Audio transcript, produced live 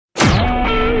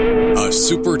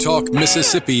SuperTalk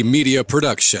Mississippi media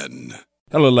production.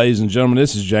 Hello, ladies and gentlemen.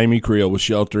 This is Jamie Creel with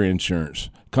Shelter Insurance.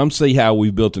 Come see how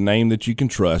we've built a name that you can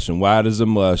trust and why it is a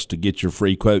must to get your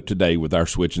free quote today with our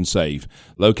Switch and Save.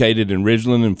 Located in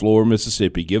Ridgeland and Flora,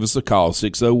 Mississippi. Give us a call,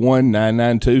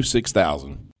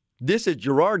 601-992-6000. This is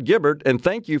Gerard Gibbert, and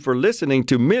thank you for listening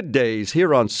to Middays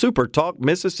here on SuperTalk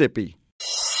Mississippi.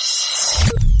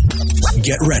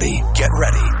 Get ready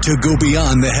to go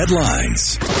beyond the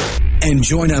headlines and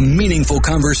join a meaningful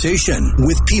conversation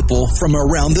with people from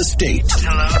around the state.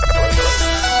 Hello.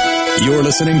 You're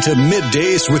listening to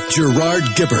Middays with Gerard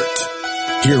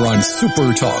Gibbert here on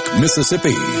SuperTalk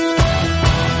Mississippi.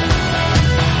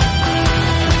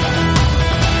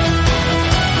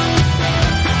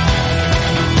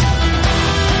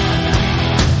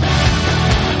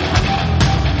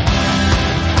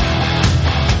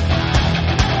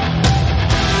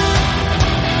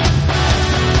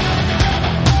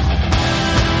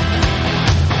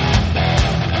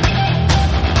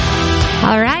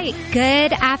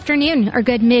 Good afternoon, or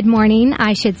good mid-morning,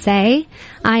 I should say.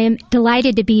 I am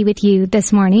delighted to be with you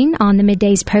this morning on the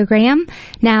Middays program.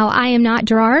 Now, I am not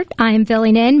Gerard. I am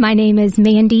filling in. My name is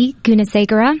Mandy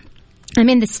Gunasegara. I'm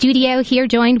in the studio here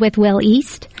joined with Will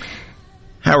East.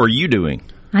 How are you doing?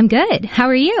 I'm good. How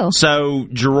are you? So,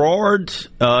 Gerard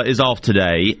is off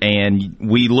today, and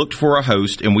we looked for a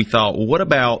host, and we thought, well, what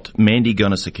about Mandy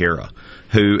Gunasegara?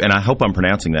 Who, and I hope I'm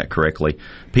pronouncing that correctly.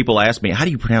 People ask me, how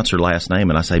do you pronounce her last name?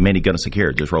 And I say, Mandy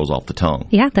Gunasegara. It just rolls off the tongue.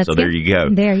 Yeah, that's so good. There you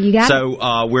go. There you go.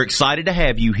 So we're excited to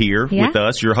have you here with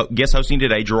us. You're guest hosting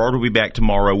today. Gerard will be back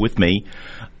tomorrow with me.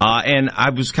 And I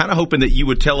was kind of hoping that you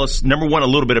would tell us, number one, a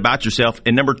little bit about yourself,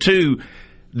 and number two,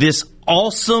 this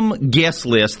awesome guest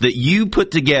list that you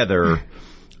put together.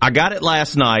 I got it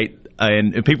last night.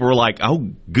 And people were like, oh,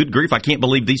 good grief, I can't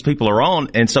believe these people are on.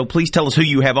 And so please tell us who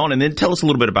you have on, and then tell us a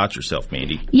little bit about yourself,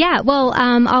 Mandy. Yeah, well,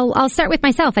 I'll start with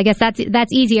myself. I guess that's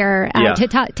easier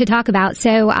to talk about.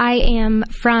 So I am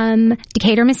from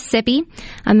Decatur, Mississippi.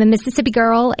 I'm a Mississippi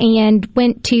girl and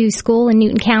went to school in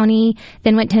Newton County,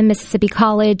 then went to Mississippi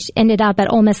College, ended up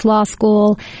at Ole Miss Law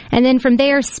School, and then from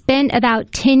there spent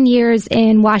about 10 years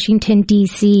in Washington,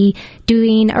 D.C.,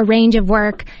 doing a range of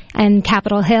work in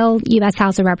Capitol Hill, U.S.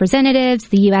 House of Representatives,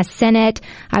 the U.S. Senate.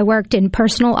 I worked in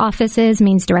personal offices,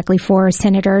 means directly for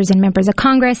senators and members of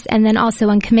Congress, and then also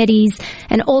on committees,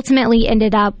 and ultimately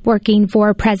ended up working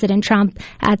for President Trump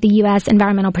at the U.S.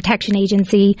 Environmental Protection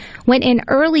Agency. Went in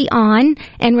early on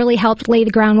and really helped lay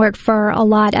the groundwork for a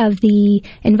lot of the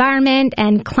environment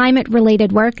and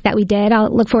climate-related work that we did. I'll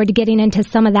look forward to getting into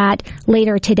some of that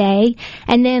later today.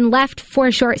 And then left for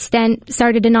a short stint,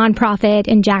 started a nonprofit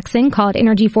in Jackson called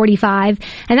Energy 45,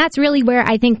 and that's really where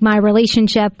I think my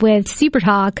relationship with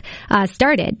SuperTalk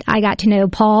started. I got to know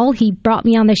Paul. He brought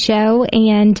me on the show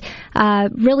and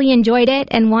really enjoyed it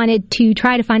and wanted to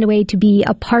try to find a way to be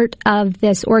a part of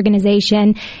this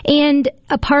organization and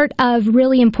a part of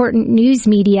really important news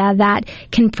media that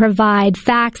can provide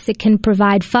facts, it can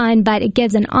provide fun, but it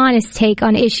gives an honest take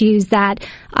on issues that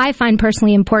I find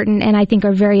personally important and I think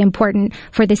are very important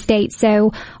for the state.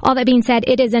 So all that being said,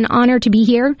 it is an honor to be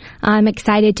here. I'm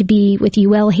excited to be with you,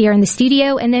 Will, here in the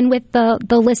studio and then with the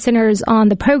listeners on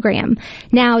the program.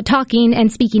 Now, talking and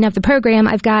speaking of the program,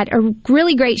 I've got a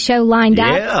really great show lined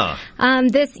up.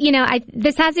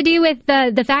 This has to do with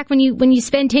the fact when you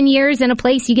spend 10 years in a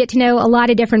place, you get to know a lot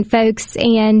of different folks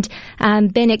and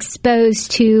been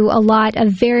exposed to a lot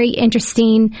of very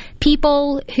interesting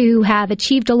people who have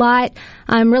achieved a lot.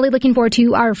 I'm really looking forward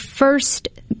to our first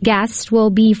guest will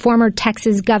be former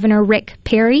Texas Governor Rick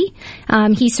Perry.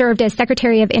 He served as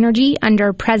Secretary of Energy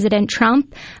under President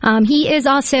Trump. He is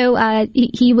also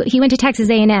he went to Texas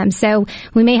A&M, so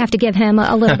we may have to give him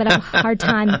a little bit of a hard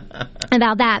time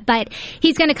about that. But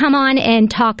he's going to come on and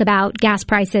talk about gas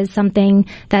prices, something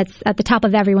that's at the top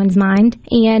of everyone's mind,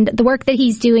 and the work that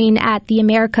he's doing at the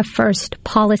America First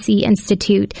Policy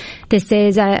Institute. This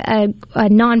is a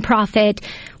nonprofit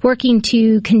working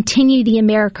to continue the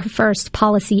America First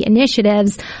policy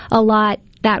initiatives, a lot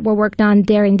that were worked on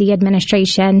during the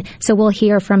administration. So we'll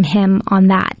hear from him on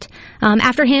that.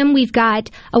 After him, we've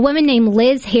got a woman named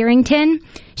Liz Harrington.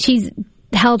 She's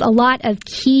held a lot of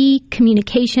key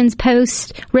communications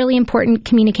posts, really important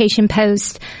communication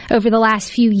posts over the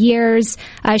last few years.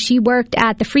 She worked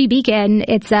at the Free Beacon.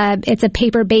 It's a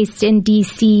paper based in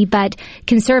D.C., but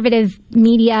conservative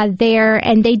media there,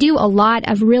 and they do a lot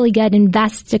of really good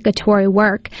investigatory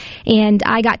work. And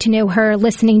I got to know her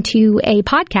listening to a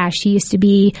podcast she used to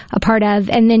be a part of,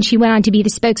 and then she went on to be the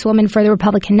spokeswoman for the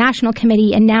Republican National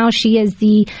Committee, and now she is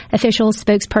the official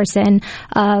spokesperson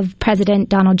of President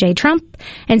Donald J. Trump.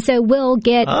 And so we'll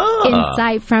get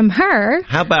insight from her.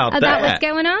 How about that? What's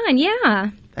going on.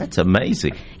 Yeah. That's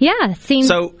amazing. Yeah.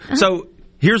 So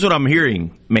here's what I'm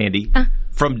hearing, Mandy.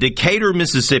 From Decatur,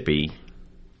 Mississippi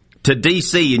to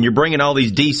D.C., and you're bringing all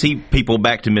these D.C. people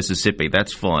back to Mississippi.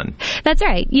 That's fun. That's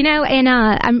right. And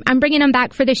I'm bringing them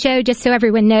back for the show just so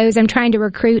everyone knows. I'm trying to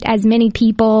recruit as many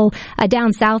people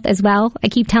down south as well. I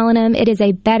keep telling them it is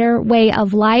a better way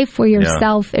of life for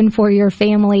yourself and for your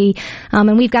family.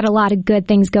 And we've got a lot of good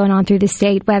things going on through the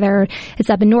state, whether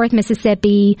it's up in North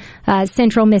Mississippi,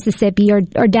 Central Mississippi, or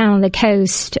down on the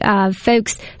coast.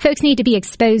 Folks need to be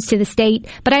exposed to the state.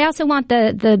 But I also want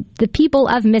the people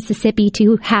of Mississippi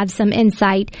to have some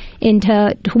insight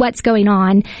into what's going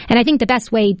on. And I think the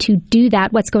best way to do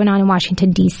that, what's going on in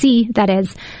Washington, D.C., that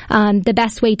is, the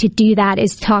best way to do that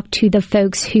is talk to the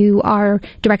folks who are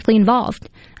directly involved,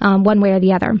 one way or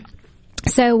the other.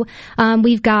 So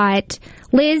we've got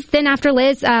Liz. Then after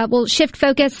Liz, we'll shift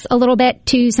focus a little bit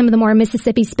to some of the more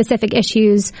Mississippi-specific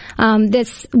issues.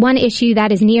 This one issue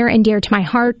that is near and dear to my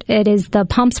heart, it is the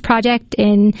pumps project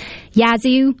in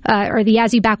Yazoo, or the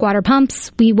Yazoo Backwater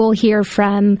Pumps. We will hear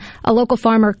from a local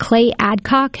farmer, Clay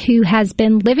Adcock, who has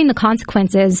been living the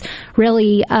consequences,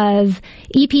 really, of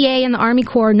EPA and the Army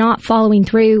Corps not following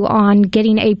through on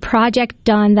getting a project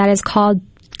done that is caused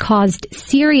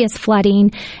serious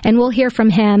flooding, and we'll hear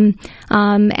from him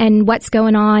and what's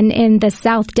going on in the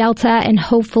South Delta and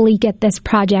hopefully get this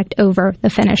project over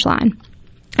the finish line.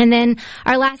 And then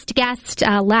our last guest,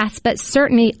 last but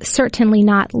certainly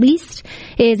not least,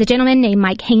 is a gentleman named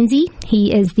Mike Hainsey.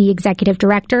 He is the executive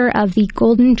director of the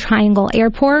Golden Triangle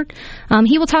Airport.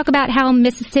 He will talk about how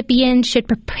Mississippians should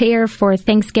prepare for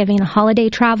Thanksgiving holiday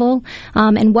travel,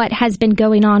 and what has been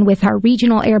going on with our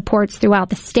regional airports throughout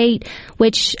the state,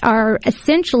 which are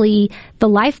essentially the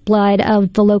lifeblood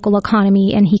of the local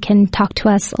economy. And he can talk to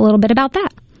us a little bit about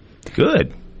that.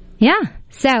 Good. Yeah.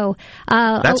 So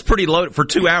that's pretty loaded for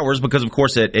 2 hours because, of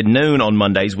course, at noon on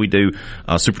Mondays we do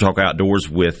Super Talk Outdoors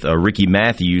with Ricky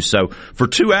Matthews. So for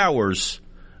 2 hours,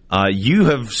 you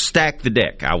have stacked the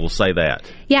deck. I will say that.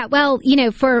 Yeah, well,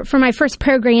 for my first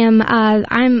program, I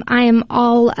am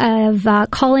all of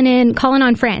calling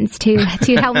on friends to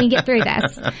help me get through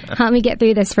this. Help me get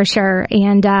through this for sure.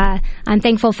 And I'm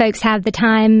thankful folks have the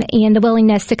time and the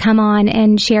willingness to come on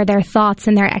and share their thoughts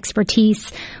and their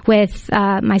expertise with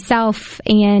myself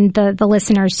and the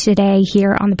listeners today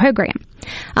here on the program.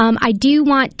 I do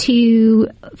want to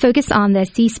focus on the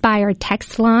C Spire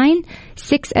text line,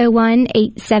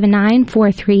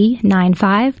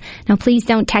 601-879-4395. Now, please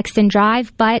don't text and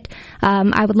drive, but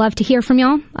I would love to hear from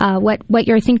y'all, what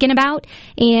you're thinking about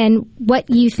and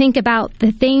what you think about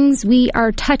the things we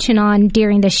are touching on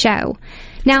during the show.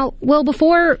 Now, Will,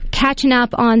 before catching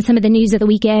up on some of the news of the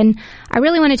weekend, I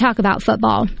really want to talk about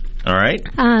football. All right.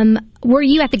 Were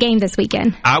you at the game this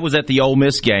weekend? I was at the Ole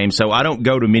Miss game, so I don't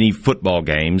go to many football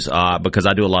games because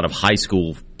I do a lot of high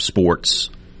school sports.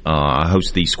 I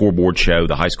host the Scoreboard Show,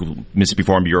 the high school Mississippi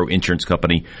Farm Bureau Insurance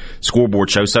Company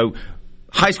Scoreboard Show. So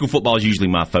high school football is usually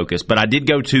my focus, but I did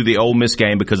go to the Ole Miss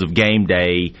game because of game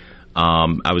day.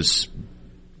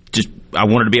 I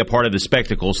wanted to be a part of the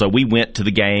spectacle, so we went to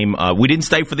the game. We didn't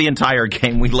stay for the entire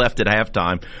game. We left at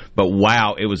halftime. But,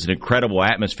 wow, it was an incredible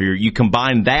atmosphere. You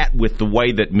combine that with the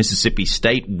way that Mississippi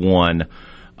State won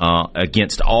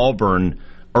against Auburn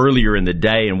earlier in the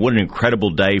day, and what an incredible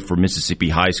day for Mississippi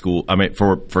high school. I mean,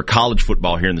 for college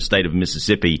football here in the state of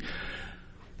Mississippi.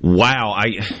 Wow.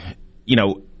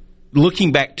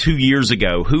 Looking back 2 years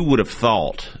ago, who would have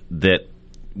thought that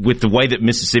with the way that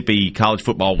Mississippi college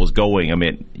football was going, I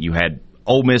mean, you had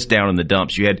Ole Miss down in the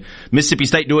dumps. You had Mississippi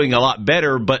State doing a lot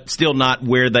better, but still not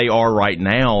where they are right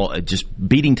now, just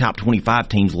beating top 25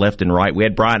 teams left and right. We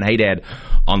had Brian Haydad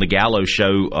on the Gallo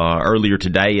show earlier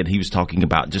today, and he was talking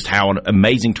about just how an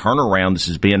amazing turnaround this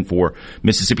has been for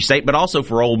Mississippi State, but also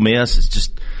for Ole Miss. It's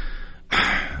just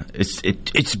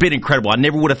it's been incredible. I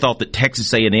never would have thought that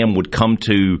Texas A&M would come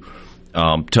to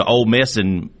Ole Miss,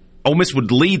 and Ole Miss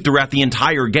would lead throughout the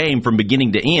entire game from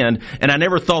beginning to end, and I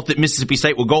never thought that Mississippi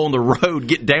State would go on the road,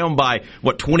 get down by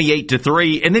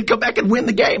 28-3, and then come back and win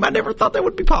the game. I never thought that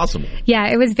would be possible.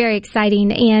 Yeah, it was very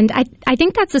exciting, and I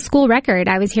think that's a school record.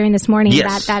 I was hearing this morning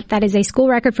that is a school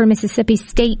record for Mississippi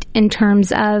State in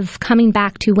terms of coming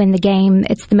back to win the game.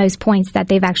 It's the most points that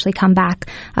they've actually come back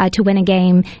to win a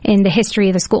game in the history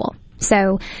of the school.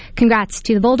 So congrats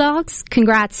to the Bulldogs.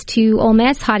 Congrats to Ole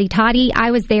Miss, Hotty Toddy.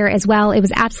 I was there as well. It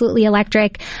was absolutely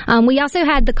electric. We also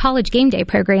had the college game day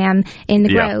program in the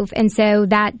Grove, and so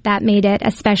that made it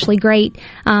especially great.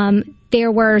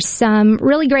 there were some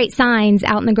really great signs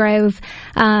out in the Grove.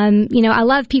 I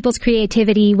love people's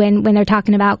creativity when they're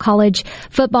talking about college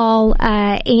football,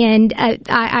 and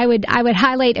I would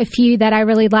highlight a few that I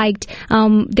really liked.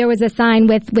 There was a sign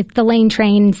with the lane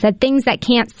train, said things that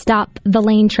can't stop the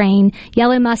lane train: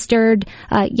 yellow mustard,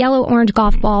 yellow orange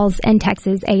golf balls, and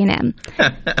Texas A&M.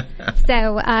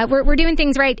 So we're doing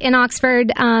things right in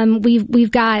Oxford.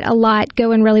 We've got a lot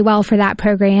going really well for that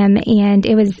program, and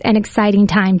it was an exciting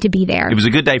time to be there. It was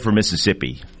a good day for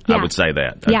Mississippi. Yeah. I would say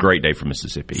that. A great day for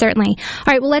Mississippi. Certainly. All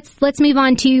right, well, let's move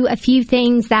on to a few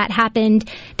things that happened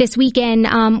this weekend.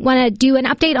 Want to do an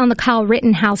update on the Kyle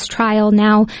Rittenhouse trial.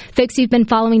 Now, folks who've been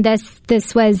following this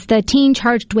was the teen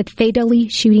charged with fatally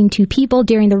shooting 2 people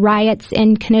during the riots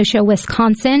in Kenosha,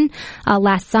 Wisconsin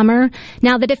last summer.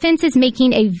 Now, the defense is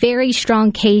making a very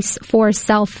strong case for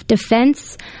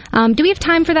self-defense. Do we have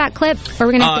time for that clip? Or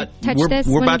we're going to have to touch this?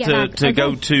 We're about to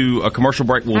go to a commercial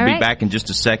break. We'll be back in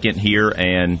just a second here,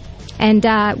 and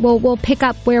we'll pick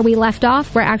up where we left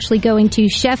off. We're actually going to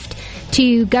shift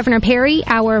to Governor Perry,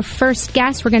 our first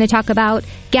guest. We're going to talk about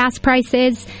gas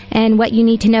prices and what you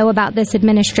need to know about this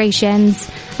administration's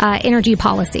energy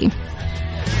policy.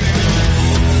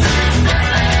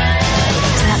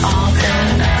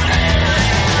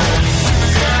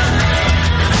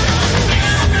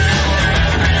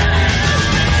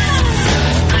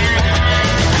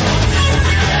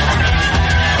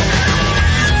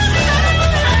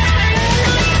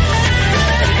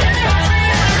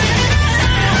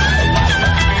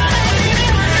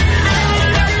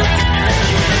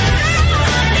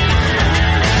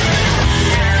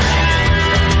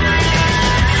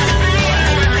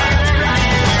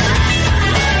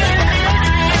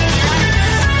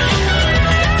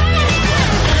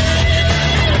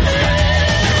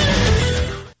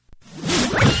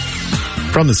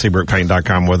 From the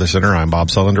SeabrookPaint.com Weather Center, I'm Bob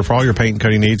Sullender. For all your paint and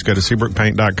coating needs, go to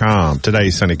SeabrookPaint.com. Today,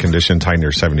 sunny conditions, high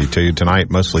near 72. Tonight,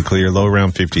 mostly clear, low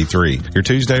around 53. Your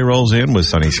Tuesday rolls in with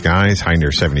sunny skies, high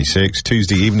near 76.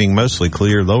 Tuesday evening, mostly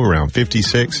clear, low around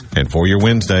 56. And for your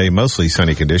Wednesday, mostly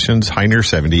sunny conditions, high near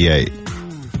 78.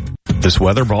 This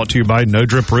weather brought to you by No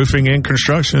Drip Roofing and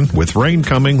Construction. With rain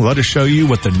coming, let us show you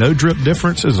what the No Drip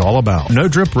difference is all about. No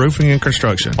Drip Roofing and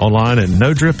Construction. Online at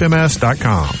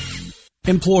NoDripMS.com.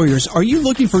 Employers, are you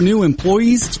looking for new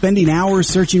employees, spending hours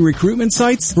searching recruitment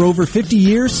sites? For over 50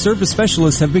 years, service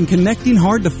specialists have been connecting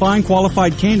hard to find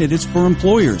qualified candidates for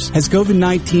employers. Has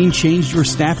COVID-19 changed your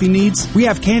staffing needs? We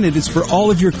have candidates for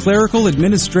all of your clerical,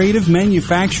 administrative,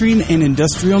 manufacturing, and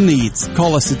industrial needs.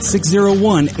 Call us at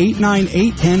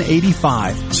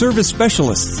 601-898-1085. Service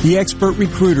Specialists, the expert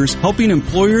recruiters helping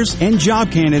employers and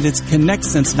job candidates connect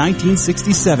since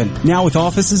 1967. Now with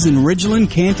offices in Ridgeland,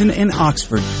 Canton, and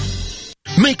Oxford.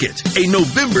 Make it a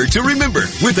November to remember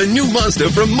with a new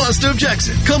Mazda from Mazda of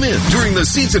Jackson. Come in during the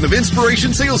Season of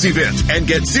Inspiration sales event and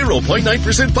get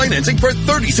 0.9% financing for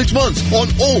 36 months on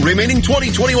all remaining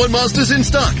 2021 Mazdas in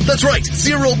stock. That's right,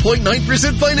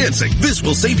 0.9% financing. This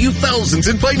will save you thousands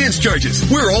in finance charges.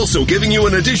 We're also giving you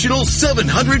an additional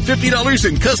 $750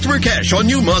 in customer cash on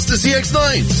new Mazda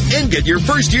CX-9s and get your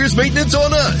first year's maintenance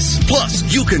on us. Plus,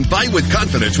 you can buy with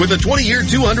confidence with a 20-year,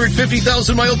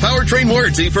 250,000-mile powertrain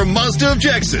warranty from Mazda of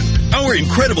Jackson. Our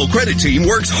incredible credit team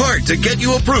works hard to get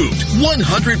you approved. 100%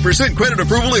 credit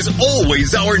approval is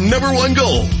always our number one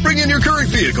goal. Bring in your current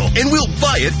vehicle and we'll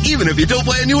buy it even if you don't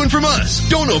buy a new one from us.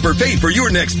 Don't overpay for your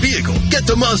next vehicle. Get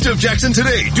to Mazda of Jackson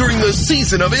today during the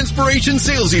Season of Inspiration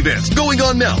sales event going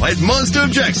on now at Mazda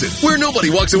of Jackson, where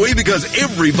nobody walks away because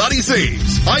everybody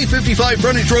saves. I-55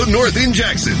 Frontage Road North in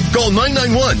Jackson. Call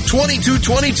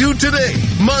 991-2222 today.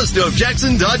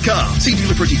 MazdaofJackson.com. See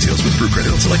dealer for details with approved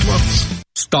credit on select models.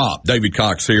 Stop. David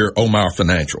Cox here, Omar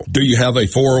Financial. Do you have a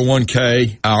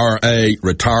 401k, IRA,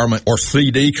 retirement, or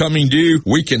CD coming due?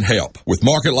 We can help with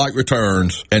market-like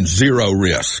returns and zero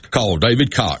risk. Call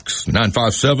David Cox,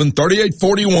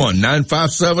 957-3841,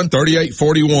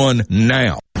 957-3841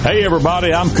 now. Hey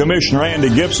everybody, I'm Commissioner Andy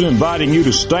Gibson inviting you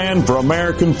to stand for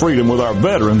American freedom with our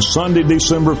veterans Sunday,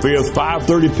 December 5th,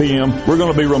 5:30 p.m. We're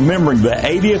going to be remembering the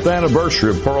 80th anniversary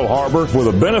of Pearl Harbor with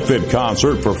a benefit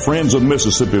concert for Friends of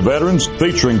Mississippi Veterans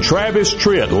featuring Travis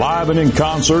Tritt live and in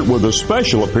concert with a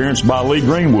special appearance by Lee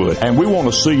Greenwood. And we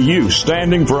want to see you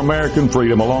standing for American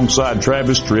freedom alongside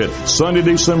Travis Tritt Sunday,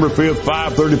 December 5th,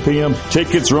 5:30 p.m.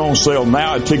 Tickets are on sale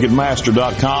now at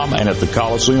Ticketmaster.com and at the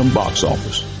Coliseum box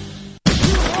office.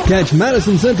 Catch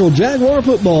Madison Central Jaguar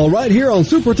football right here on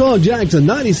Super Talk Jackson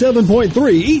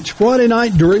 97.3 each Friday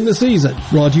night during the season.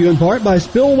 Brought to you in part by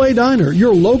Spillway Diner,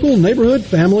 your local neighborhood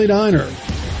family diner.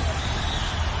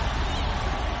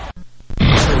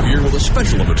 here with a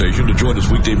special invitation to join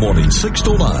us weekday morning, 6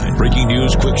 to 9. Breaking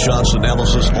news, quick shots,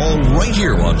 analysis, all right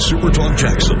here on Super Talk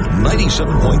Jackson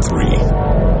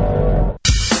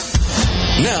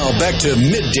 97.3. Now back to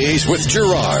Middays with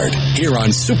Gerard here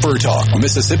on Super Talk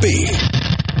Mississippi.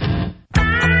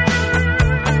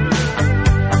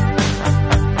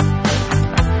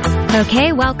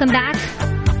 Okay, welcome back.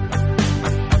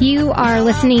 You are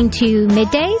listening to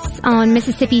Middays on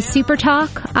Mississippi Super Talk.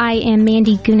 I am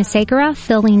Mandy Gunasekara,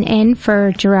 filling in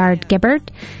for Gerard Gibbert.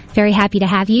 Very happy to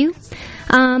have you.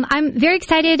 I'm very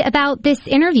excited about this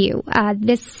interview.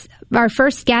 Our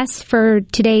first guest for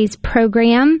today's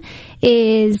program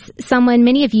is someone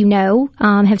many of you know,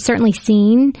 have certainly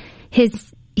seen.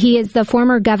 He is the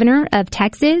former governor of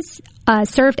Texas,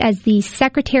 served as the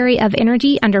Secretary of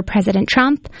Energy under President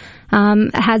Trump,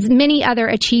 has many other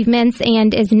achievements,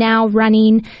 and is now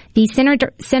running the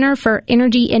Center for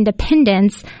Energy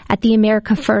Independence at the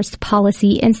America First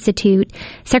Policy Institute.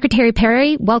 Secretary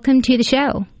Perry, welcome to the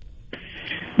show.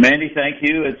 Mandy, thank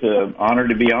you. It's an honor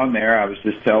to be on there. I was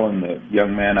just telling the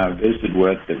young man I visited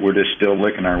with that we're just still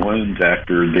licking our wounds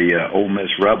after the Ole Miss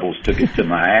Rebels took it to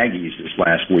my Aggies this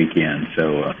last weekend.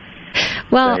 So,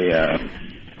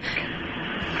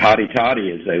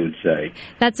 hotty-totty, as they would say.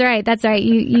 That's right.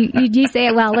 You do say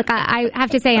it well. Look, I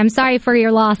have to say I'm sorry for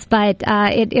your loss, but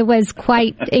it was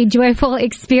quite a joyful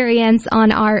experience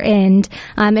on our end.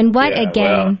 And what a game.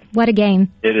 Well, what a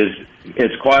game. It is.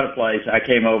 It's quite a place. I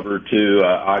came over to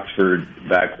Oxford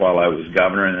back while I was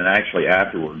governor, and then actually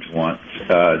afterwards once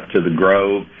to the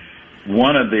Grove.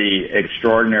 One of the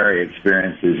extraordinary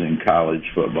experiences in college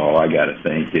football, I got to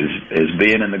think, is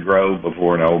being in the Grove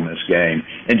before an Ole Miss game.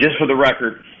 And just for the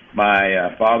record,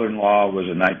 my father-in-law was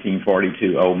a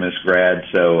 1942 Ole Miss grad,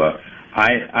 so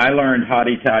I learned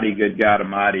hotty-totty, good God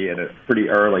Almighty, at a pretty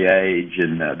early age,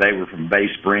 and they were from Bay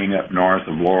Spring up north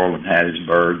of Laurel and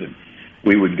Hattiesburg, and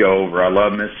we would go over. I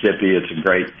love Mississippi. It's a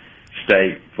great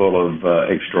state full of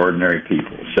extraordinary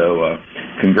people. So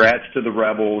congrats to the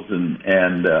Rebels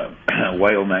and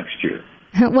Whale next year.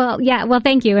 Well,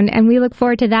 thank you. And we look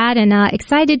forward to that, and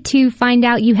excited to find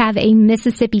out you have a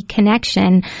Mississippi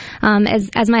connection.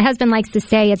 As my husband likes to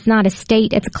say, it's not a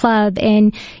state, it's a club,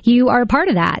 and you are a part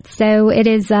of that. So it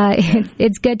is,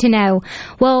 it's good to know.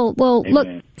 Well, Amen. Look,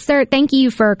 sir, thank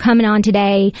you for coming on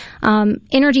today.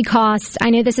 Energy costs,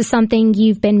 I know this is something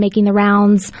you've been making the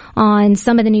rounds on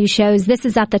some of the news shows. This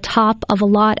is at the top of a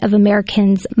lot of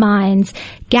Americans' minds.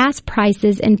 Gas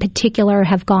prices in particular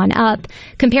have gone up.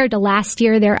 Compared to last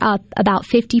year, they're up about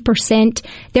 50%.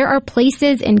 There are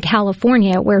places in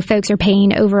California where folks are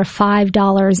paying over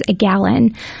 $5 a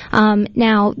gallon.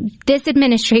 Now, this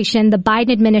administration, the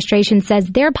Biden administration, says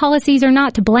their policies are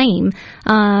not to blame.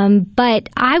 But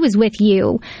I was with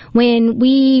you when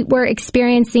we were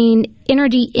experiencing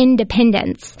energy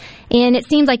independence. And it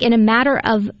seems like in a matter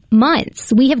of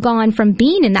months, we have gone from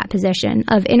being in that position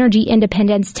of energy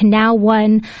independence to now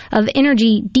one of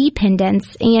energy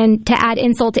dependence. And to add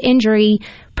insult to injury,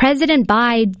 President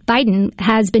Biden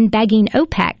has been begging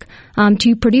OPEC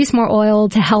to produce more oil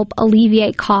to help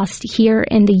alleviate costs here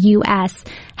in the U.S.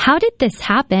 How did this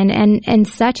happen in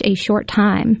such a short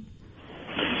time?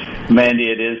 Mandy,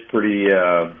 it is pretty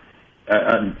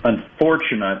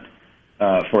unfortunate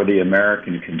for the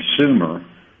American consumer,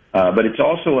 but it's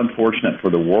also unfortunate for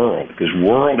the world because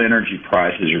world energy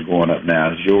prices are going up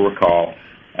now. As you'll recall,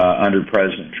 under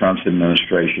President Trump's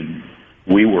administration,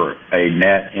 we were a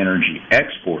net energy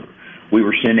exporter. We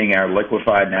were sending our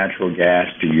liquefied natural gas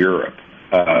to Europe.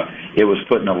 It was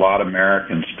putting a lot of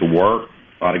Americans to work.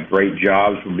 A lot of great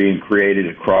jobs were being created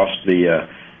across the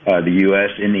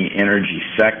U.S. in the energy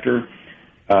sector.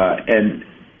 And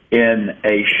in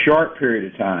a short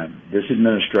period of time, this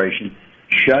administration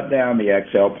shut down the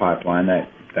XL pipeline, that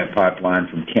pipeline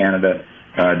from Canada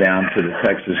down to the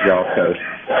Texas Gulf Coast.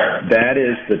 That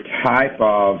is the type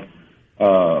of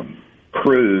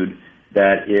crude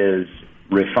that is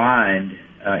refined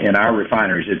in our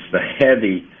refineries. It's the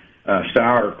heavy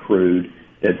sour crude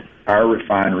that our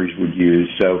refineries would use.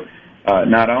 So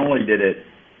not only did it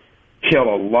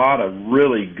kill a lot of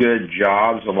really good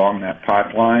jobs along that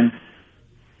pipeline,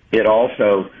 it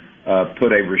also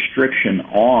put a restriction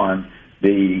on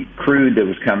the crude that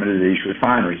was coming to these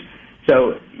refineries.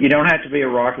 So you don't have to be a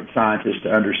rocket scientist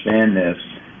to understand this.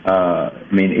 I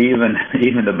mean, even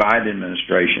the Biden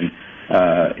administration,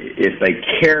 if they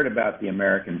cared about the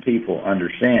American people,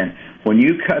 understand when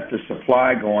you cut the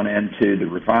supply going into the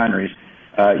refineries,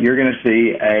 you're going to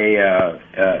see a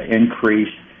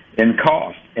increase in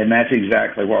cost, and that's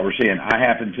exactly what we're seeing. I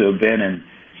happen to have been in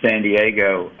San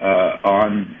Diego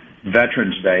on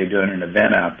Veterans Day doing an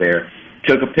event out there,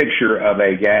 took a picture of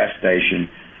a gas station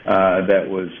that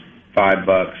was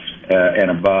 $5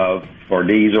 and above for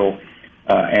diesel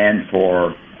and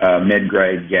for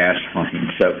mid-grade gasoline.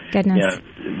 So,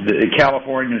 the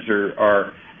Californians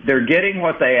they're getting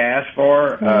what they asked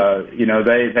for.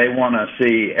 They want to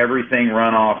see everything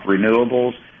run off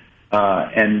renewables,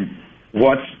 and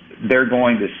what they're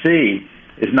going to see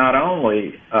is not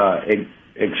only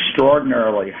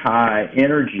extraordinarily high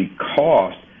energy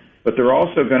costs, but they're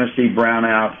also going to see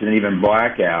brownouts and even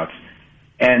blackouts.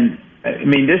 And,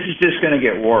 this is just going to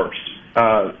get worse.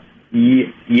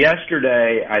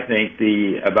 Yesterday, I think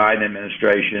the Biden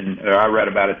administration, I read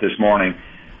about it this morning,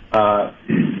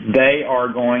 they are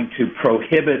going to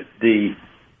prohibit the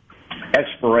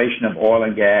exploration of oil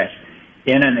and gas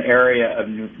in an area of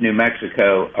New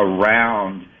Mexico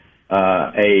around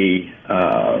a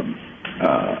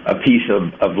piece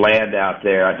of land out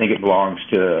there. I think it belongs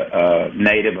to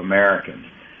Native Americans.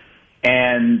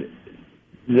 And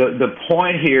the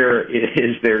point here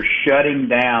is they're shutting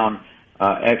down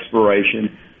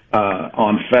exploration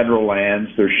on federal lands.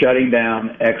 They're shutting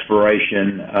down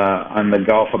exploration on the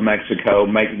Gulf of Mexico,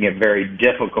 making it very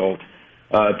difficult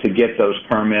to get those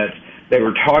permits. They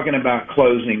were talking about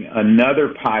closing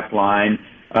another pipeline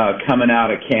coming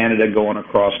out of Canada going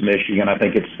across Michigan. I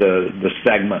think it's the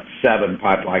Segment 7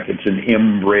 pipeline. It's an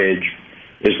Enbridge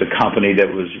is the company that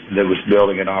was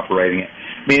building and operating it.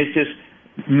 It's just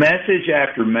message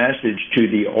after message to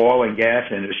the oil and gas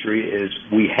industry is,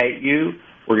 we hate you.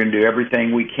 We're going to do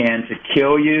everything we can to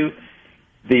kill you.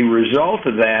 The result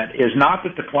of that is not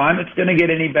that the climate's going to get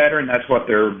any better, and that's what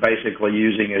they're basically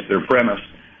using as their premise,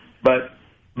 but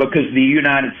because the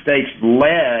United States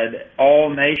led all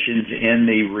nations in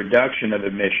the reduction of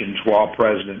emissions while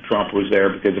President Trump was there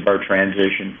because of our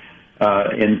transition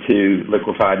into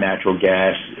liquefied natural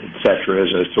gas, et cetera,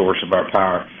 as a source of our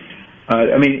power.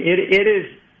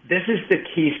 This is the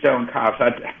Keystone Cops.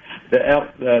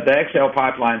 The XL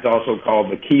pipeline is also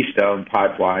called the Keystone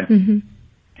Pipeline. Mm-hmm.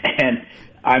 And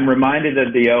I'm reminded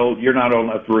of the old, you're not old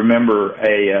enough to remember,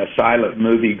 a silent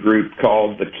movie group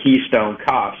called the Keystone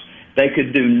Cops. They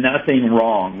could do nothing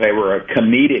wrong. They were a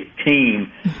comedic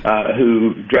team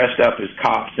who dressed up as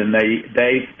cops, and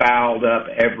they fouled up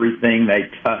everything they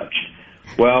touched.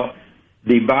 Well,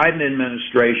 the Biden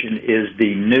administration is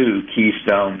the new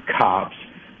Keystone Cops.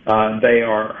 They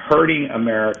are hurting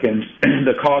Americans.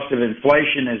 The cost of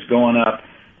inflation is going up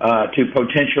to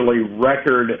potentially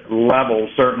record levels,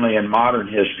 certainly in modern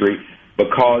history,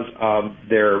 because of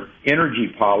their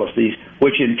energy policies,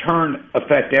 which in turn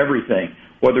affect everything,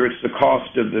 whether it's the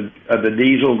cost of the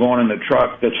diesel going in the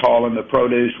truck that's hauling the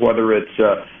produce, whether it's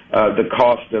the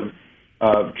cost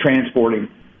of transporting.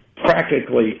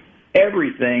 Practically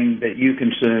everything that you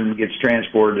consume gets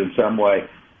transported in some way.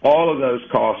 All of those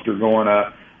costs are going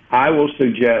up. I will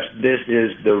suggest this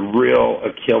is the real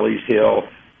Achilles heel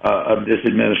of this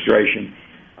administration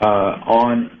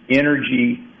on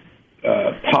energy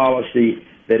policy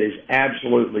that is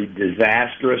absolutely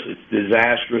disastrous. It's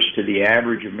disastrous to the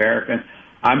average American.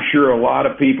 I'm sure a lot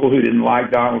of people who didn't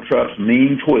like Donald Trump's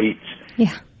mean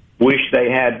tweets wish they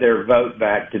had their vote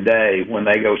back today when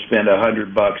they go spend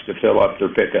 $100 to fill up their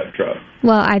pickup truck.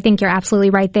 Well, I think you're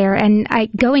absolutely right there. And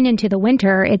going into the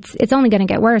winter, it's only going to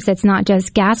get worse. It's not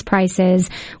just gas prices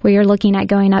where you're looking at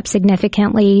going up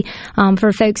significantly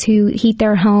for folks who heat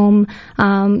their home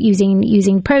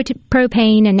using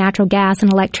propane and natural gas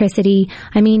and electricity.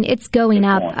 It's going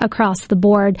up across the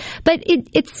board. But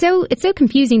it's so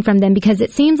confusing from them because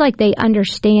it seems like they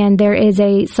understand there is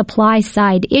a supply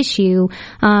side issue.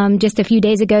 Just a few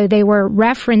days ago, they were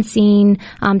referencing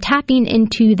tapping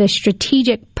into the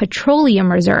Strategic Petroleum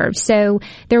Reserve. So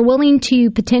they're willing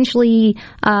to potentially,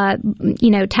 tap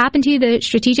into the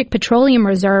Strategic Petroleum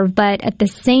Reserve, but at the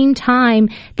same time,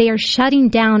 they are shutting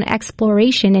down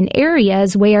exploration in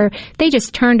areas where they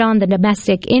just turned on the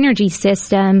domestic energy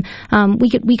system.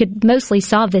 We could mostly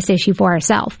solve this issue for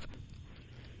ourselves.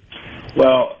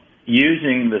 Well,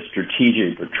 using the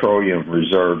Strategic Petroleum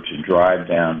Reserve to drive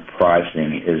down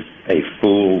pricing is a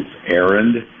fool's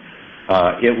errand.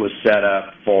 It was set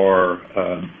up for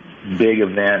big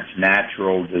events,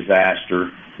 natural disaster,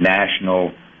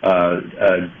 national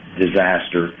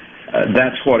disaster.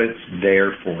 That's what it's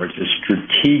there for. It's a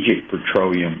Strategic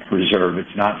Petroleum Reserve.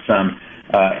 It's not some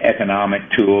economic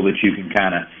tool that you can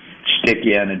kind of stick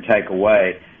in and take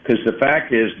away. Because the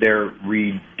fact is they're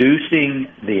reducing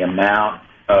the amount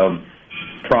of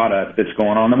product that's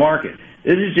going on the market.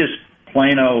 This is just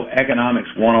plain old economics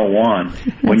 101.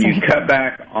 When you cut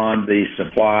back on the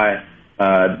supply,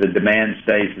 the demand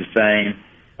stays the same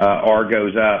or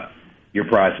goes up, your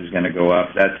price is going to go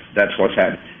up. That's what's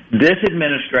happening. This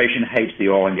administration hates the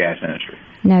oil and gas industry.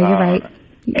 No, you're right.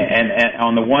 And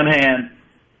on the one hand,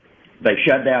 they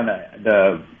shut down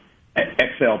the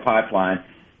XL pipeline,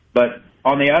 but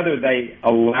on the other, they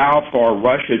allow for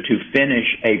Russia to finish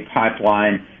a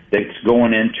pipeline that's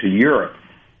going into Europe.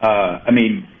 I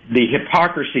mean, the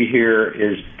hypocrisy here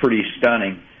is pretty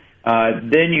stunning.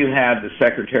 Then you have the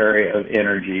Secretary of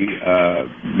Energy,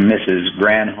 Mrs.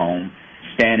 Granholm,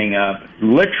 standing up,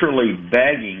 literally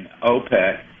begging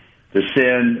OPEC to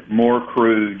send more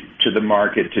crude to the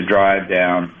market to drive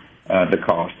down the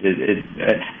cost.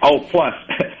 Plus,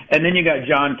 and then you got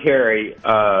John Kerry,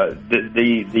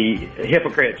 the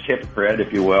hypocrite's hypocrite,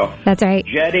 if you will. That's right.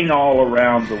 Jetting all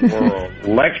around the world,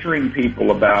 lecturing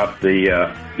people about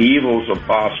the evils of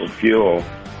fossil fuel,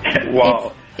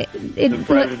 while the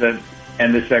president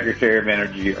and the Secretary of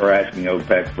Energy are asking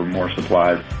OPEC for more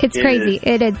supplies. It's crazy.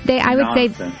 It is. I would say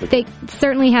they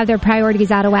certainly have their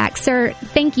priorities out of whack. Sir,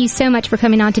 thank you so much for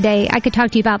coming on today. I could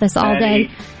talk to you about this all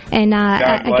day. And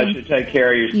God bless you. Take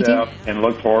care of yourself, and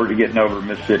look forward to getting over to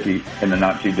Mississippi in the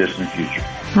not-too-distant future.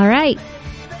 All right.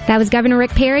 That was Governor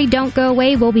Rick Perry. Don't go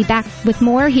away. We'll be back with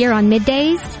more here on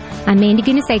Middays. I'm Mandy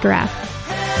Gunasegura.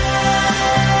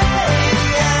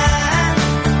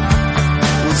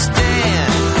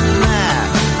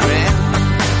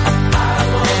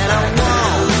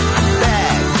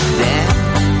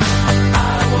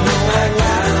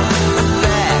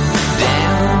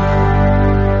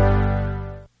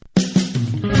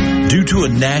 Due to a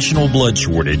national blood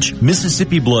shortage,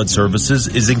 Mississippi Blood Services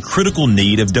is in critical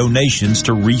need of donations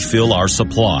to refill our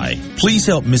supply. Please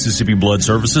help Mississippi Blood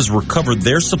Services recover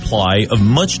their supply of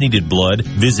much-needed blood.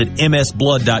 Visit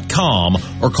msblood.com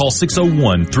or call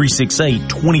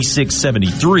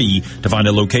 601-368-2673 to find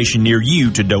a location near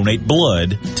you to donate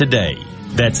blood today.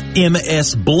 That's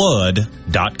msblood.com.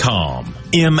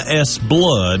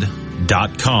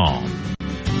 msblood.com.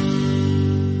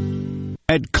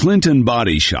 At Clinton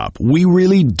Body Shop, we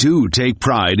really do take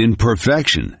pride in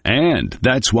perfection, and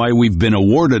that's why we've been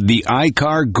awarded the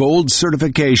ICAR Gold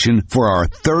certification for our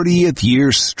 30th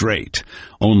year straight.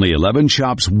 Only 11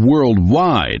 shops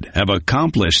worldwide have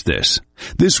accomplished this.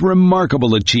 This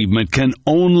remarkable achievement can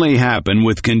only happen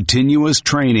with continuous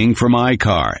training from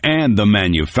ICAR and the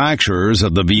manufacturers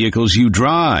of the vehicles you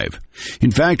drive.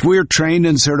 In fact, we're trained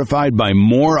and certified by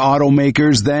more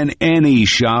automakers than any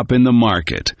shop in the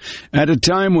market. At a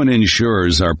time when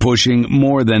insurers are pushing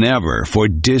more than ever for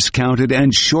discounted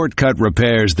and shortcut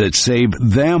repairs that save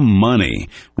them money,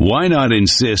 why not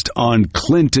insist on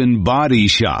Clinton Body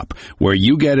Shop, where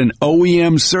you get an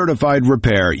OEM certified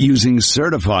repair using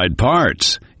certified parts?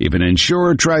 If an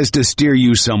insurer tries to steer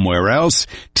you somewhere else,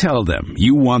 tell them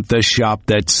you want the shop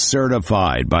that's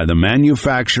certified by the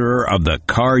manufacturer of the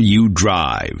car you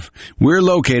drive. We're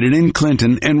located in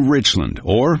Clinton and Richland,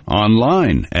 or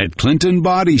online at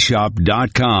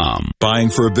ClintonBodyShop.com. Buying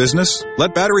for a business?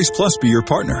 Let Batteries Plus be your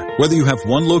partner. Whether you have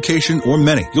one location or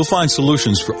many, you'll find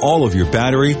solutions for all of your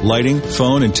battery, lighting,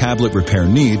 phone, and tablet repair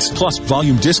needs, plus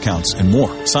volume discounts and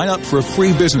more. Sign up for a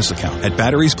free business account at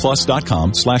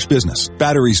batteriesplus.com/business.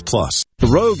 Batteries Plus. The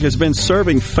Rogue has been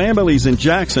serving families in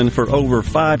Jackson for over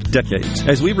 5 decades.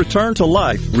 As we return to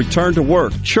life, return to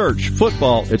work, church,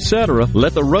 football, etc.,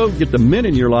 let the Rogue get the men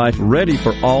in your life ready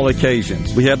for all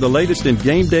occasions. We have the latest in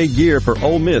game day gear for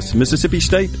Ole Miss, Mississippi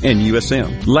State, and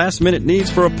USM. Last-minute needs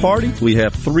for a party? We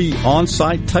have 3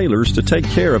 on-site tailors to take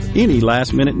care of any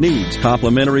last-minute needs.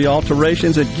 Complimentary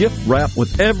alterations and gift wrap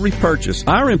with every purchase.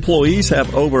 Our employees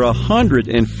have over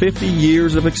 150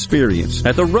 years of experience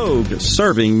at the Rogue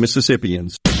serving Mississippians.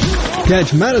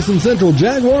 Catch Madison Central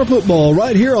Jaguar football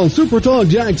right here on Super Talk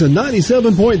Jackson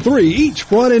 97.3 each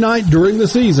Friday night during the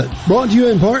season. Brought to you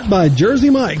in part by Jersey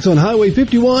Mike's on Highway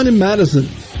 51 in Madison.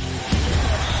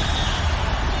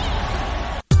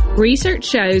 Research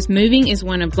shows moving is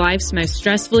one of life's most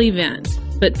stressful events,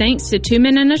 but thanks to 2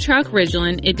 Men in a Truck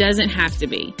Ridgeland, it doesn't have to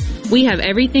be. We have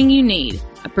everything you need.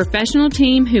 A professional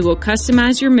team who will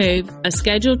customize your move, a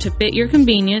schedule to fit your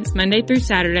convenience Monday through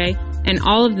Saturday, and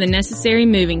all of the necessary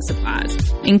moving supplies,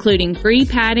 including free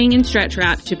padding and stretch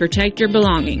wrap to protect your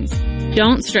belongings.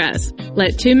 Don't stress.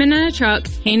 Let 2 Men in a Truck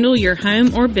handle your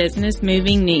home or business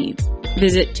moving needs.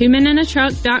 Visit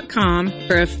 2meninatruck.com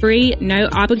for a free,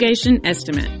 no-obligation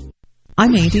estimate.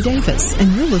 I'm Andy Davis,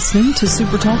 and you're listening to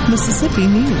Super Talk Mississippi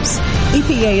News.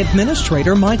 EPA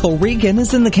Administrator Michael Regan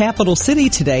is in the capital city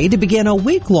today to begin a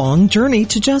week-long journey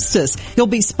to justice. He'll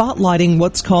be spotlighting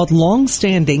what's called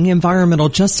long-standing environmental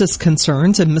justice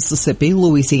concerns in Mississippi,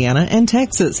 Louisiana, and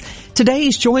Texas. Today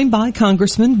he's joined by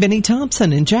Congressman Benny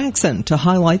Thompson in Jackson to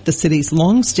highlight the city's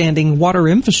long-standing water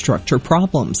infrastructure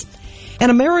problems. And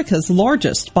America's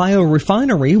largest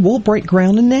biorefinery will break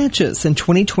ground in Natchez in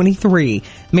 2023.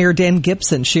 Mayor Dan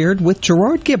Gibson shared with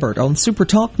Gerard Gibbert on Super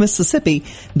Talk Mississippi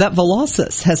that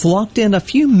Velocys has locked in a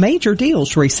few major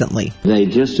deals recently. They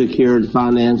just secured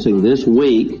financing this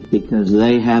week because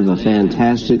they have a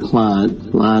fantastic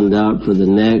client lined up for the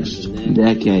next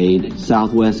decade,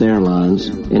 Southwest Airlines,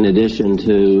 in addition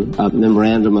to a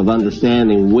memorandum of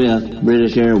understanding with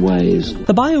British Airways.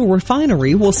 The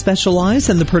biorefinery will specialize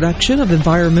in the production of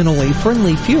environmentally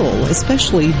friendly fuel,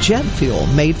 especially jet fuel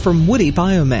made from woody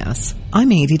biomass.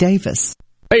 I'm Andy Davis.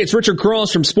 Hey, it's Richard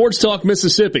Cross from Sports Talk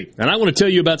Mississippi, and I want to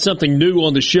tell you about something new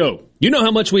on the show. You know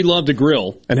how much we love to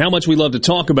grill and how much we love to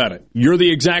talk about it. You're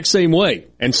the exact same way,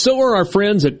 and so are our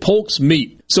friends at Polk's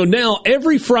Meat. So now,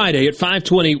 every Friday at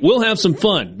 5:20, we'll have some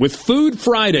fun with Food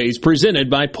Fridays presented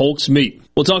by Polk's Meat.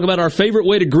 We'll talk about our favorite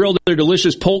way to grill their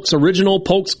delicious Polk's Original,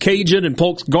 Polk's Cajun, and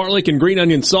Polk's Garlic and Green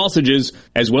Onion sausages,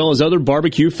 as well as other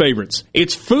barbecue favorites.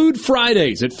 It's Food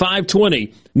Fridays at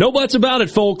 5:20. No buts about it,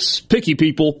 folks. Picky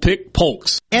people pick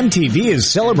Polk's. MTV is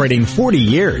celebrating 40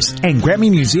 years, and Grammy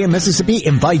Museum Mississippi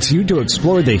invites you to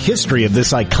explore the history of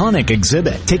this iconic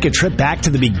exhibit. Take a trip back to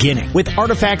the beginning with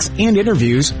artifacts and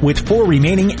interviews with 4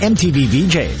 remaining MTV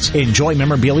VJs. Enjoy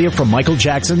memorabilia from Michael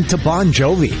Jackson to Bon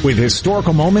Jovi, with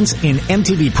historical moments in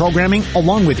MTV programming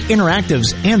along with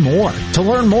interactives and more. To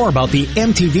learn more about the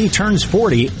MTV Turns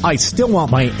 40, I Still Want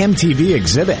My MTV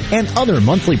exhibit, and other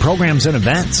monthly programs and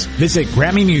events, visit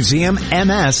GrammyMuseumMS.org.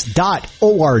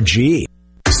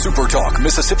 Super Talk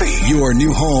Mississippi, your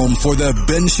new home for the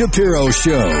Ben Shapiro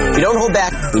Show. We don't hold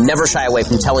back. We never shy away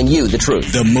from telling you the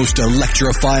truth. The most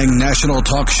electrifying national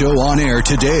talk show on air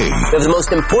today. We have the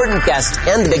most important guests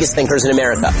and the biggest thinkers in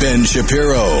America. Ben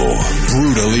Shapiro,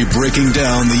 brutally breaking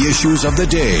down the issues of the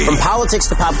day. From politics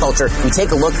to pop culture, we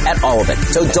take a look at all of it.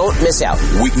 So don't miss out.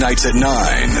 Weeknights at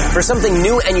 9. For something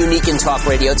new and unique in talk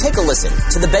radio, take a listen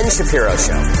to The Ben Shapiro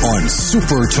Show. On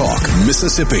Super Talk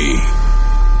Mississippi.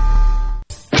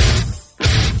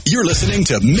 You're listening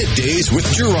to Middays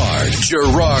with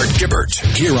Gerard Gibbert,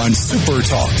 here on Super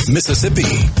Talk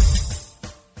Mississippi.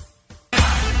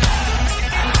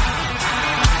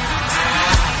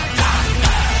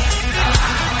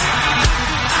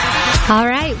 All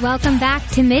right, welcome back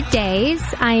to Middays.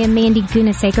 I am Mandy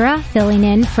Gunasegura, filling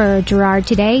in for Gerard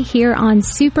today here on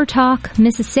Super Talk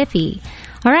Mississippi.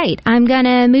 All right, I'm going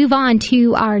to move on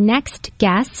to our next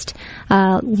guest,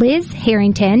 Liz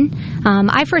Harrington.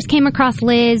 I first came across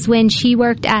Liz when she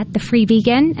worked at the Free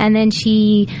Beacon, and then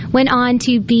she went on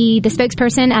to be the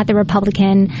spokesperson at the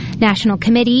Republican National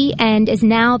Committee and is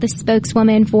now the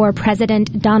spokeswoman for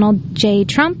President Donald J.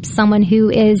 Trump, someone who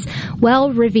is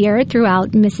well revered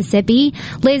throughout Mississippi.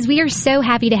 Liz, we are so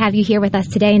happy to have you here with us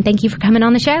today, and thank you for coming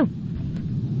on the show.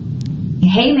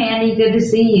 Hey, Mandy. Good to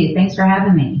see you. Thanks for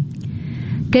having me.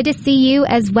 Good to see you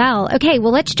as well. Okay,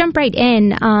 well, let's jump right in.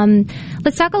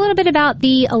 Let's talk a little bit about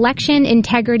the election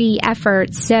integrity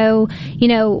efforts. So, you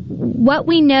know, what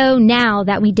we know now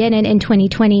that we didn't in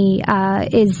 2020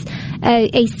 is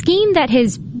a scheme that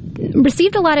has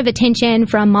received a lot of attention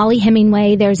from Molly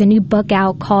Hemingway. There's a new book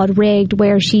out called Rigged,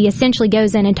 where she essentially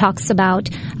goes in and talks about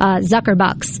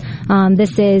Zuckerbucks.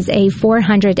 This is a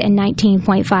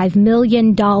 $419.5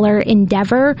 million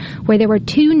endeavor where there were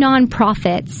 2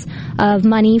 nonprofits of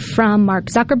money from Mark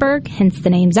Zuckerberg, hence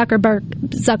the name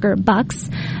Zuckerbucks,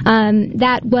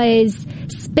 that was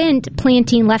spent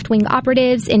planting left-wing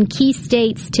operatives in key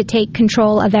states to take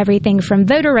control of everything from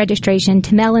voter registration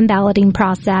to mail-in balloting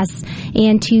process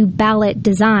and to ballot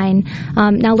design.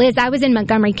 Now, Liz, I was in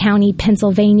Montgomery County,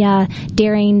 Pennsylvania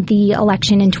during the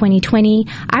election in 2020.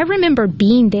 I remember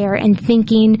being there and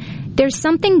thinking, there's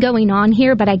something going on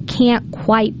here, but I can't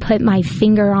quite put my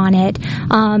finger on it.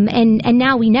 And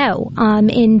now we know.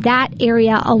 In that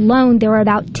area alone, there were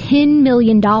about $10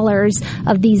 million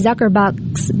of these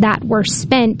Zuckerbucks that were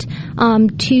spent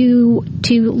to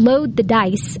load the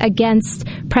dice against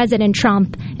President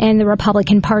Trump and the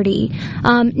Republican Party.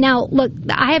 Now, look,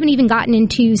 I haven't even gotten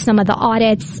into some of the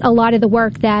audits, a lot of the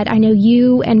work that I know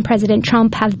you and President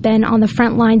Trump have been on the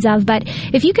front lines of. But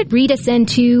if you could read us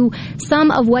into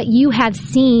some of what you have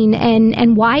seen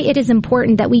and why it is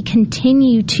important that we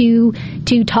continue to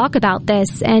talk about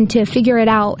this and to figure it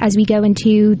out as we go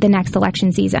into the next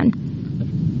election season.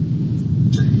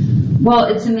 Well,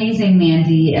 it's amazing,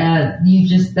 Mandy.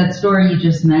 That story you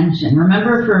just mentioned.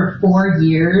 Remember, for 4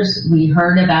 years, we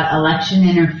heard about election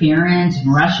interference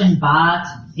and Russian bots,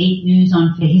 fake news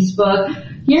on Facebook.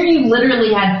 Here you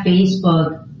literally had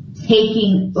Facebook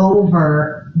taking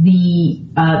over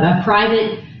a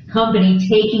private company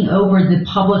taking over the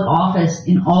public office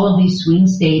in all of these swing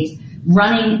states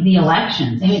running the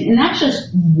elections. I mean, and that's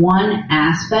just one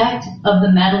aspect of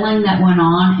the meddling that went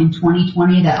on in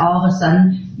 2020 that all of a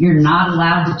sudden you're not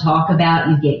allowed to talk about.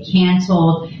 You get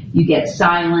canceled, you get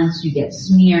silenced, you get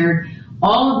smeared.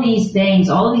 All of these things,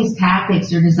 all of these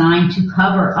tactics are designed to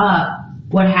cover up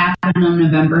what happened on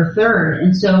November 3rd.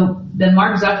 And so the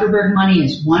Mark Zuckerberg money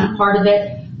is one part of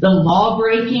it. The law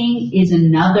breaking is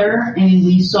another. I mean,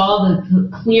 we saw the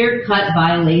clear-cut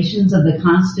violations of the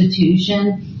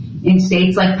Constitution in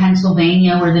states like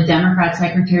Pennsylvania, where the Democrat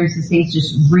secretaries of state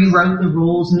just rewrote the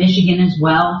rules, Michigan as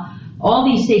well. All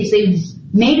these states, they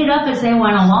made it up as they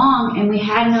went along, and we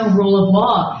had no rule of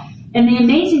law. And the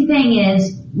amazing thing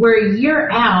is, we're a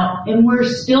year out, and we're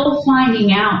still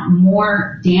finding out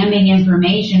more damning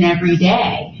information every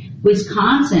day.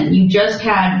 Wisconsin, you just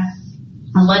had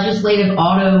a legislative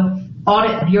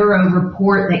audit bureau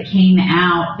report that came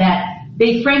out that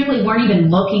they frankly weren't even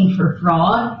looking for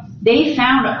fraud. They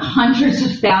found hundreds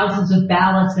of thousands of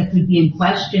ballots that could be in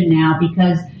question now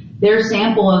because their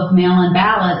sample of mail-in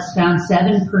ballots found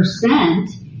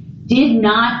 7% did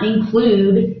not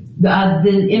include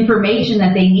the information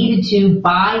that they needed to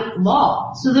by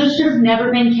law. So those should have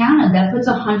never been counted. That puts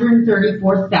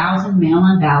 134,000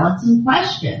 mail-in ballots in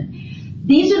question.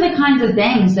 These are the kinds of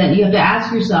things that you have to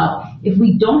ask yourself. If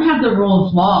we don't have the rule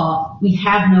of law, we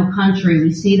have no country.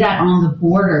 We see that on the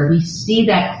border. We see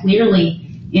that clearly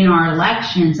in our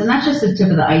elections. And that's just the tip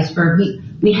of the iceberg.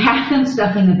 We had them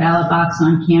stuffing the ballot box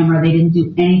on camera. They didn't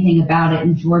do anything about it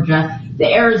in Georgia. The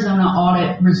Arizona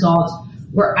audit results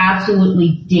were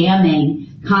absolutely damning,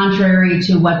 contrary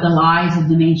to what the lies of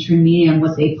the mainstream media and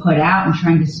what they put out and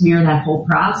trying to smear that whole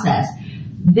process.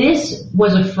 This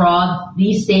was a fraud.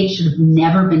 These states should have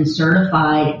never been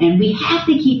certified, and we have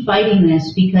to keep fighting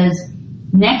this because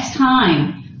next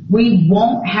time we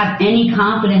won't have any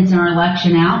confidence in our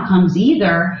election outcomes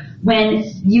either when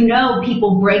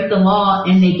people break the law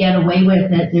and they get away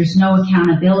with it. There's no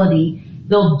accountability.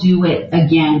 They'll do it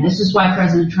again. This is why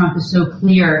President Trump is so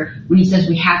clear when he says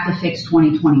we have to fix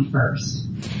 2020 first.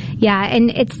 Yeah, and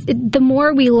the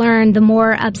more we learn, the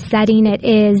more upsetting it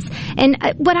is. And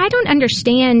what I don't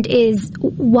understand is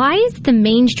why is the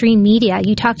mainstream media,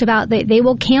 you talked about that they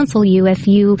will cancel you if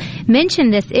you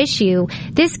mention this issue.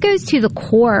 This goes to the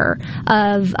core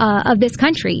of this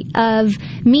country, of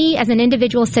me as an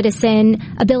individual citizen,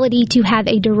 ability to have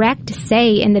a direct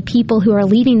say in the people who are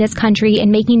leading this country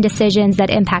and making decisions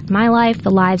that impact my life, the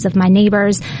lives of my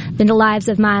neighbors, the lives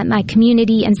of my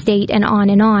community and state, and on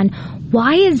and on.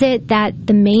 Why is it that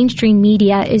the mainstream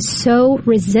media is so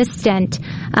resistant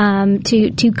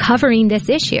to covering this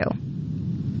issue?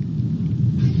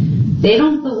 They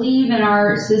don't believe in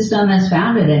our system as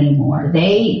founded anymore.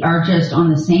 They are just on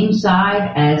the same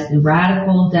side as the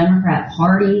radical Democrat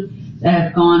Party that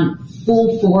have gone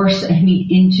full force,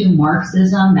 into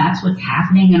Marxism. That's what's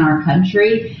happening in our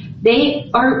country.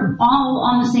 They are all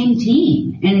on the same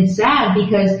team. And it's sad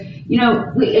because we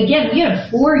had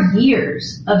 4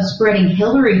 years of spreading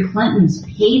Hillary Clinton's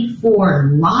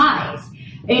paid-for lies.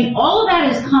 And all of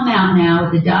that has come out now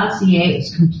with the dossier.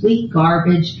 It's complete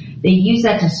garbage. They use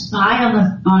that to spy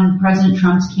on President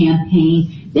Trump's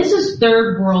campaign. This is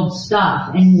third world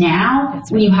stuff. And now,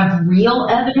 when you have real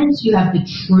evidence, you have the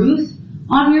truth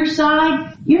on your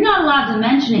side, you're not allowed to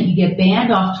mention it. You get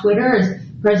banned off Twitter as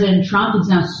President Trump is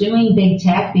now suing big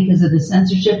tech because of the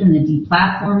censorship and the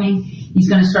deplatforming. He's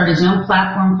going to start his own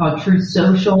platform called Truth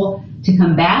Social to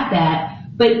combat that.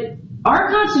 But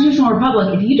our constitutional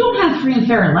republic, if you don't have free and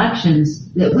fair elections,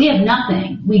 we have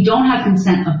nothing. We don't have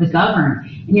consent of the governed.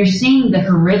 And you're seeing the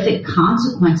horrific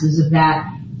consequences of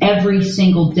that every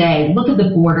single day. Look at the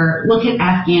border. Look at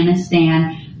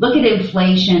Afghanistan. Look at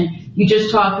inflation. You just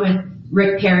talked with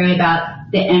Rick Perry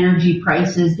about the energy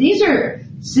prices. These are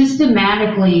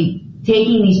systematically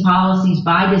taking these policies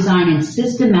by design and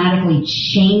systematically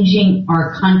changing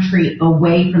our country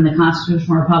away from the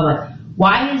constitutional republic.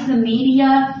 Why is the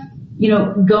media,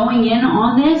 going in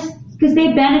on this? Because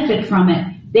they benefit from it.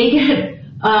 They get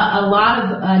a lot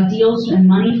of deals and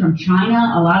money from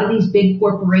China. A lot of these big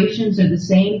corporations are the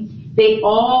same. They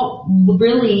all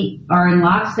really are in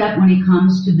lockstep when it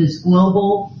comes to this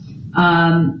global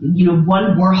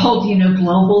one world,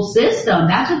 global system.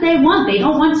 That's what they want. They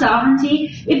don't want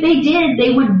sovereignty. If they did,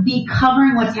 they would be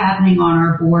covering what's happening on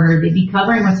our border. They'd be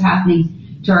covering what's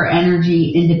happening to our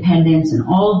energy independence and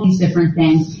all of these different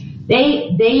things.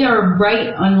 They are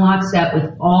right on lockstep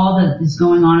with all that is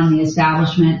going on in the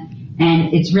establishment,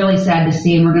 and it's really sad to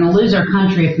see, and we're going to lose our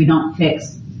country if we don't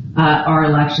fix our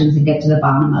elections and get to the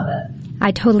bottom of it.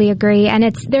 I totally agree.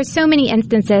 And there's so many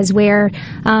instances where,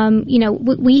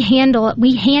 we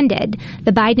handed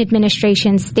the Biden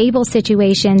administration stable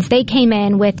situations. They came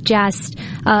in with just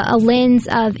a lens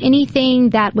of anything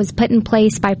that was put in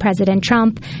place by President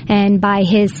Trump and by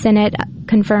his Senate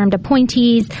confirmed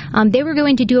appointees, they were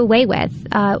going to do away with,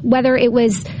 whether it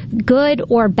was good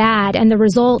or bad. And the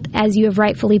result, as you have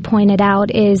rightfully pointed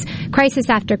out, is crisis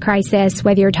after crisis,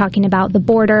 whether you're talking about the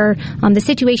border, the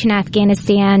situation in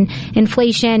Afghanistan,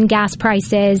 inflation, gas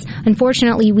prices.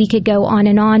 Unfortunately, we could go on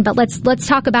and on, but let's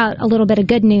talk about a little bit of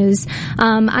good news.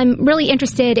 I'm really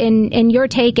interested in your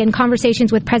take and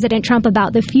conversations with President Trump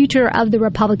about the future of the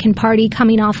Republican Party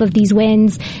coming off of these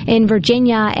wins in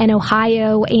Virginia and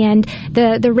Ohio and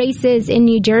the races in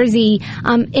New Jersey.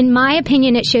 In my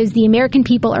opinion, it shows the American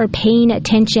people are paying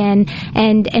attention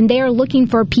and they are looking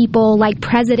for people like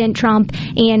President Trump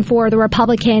and for the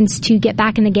Republicans to get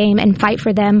back in the game and fight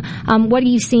for them. What are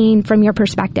you seeing from your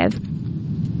perspective?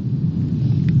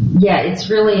 Yeah, it's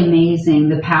really amazing.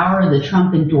 The power of the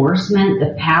Trump endorsement,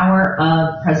 the power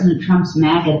of President Trump's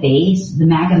MAGA base, the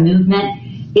MAGA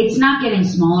movement. It's not getting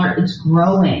smaller, it's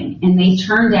growing. And they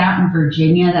turned out in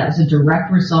Virginia. That was a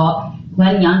direct result.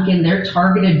 Glenn Youngkin, their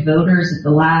targeted voters at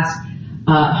the last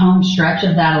home stretch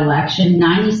of that election,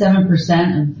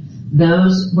 97% of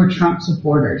those were Trump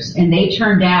supporters. And they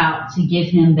turned out to give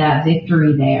him that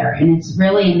victory there. And it's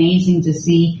really amazing to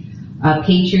see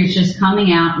patriots just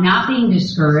coming out, not being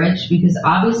discouraged, because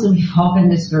obviously we've all been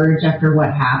discouraged after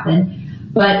what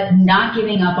happened, but not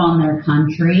giving up on their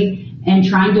country and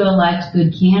trying to elect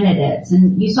good candidates.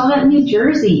 And you saw that in New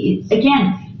Jersey.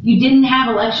 Again, you didn't have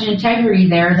election integrity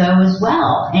there, though, as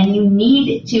well. And you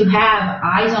need to have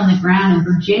eyes on the ground. In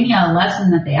Virginia, a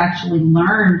lesson that they actually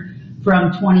learned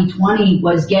from 2020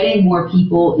 was getting more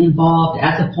people involved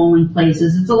at the polling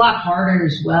places. It's a lot harder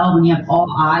as well when you have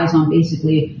all eyes on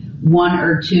basically one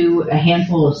or two, a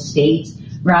handful of states,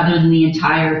 rather than the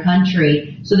entire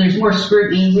country. So there's more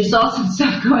scrutiny. We saw some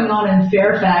stuff going on in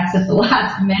Fairfax at the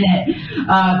last minute,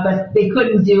 but they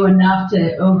couldn't do enough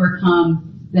to overcome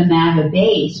the MAGA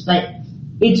base. But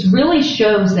it really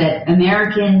shows that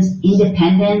Americans,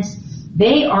 independents,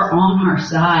 they are on our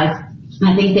side.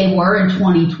 I think they were in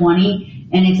 2020,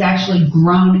 and it's actually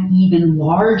grown even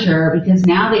larger because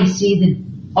now they see the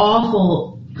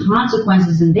awful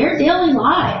consequences in their daily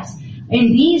lives.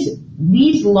 And this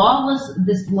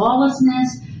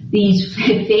lawlessness, these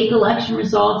fake election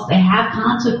results, they have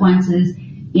consequences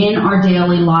in our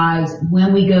daily lives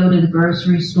when we go to the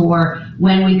grocery store,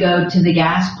 when we go to the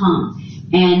gas pump,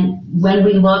 and when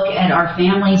we look at our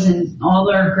families and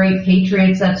all our great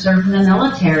patriots that serve in the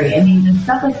military. I mean, the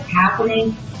stuff that's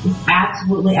happening is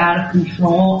absolutely out of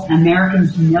control.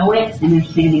 Americans know it, and they're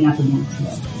standing up against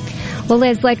it. Well,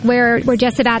 Liz, we're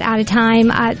just about out of time.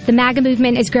 The MAGA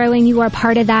movement is growing. You are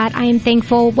part of that. I am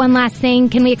thankful. One last thing.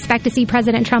 Can we expect to see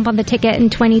President Trump on the ticket in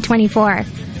 2024?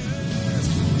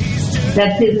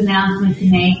 That's his announcement to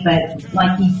make, but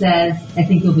like he says, I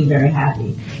think he'll be very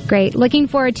happy. Great. Looking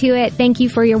forward to it. Thank you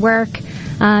for your work,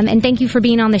 and thank you for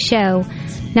being on the show.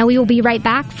 Now, we will be right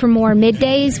back for more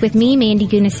Middays with me, Mandy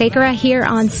Gunasekara, here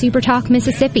on Super Talk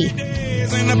Mississippi.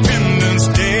 Independence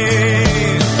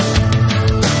Day.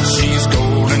 She's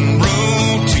golden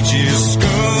rule, teaches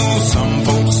school. Some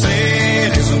folks say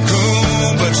it isn't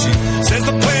cool, but she says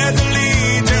the pledge of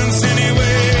allegiance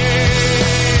anyway.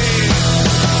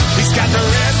 He's got the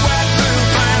red, white, blue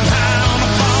flying high on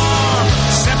the farm.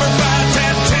 Semper Fi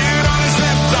tattooed on his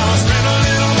left arm. Spent a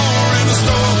little more in the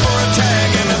store for a tag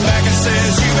in the back and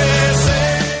says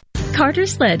USA. Carter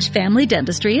Sledge Family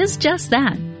Dentistry is just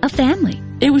that, a family.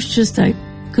 It was just a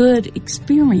good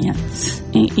experience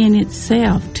in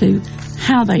itself to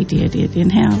how they did it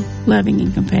and how loving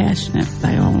and compassionate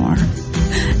they all are.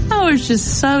 I was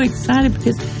just so excited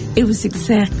because it was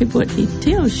exactly what he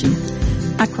tells you.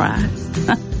 I cried.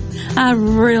 I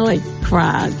really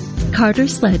cried. Carter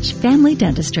Sledge Family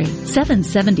Dentistry,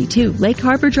 772 Lake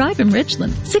Harbor Drive in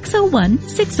Richland,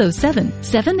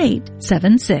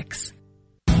 601-607-7876.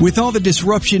 With all the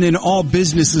disruption in all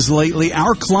businesses lately,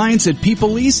 our clients at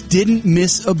PeopleLease didn't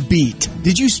miss a beat.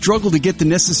 Did you struggle to get the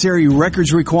necessary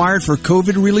records required for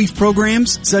COVID relief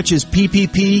programs such as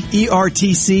PPP,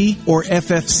 ERTC, or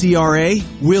FFCRA?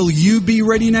 Will you be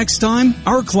ready next time?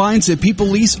 Our clients at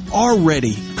PeopleLease are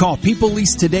ready. Call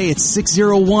PeopleLease today at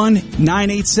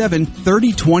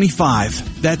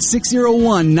 601-987-3025. That's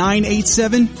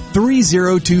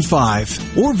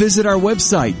 601-987-3025. Or visit our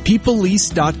website,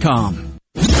 peoplelease.com.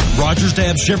 Rogers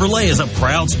Dabbs Chevrolet is a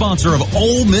proud sponsor of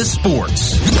Ole Miss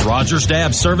Sports. Rogers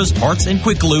Dabbs Service, Parts, and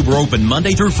Quick Lube are open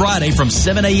Monday through Friday from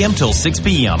 7 a.m. till 6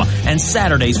 p.m. and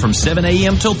Saturdays from 7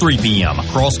 a.m. till 3 p.m.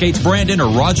 Crossgates Brandon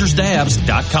or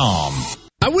RogersDabbs.com.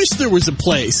 I wish there was a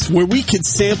place where we could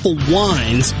sample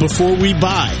wines before we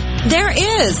buy. There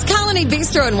is. Colony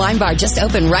Bistro and Wine Bar just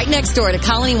opened right next door to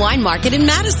Colony Wine Market in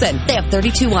Madison. They have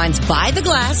 32 wines by the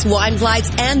glass, wine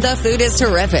flights, and the food is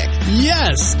terrific.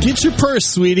 Yes. Get your purse,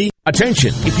 sweetie.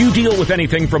 Attention! If you deal with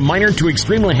anything from minor to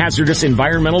extremely hazardous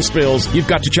environmental spills, you've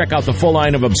got to check out the full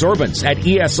line of absorbents at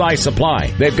ESI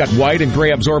Supply. They've got white and gray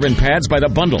absorbent pads by the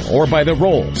bundle or by the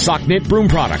roll, sock knit broom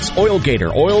products, oil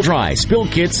gator, oil dry, spill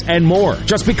kits, and more.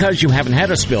 Just because you haven't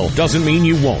had a spill doesn't mean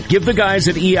you won't. Give the guys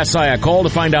at ESI a call to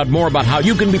find out more about how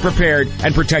you can be prepared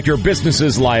and protect your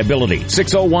business's liability.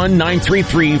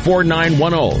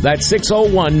 601-933-4910. That's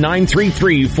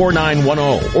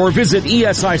 601-933-4910. Or visit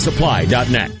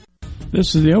esisupply.net.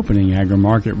 This is the opening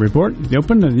agri-market report. The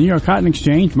open of the New York Cotton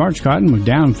Exchange, March cotton was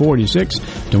down 46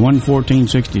 to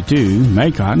 114.62.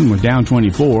 May cotton was down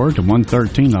 24 to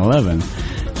 113.11.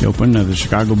 The open of the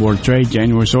Chicago Board of Trade,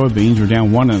 January soybeans were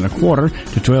down 1 1/4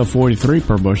 to 12.43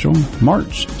 per bushel.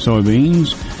 March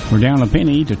soybeans were down a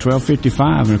penny to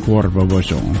 12.55 1/4 per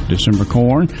bushel. December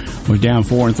corn was down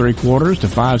 4 3/4 to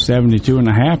 5.72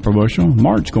 1/2 per bushel.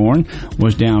 March corn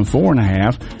was down 4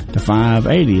 1/2 to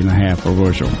 5.80 1/2 per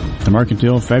bushel. The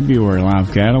mercantile February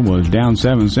live cattle was down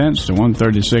 7 cents to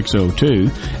 136.02.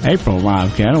 April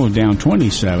live cattle was down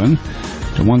 27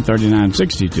 to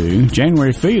 139.62.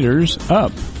 January feeders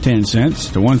up 10 cents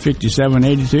to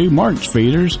 157.82. March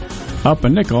feeders up a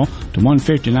nickel to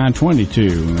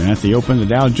 159.22. And at the open, the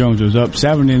Dow Jones was up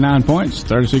 79 points,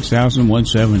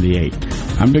 36,178.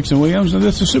 I'm Dixon Williams, and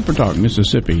this is Super Talk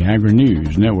Mississippi Agri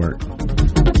News Network.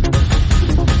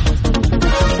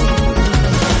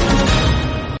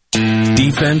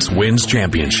 Defense wins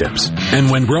championships. And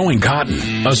when growing cotton,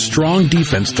 a strong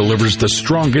defense delivers the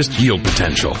strongest yield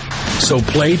potential. So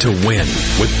play to win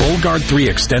with Bollgard 3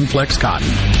 XtendFlex cotton.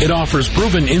 It offers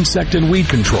proven insect and weed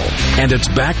control, and it's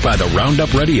backed by the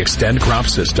Roundup Ready Extend crop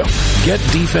system. Get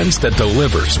defense that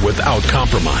delivers without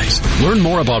compromise. Learn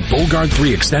more about Bollgard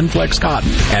 3 XtendFlex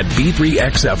cotton at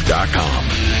b3xf.com.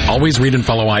 Always read and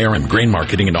follow IRM, grain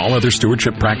marketing, and all other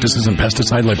stewardship practices and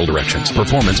pesticide label directions.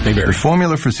 Performance may vary. The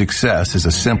formula for success is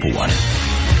a simple one.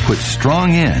 Put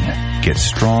strong in, get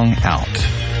strong out.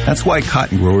 That's why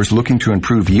cotton growers looking to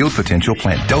improve yield potential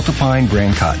plant Delta Pine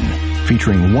brand cotton,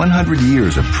 featuring 100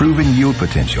 years of proven yield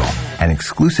potential and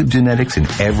exclusive genetics in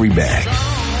every bag.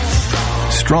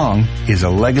 Strong is a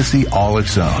legacy all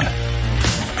its own.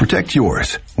 Protect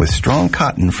yours with strong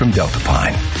cotton from Delta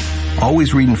Pine.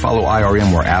 Always read and follow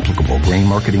IRM where applicable, grain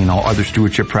marketing, and all other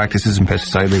stewardship practices and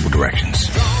pesticide label directions.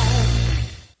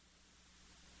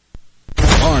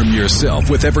 Arm yourself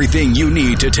with everything you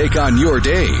need to take on your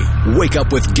day. Wake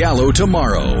up with Gallo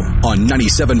tomorrow on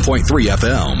 97.3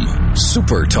 FM.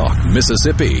 Super Talk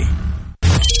Mississippi.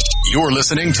 You're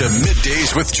listening to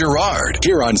Middays with Gerard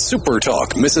here on Super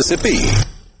Talk Mississippi.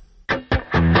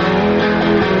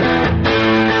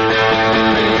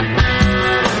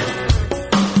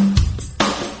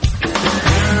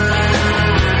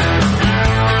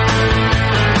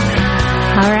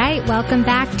 Welcome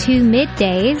back to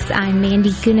Middays. I'm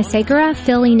Mandy Gunasegura,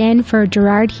 filling in for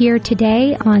Gerard here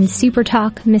today on Super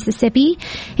Talk Mississippi.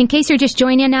 In case you're just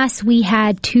joining us, we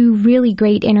had 2 really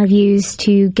great interviews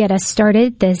to get us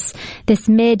started this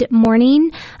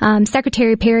mid-morning.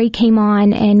 Secretary Perry came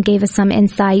on and gave us some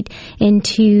insight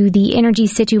into the energy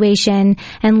situation,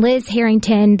 and Liz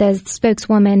Harrington, the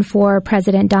spokeswoman for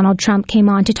President Donald Trump, came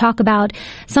on to talk about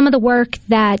some of the work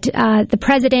that the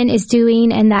president is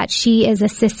doing and that she is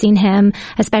assisting him,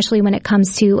 especially when it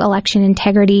comes to election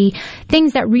integrity,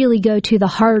 things that really go to the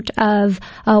heart of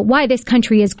why this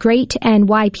country is great and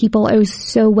why people are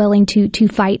so willing to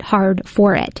fight hard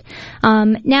for it.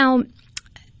 Now,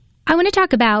 I want to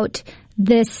talk about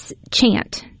this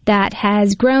chant that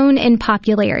has grown in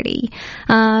popularity.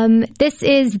 This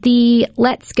is the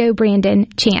Let's Go Brandon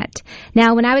chant.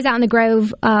 Now, when I was out in the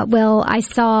Grove, I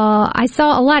saw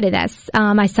a lot of this.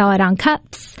 I saw it on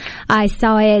cups. I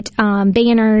saw it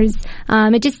banners.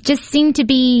 It just seemed to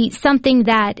be something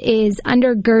that is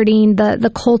undergirding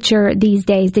the culture these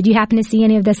days. Did you happen to see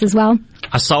any of this as well?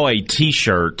 I saw a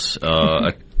T-shirt.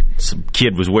 Some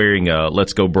kid was wearing a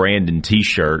Let's Go Brandon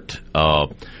T-shirt.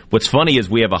 What's funny is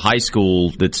we have a high school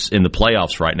that's in the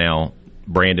playoffs right now,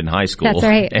 Brandon High School. That's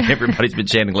right. And everybody's been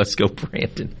chanting, "Let's go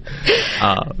Brandon."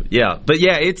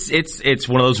 It's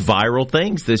one of those viral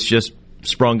things that's just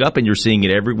sprung up, and you're seeing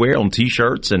it everywhere on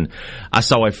T-shirts. And I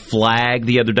saw a flag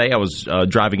the other day. I was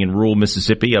driving in rural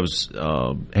Mississippi. I was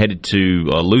headed to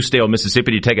Loosedale,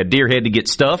 Mississippi to take a deer head to get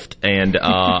stuffed, and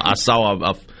I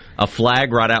saw a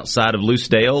flag right outside of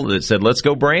Loosedale that said, "Let's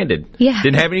go Brandon." Yeah.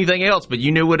 Didn't have anything else, but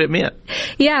you knew what it meant.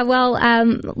 Yeah, well,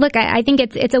 look, I think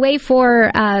it's a way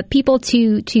for people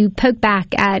to poke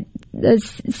back at a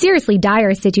seriously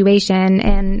dire situation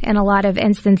in a lot of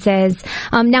instances.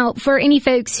 Now, for any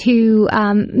folks who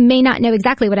may not know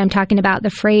exactly what I'm talking about, the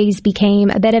phrase became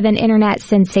a bit of an internet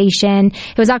sensation.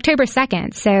 It was October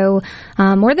 2nd, so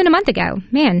more than a month ago.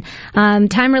 Man,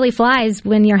 time really flies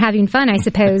when you're having fun, I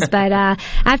suppose. But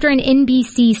after an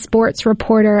NBC Sports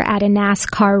reporter at a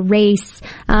NASCAR race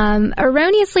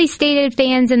erroneously stated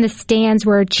fans in the stands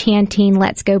were chanting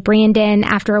 "Let's go Brandon"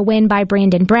 after a win by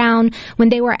Brandon Brown, when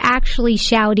they were actually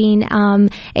shouting a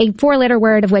four-letter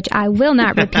word of which I will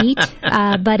not repeat,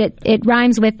 but it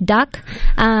rhymes with duck,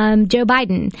 Joe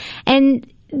Biden. And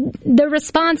the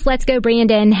response, "Let's go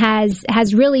Brandon,"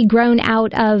 has really grown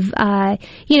out of,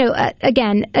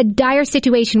 again, a dire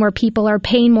situation where people are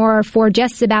paying more for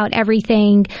just about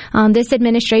everything. This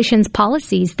administration's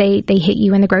policies, they hit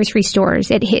you in the grocery stores.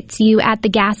 It hits you at the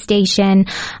gas station.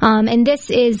 And this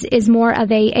is more of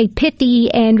a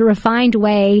pithy and refined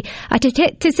way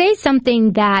to say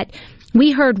something that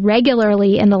we heard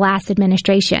regularly in the last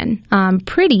administration,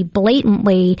 pretty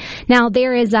blatantly. Now,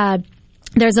 there's a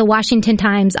Washington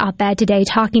Times op-ed today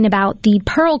talking about the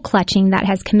pearl clutching that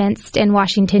has commenced in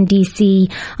Washington, D.C.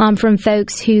 From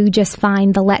folks who just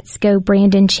find the "Let's go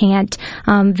Brandon" chant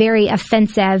very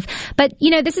offensive. But,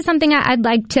 this is something I'd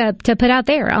like to put out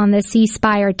there on the C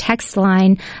Spire text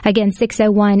line. Again,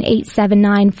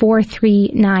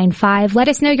 601-879-4395. Let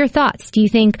us know your thoughts. Do you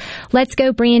think "Let's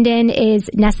go Brandon" is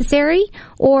necessary,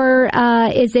 or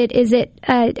is it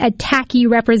a tacky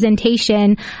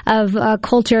representation of a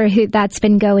culture that's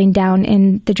been going down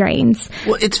in the drains?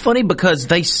 Well, it's funny because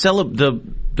the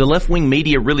left-wing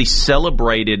media really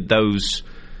celebrated those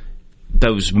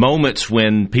moments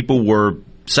when people were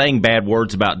saying bad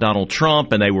words about Donald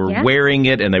Trump, and they were wearing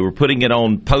it, and they were putting it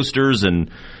on posters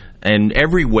and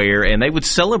everywhere, and they would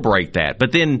celebrate that.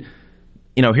 But then,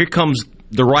 here comes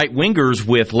the right-wingers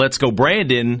with "Let's go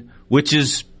Brandon," which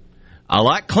is a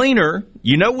lot cleaner.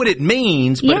 You know what it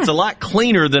means, but it's a lot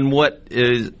cleaner than what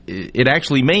it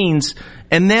actually means.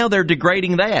 And now they're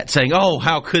degrading that, saying, "Oh,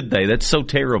 how could they? That's so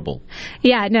terrible."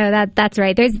 Yeah, no, that's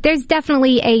right. There's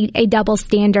definitely a double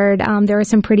standard. There are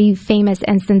some pretty famous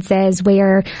instances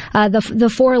where the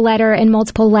four-letter and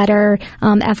multiple-letter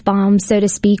F-bombs, so to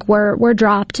speak, were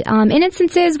dropped in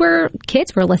instances where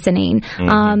kids were listening,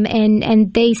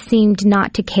 and they seemed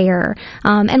not to care.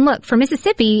 And look, for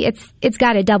Mississippi, it's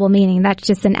got a double meaning. That's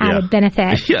just an added benefit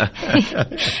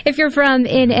if you're from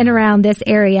in and around this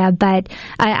area. But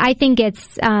I think it's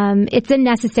a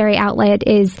necessary outlet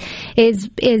is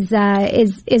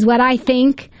what I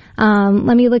think.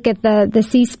 Let me look at the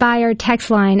C Spire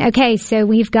text line. Okay, so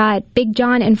we've got Big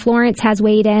John in Florence has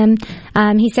weighed in.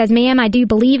 He says, "Ma'am, I do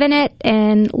believe in it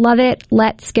and love it.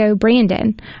 Let's go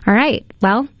Brandon." All right.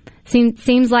 Well,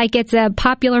 seems like it's a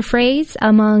popular phrase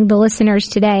among the listeners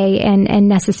today and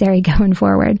necessary going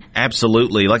forward.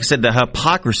 Absolutely. Like I said, the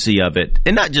hypocrisy of it,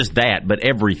 and not just that, but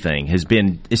everything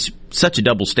it's such a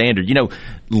double standard.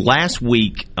 Last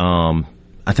week,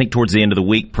 I think towards the end of the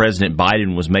week, President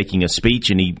Biden was making a speech,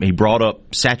 and he brought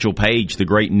up Satchel Paige, the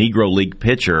great Negro League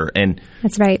pitcher. And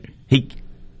that's right.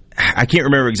 I can't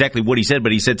remember exactly what he said,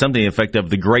 but he said something to the effect of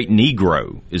 "the great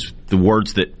Negro" is the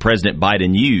words that President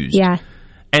Biden used. Yeah.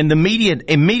 And the media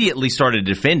immediately started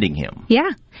defending him. Yeah.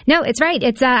 No, it's right.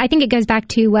 It's I think it goes back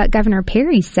to what Governor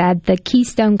Perry said, the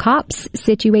Keystone Cops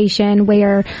situation,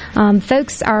 where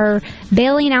folks are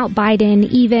bailing out Biden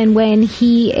even when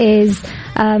he is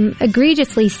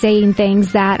egregiously saying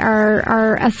things that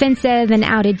are offensive and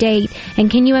out of date. And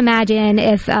can you imagine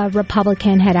if a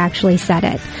Republican had actually said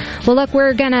it? Well, look,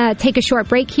 we're going to take a short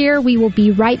break here. We will be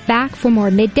right back for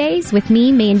more Middays with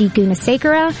me, Mandy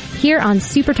Gunasekara, here on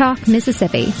Super Talk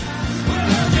Mississippi.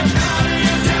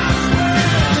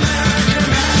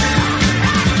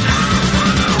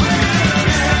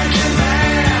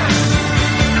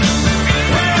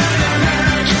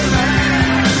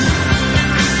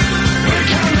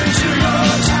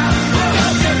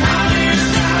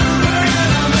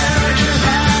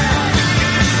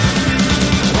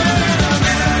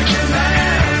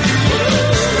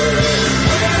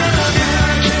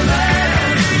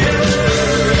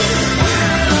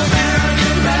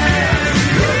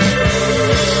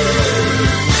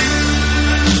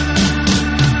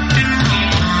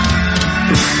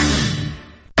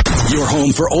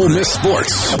 home for Ole Miss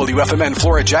sports. WFMN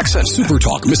Flora Jackson. Super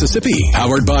Talk Mississippi.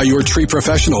 Powered by your tree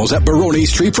professionals at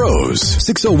Barone's Tree Pros.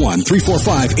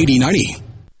 601-345-8090.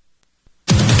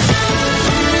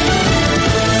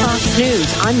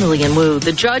 News, I'm Lillian Wu.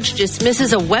 The judge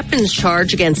dismisses a weapons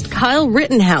charge against Kyle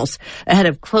Rittenhouse ahead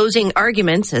of closing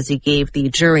arguments as he gave the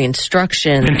jury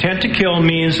instruction. Intent to kill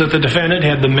means that the defendant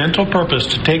had the mental purpose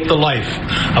to take the life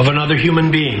of another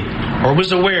human being or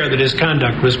was aware that his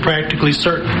conduct was practically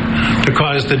certain to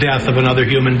cause the death of another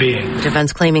human being.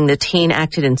 Defense claiming the teen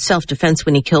acted in self-defense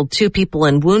when he killed 2 people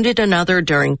and wounded another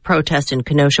during protests in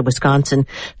Kenosha, Wisconsin.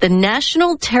 The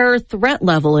national terror threat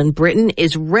level in Britain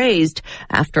is raised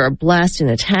after a blast in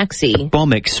a taxi. A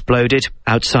bomb exploded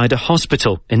outside a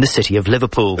hospital in the city of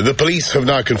Liverpool. The police have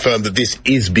now confirmed that this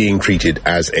is being treated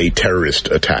as a terrorist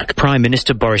attack. Prime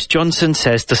Minister Boris Johnson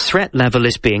says the threat level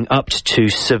is being upped to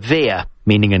severe,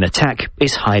 meaning an attack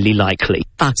is highly likely.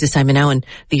 Fox's Simon Owen.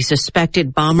 The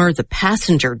suspected bomber, the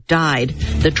passenger, died.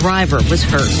 The driver was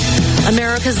hurt.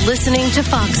 America's listening to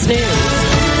Fox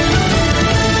News.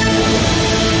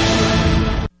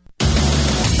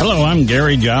 Hello, I'm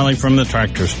Gary Jolly from the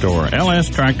Tractor Store.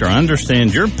 LS Tractor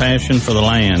understands your passion for the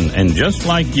land, and just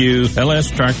like you,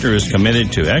 LS Tractor is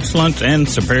committed to excellence and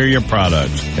superior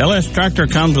products. LS Tractor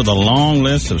comes with a long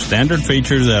list of standard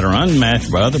features that are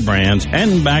unmatched by other brands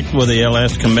and backed with the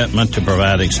LS commitment to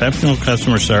provide exceptional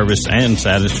customer service and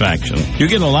satisfaction. You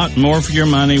get a lot more for your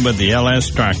money with the LS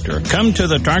Tractor. Come to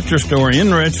the Tractor Store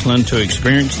in Richland to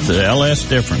experience the LS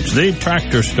difference. The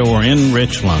Tractor Store in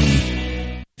Richland.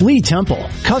 Lee Temple,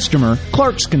 customer,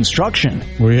 Clark's Construction.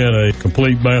 We had a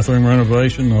complete bathroom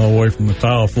renovation all the way from the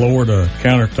tile floor to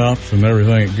countertops and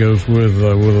everything that goes with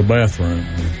a bathroom.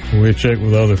 We had checked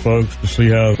with other folks to see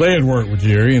how they had worked with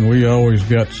Jerry, and we always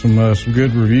got some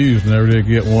good reviews. Never did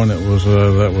get one that was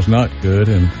not good.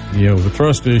 And the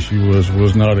trust issue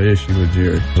was not an issue with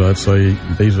Jerry. So I'd say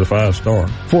he's a 5-star.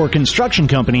 For a construction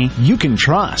company you can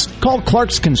trust, call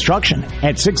Clark's Construction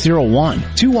at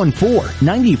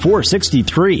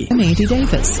 601-214-9463. I'm Andy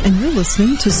Davis, and you're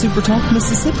listening to Super Talk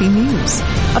Mississippi News.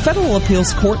 A federal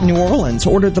appeals court in New Orleans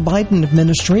ordered the Biden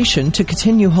administration to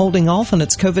continue holding off on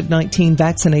its COVID-19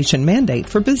 vaccination mandate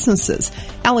for businesses.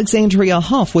 Alexandria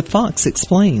Hoff with Fox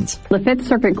explains. The Fifth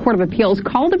Circuit Court of Appeals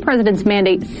called the president's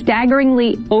mandate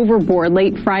staggeringly overboard.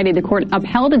 Late Friday, the court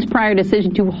upheld its prior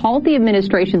decision to halt the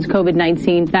administration's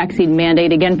COVID-19 vaccine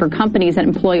mandate, again for companies that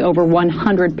employ over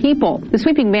 100 people. The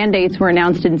sweeping mandates were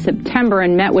announced in September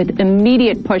and met with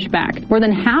immediate pushback. More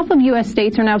than half of U.S.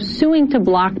 states are now suing to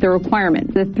block the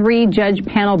requirement. The 3-judge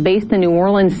panel based in New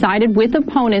Orleans sided with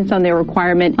opponents on their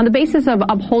requirement on the basis of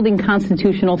upholding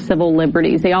constitutional civil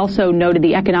liberties. They also noted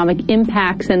the economic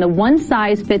impacts and the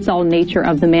one-size-fits-all nature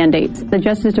of the mandates. The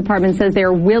Justice Department says they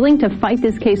are willing to fight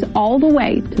this case all the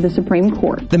way to the Supreme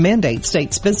Court. The mandate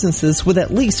states businesses with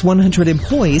at least 100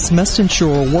 employees must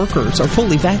ensure workers are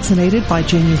fully vaccinated by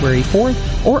January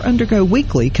 4th or undergo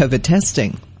weekly COVID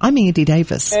testing. I'm Andy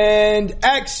Davis. And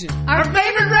action. Our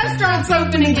favorite restaurant's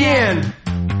open again.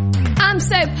 I'm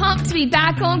so pumped to be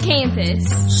back on campus.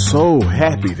 So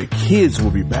happy the kids will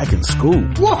be back in school.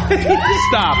 What?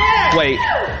 Stop. Wait,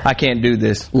 I can't do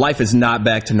this. Life is not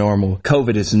back to normal.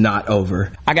 COVID is not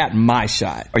over. I got my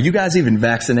shot. Are you guys even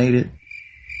vaccinated?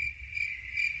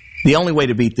 The only way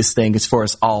to beat this thing is for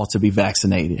us all to be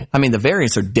vaccinated. I mean, the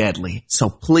variants are deadly. So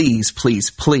please,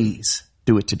 please, please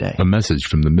do it today. A message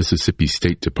from the Mississippi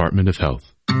State Department of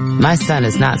Health. My son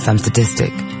is not some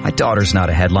statistic. My daughter's not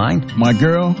a headline. My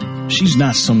girl, she's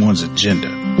not someone's agenda.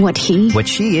 What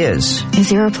she is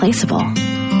irreplaceable.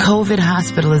 COVID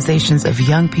hospitalizations of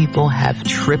young people have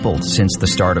tripled since the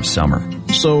start of summer.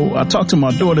 So I talked to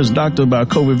my daughter's doctor about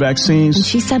COVID vaccines. And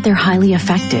she said they're highly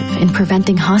effective in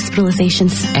preventing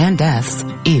hospitalizations and deaths,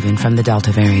 even from the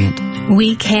Delta variant.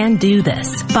 We can do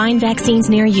this. Find vaccines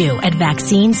near you at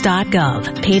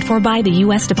vaccines.gov. Paid for by the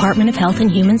U.S. Department of Health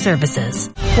and Human Services.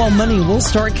 While money will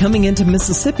start coming into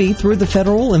Mississippi through the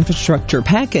federal infrastructure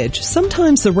package,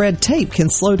 sometimes the red tape can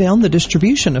slow down the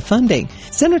distribution of funding.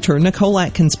 Senator Nicole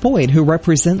Atkins Boyd, who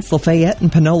represents Lafayette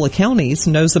and Panola counties,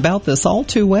 knows about this all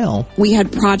too well. We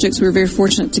had projects we were very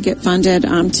fortunate to get funded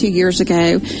 2 years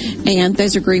ago, and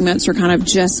those agreements are kind of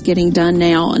just getting done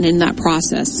now and in that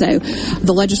process. So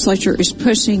the legislature legislature is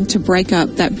pushing to break up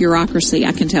that bureaucracy,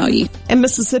 I can tell you. And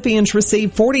Mississippians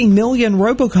received 40 million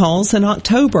robocalls in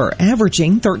October,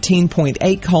 averaging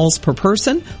 13.8 calls per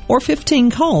person or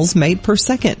 15 calls made per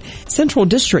second. Central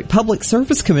District Public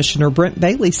Service Commissioner Brent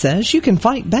Bailey says you can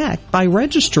fight back by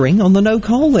registering on the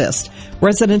no-call list.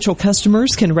 Residential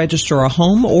customers can register a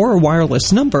home or a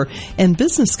wireless number, and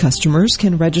business customers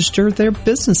can register their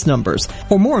business numbers.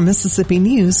 For more Mississippi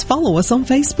news, follow us on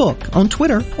Facebook, on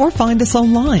Twitter, or find us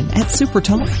online at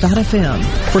supertalk.fm.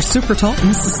 For Supertalk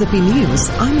Mississippi News,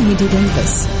 I'm Andy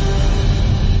Davis.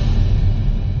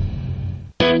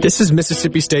 This is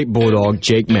Mississippi State Bulldog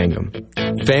Jake Mangum.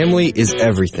 Family is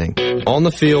everything. On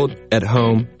the field, at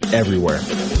home, everywhere.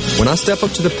 When I step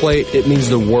up to the plate, it means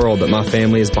the world that my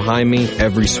family is behind me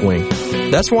every swing.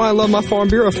 That's why I love my Farm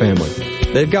Bureau family.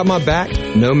 They've got my back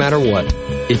no matter what.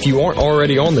 If you aren't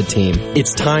already on the team,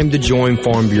 it's time to join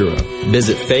Farm Bureau.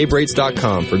 Visit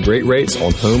favrates.com for great rates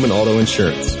on home and auto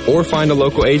insurance, or find a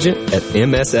local agent at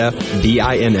msfbins.com.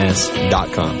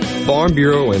 Farm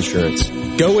Bureau Insurance.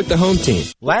 Go with the home team.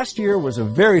 Last year was a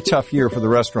very tough year for the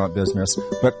restaurant business,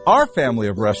 but our family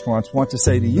of restaurants want to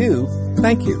say to you,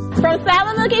 thank you. From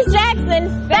Salad Lucas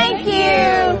Jackson, thank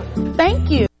you. Thank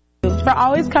you for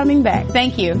always coming back.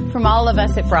 Thank you from all of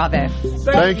us at Bravo.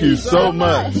 Thank you so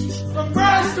much. From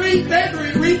Broad Street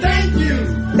Bakery, we thank you.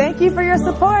 Thank you for your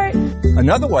support.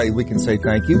 Another way we can say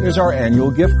thank you is our annual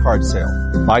gift card sale.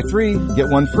 Buy 3, get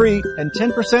 1 free, and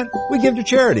 10% we give to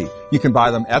charity. You can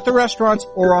buy them at the restaurants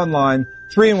or online,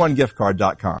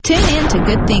 3-in-1giftcard.com. Tune in to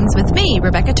Good Things with me,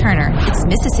 Rebecca Turner. It's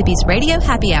Mississippi's Radio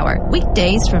Happy Hour,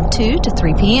 weekdays from 2 to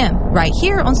 3 p.m. right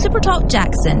here on Supertalk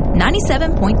Jackson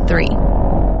 97.3.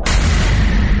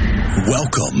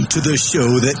 Welcome to the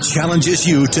show that challenges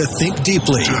you to think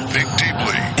deeply.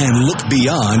 And look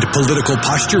beyond political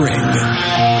posturing.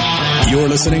 You're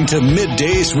listening to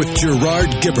Middays with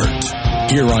Gerard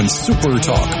Gibbert here on Super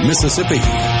Talk, Mississippi.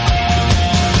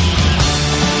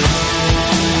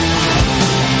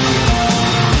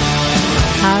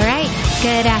 All right.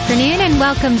 Good afternoon and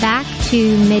welcome back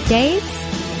to Middays.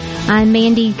 I'm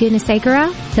Mandy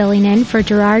Gunasekara, filling in for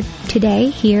Gerard today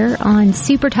here on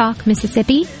Super Talk,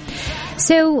 Mississippi.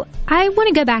 So I want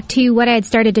to go back to what I had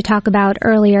started to talk about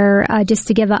earlier, just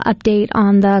to give an update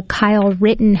on the Kyle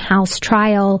Rittenhouse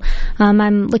trial.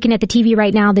 I'm looking at the TV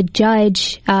right now. The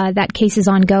judge, that case is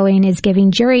ongoing, is giving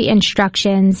jury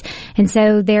instructions. And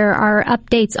so there are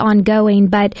updates ongoing,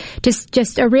 but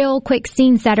just a real quick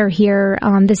scene setter here.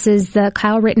 This is the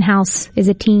Kyle Rittenhouse is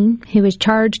a teen who was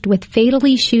charged with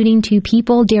fatally shooting 2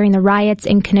 people during the riots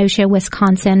in Kenosha,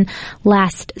 Wisconsin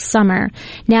last summer.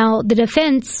 Now, the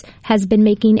defense has been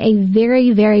making a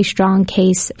very, very strong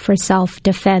case for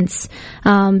self-defense.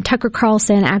 Tucker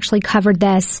Carlson actually covered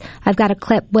this. I've got a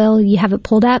clip. Will, you have it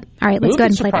pulled up? All right, let's go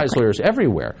ahead and play that clip. Surprise lawyers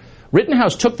everywhere.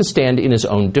 Rittenhouse took the stand in his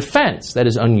own defense. That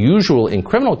is unusual in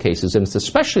criminal cases, and it's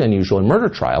especially unusual in murder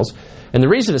trials. And the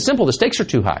reason is simple. The stakes are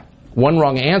too high. One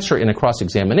wrong answer in a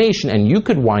cross-examination, and you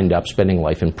could wind up spending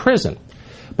life in prison.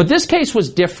 But this case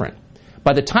was different.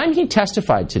 By the time he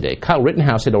testified today, Kyle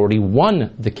Rittenhouse had already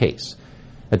won the case.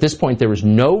 At this point, there was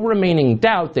no remaining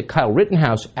doubt that Kyle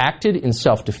Rittenhouse acted in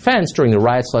self-defense during the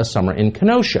riots last summer in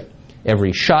Kenosha.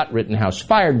 Every shot Rittenhouse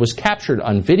fired was captured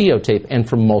on videotape and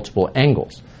from multiple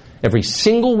angles. Every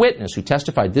single witness who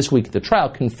testified this week at the trial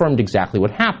confirmed exactly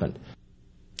what happened.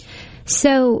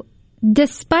 So,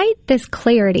 despite this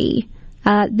clarity,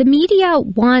 the media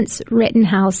wants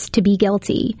Rittenhouse to be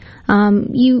guilty.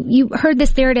 You heard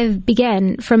this narrative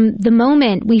begin from the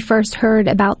moment we first heard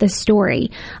about this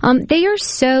story. They are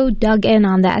so dug in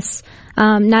on this.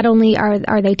 Not only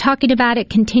are they talking about it,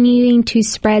 continuing to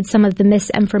spread some of the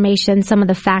misinformation, some of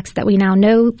the facts that we now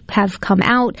know have come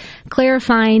out,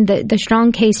 clarifying the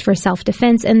strong case for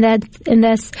self-defense in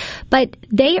this. But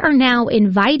they are now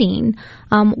inviting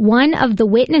one of the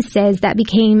witnesses that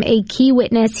became a key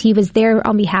witness. He was there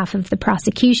on behalf of the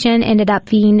prosecution, ended up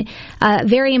being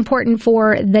very important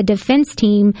for the defense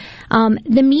team.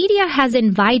 The media has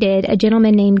invited a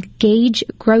gentleman named Gage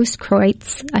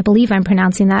Grosskreutz, I believe I'm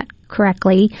pronouncing that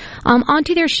correctly,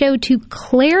 onto their show to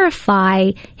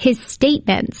clarify his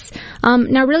statements.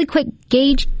 Now, really quick,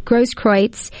 Gage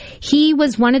Grosskreutz, he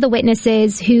was one of the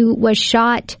witnesses who was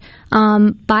shot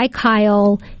by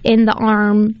Kyle in the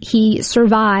arm. He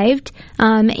survived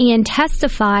and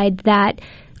testified that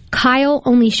Kyle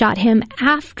only shot him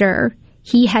after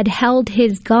he had held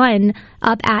his gun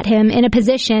up at him in a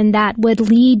position that would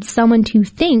lead someone to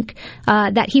think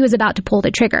that he was about to pull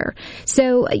the trigger.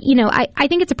 So, I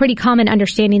think it's a pretty common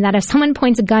understanding that if someone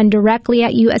points a gun directly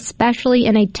at you, especially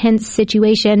in a tense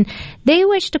situation, they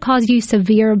wish to cause you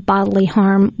severe bodily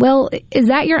harm. Well, is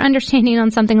that your understanding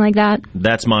on something like that?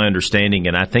 That's my understanding,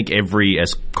 and I think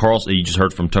as Carlson, you just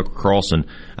heard from Tucker Carlson,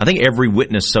 I think every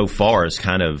witness so far has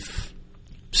kind of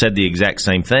said the exact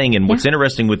same thing. And what's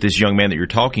interesting with this young man that you're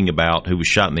talking about who was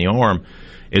shot in the arm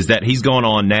is that he's gone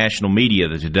on national media,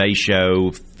 the Today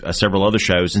Show, several other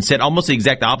shows, and said almost the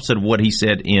exact opposite of what he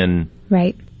said during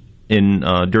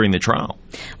the trial.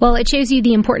 Well, it shows you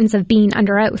the importance of being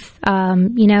under oath,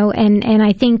 and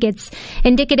I think it's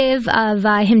indicative of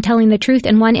him telling the truth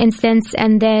in one instance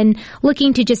and then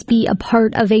looking to just be a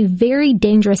part of a very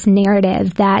dangerous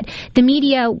narrative that the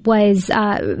media was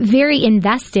very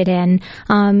invested in.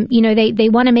 They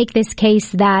want to make this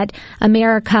case that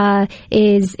America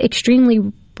is extremely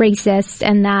racist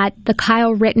and that the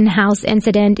Kyle Rittenhouse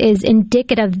incident is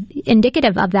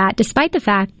indicative of that, despite the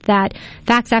fact that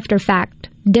facts after fact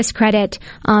discredit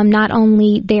not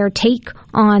only their take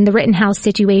on the Rittenhouse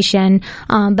situation,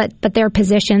 but their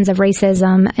positions of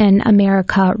racism in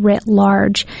America writ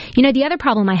large. The other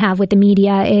problem I have with the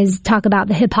media is talk about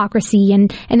the hypocrisy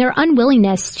and their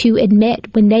unwillingness to admit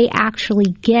when they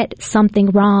actually get something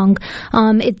wrong.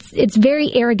 It's very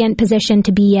arrogant position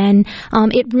to be in.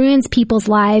 It ruins people's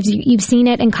lives. You've seen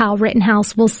it in Kyle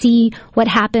Rittenhouse. We'll see what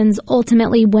happens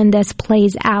ultimately when this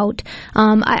plays out.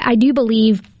 I do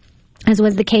believe, as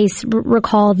was the case,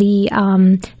 recall the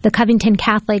Covington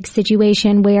Catholic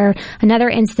situation where another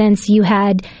instance you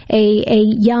had a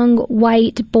young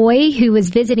white boy who was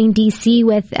visiting D.C.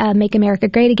 with Make America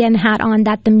Great Again hat on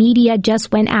that the media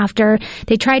just went after.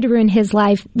 They tried to ruin his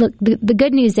life. Look, the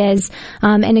good news is,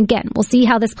 and again, we'll see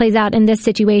how this plays out in this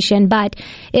situation, but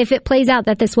if it plays out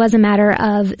that this was a matter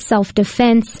of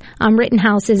self-defense,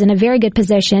 Rittenhouse is in a very good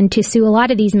position to sue a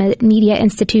lot of these media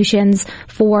institutions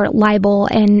for libel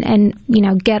and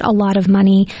get a lot of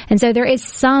money. And so there is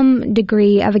some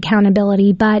degree of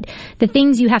accountability, but the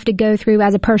things you have to go through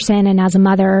as a person and as a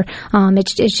mother,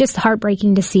 it's just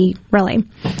heartbreaking to see, really.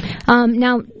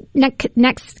 Now,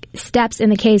 next steps in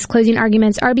the case, closing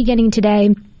arguments are beginning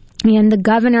today. And the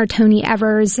governor, Tony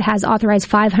Evers, has authorized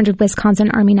 500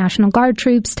 Wisconsin Army National Guard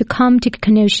troops to come to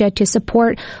Kenosha to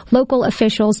support local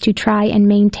officials to try and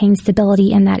maintain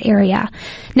stability in that area.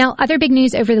 Now, other big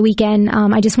news over the weekend,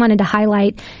 I just wanted to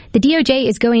highlight, the DOJ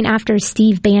is going after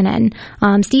Steve Bannon.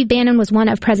 Steve Bannon was one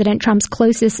of President Trump's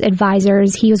closest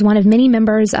advisors. He was one of many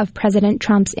members of President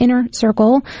Trump's inner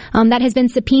circle that has been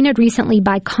subpoenaed recently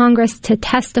by Congress to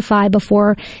testify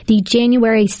before the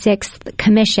January 6th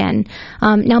commission.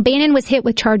 Now, Bannon was hit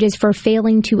with charges for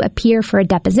failing to appear for a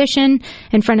deposition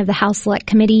in front of the House Select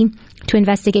Committee to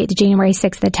investigate the January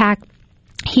 6th attack.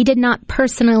 He did not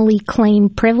personally claim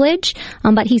privilege,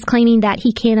 but he's claiming that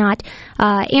he cannot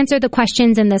answer the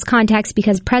questions in this context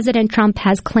because President Trump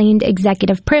has claimed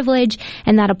executive privilege,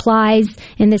 and that applies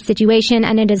in this situation,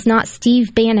 and it is not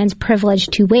Steve Bannon's privilege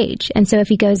to wage. And so if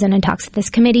he goes in and talks to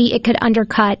this committee, it could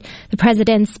undercut the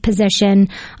president's position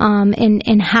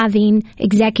in having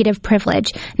executive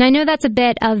privilege. And I know that's a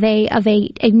bit of a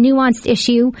nuanced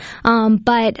issue,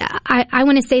 but I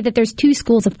want to say that there's two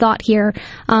schools of thought here.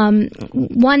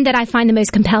 One that I find the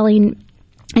most compelling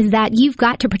is that you've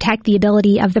got to protect the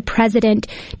ability of the president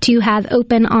to have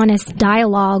open, honest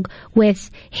dialogue with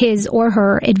his or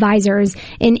her advisors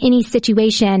in any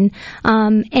situation.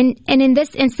 And in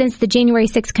this instance, the January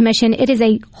 6th Commission, it is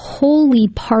a wholly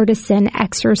partisan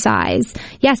exercise.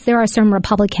 Yes, there are some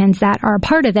Republicans that are a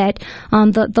part of it,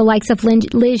 the likes of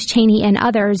Liz Cheney and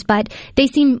others, but they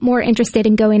seem more interested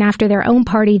in going after their own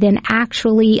party than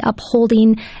actually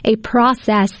upholding a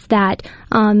process that,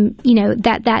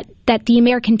 that the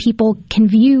American people can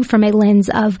view from a lens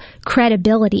of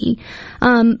credibility.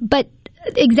 But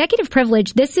executive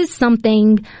privilege, this is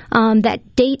something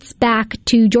that dates back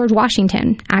to George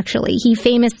Washington, actually. He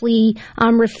famously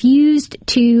refused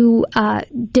to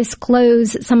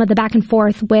disclose some of the back and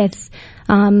forth with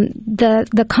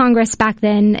the Congress back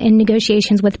then in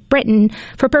negotiations with Britain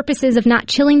for purposes of not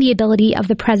chilling the ability of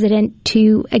the president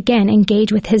to, again,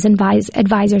 engage with his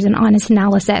advisors in honest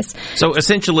analysis. So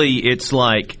essentially, it's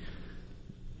like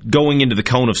going into the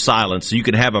cone of silence, so you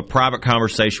can have a private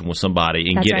conversation with somebody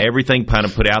and get everything kind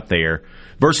of put out there,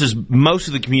 versus most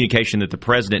of the communication that the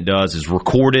president does is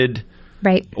recorded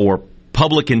or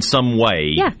public in some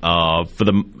way,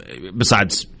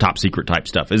 besides top secret type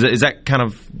stuff. Is that kind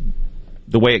of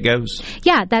the way it goes?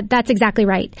 Yeah, that's exactly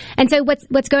right. And so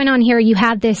what's going on here, you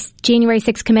have this January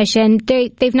 6th commission.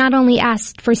 They've not only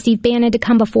asked for Steve Bannon to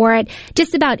come before it,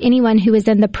 just about anyone who is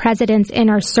in the president's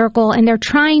inner circle, and they're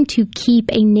trying to keep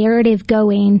a narrative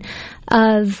going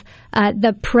of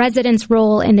the president's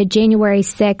role in the January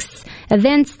 6th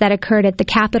events that occurred at the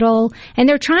Capitol. And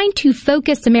they're trying to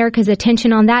focus America's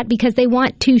attention on that because they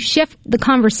want to shift the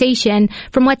conversation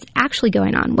from what's actually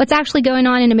going on. What's actually going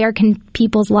on in American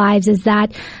people's lives is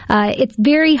that it's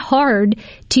very hard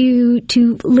to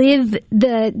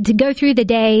go through the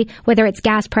day, whether it's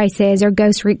gas prices or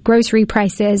grocery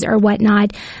prices or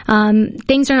whatnot.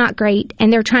 Things are not great,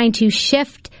 and they're trying to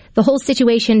shift the whole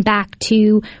situation back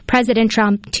to President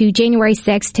Trump, to January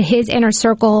 6th, to his inner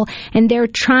circle, and they're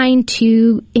trying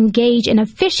to engage in a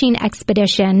fishing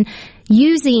expedition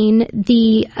using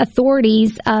the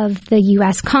authorities of the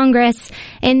U.S. Congress,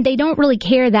 and they don't really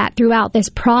care that throughout this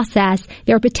process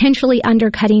they're potentially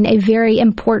undercutting a very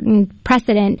important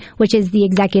precedent, which is the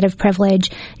executive privilege.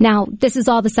 Now, this is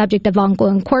all the subject of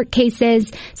ongoing court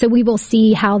cases, so we will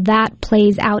see how that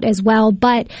plays out as well.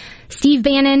 But Steve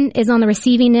Bannon is on the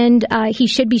receiving end. He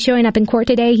should be showing up in court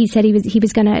today. He said he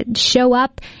was going to show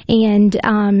up and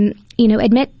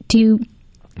admit to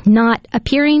not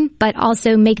appearing, but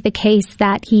also make the case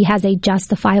that he has a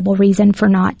justifiable reason for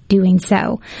not doing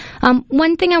so.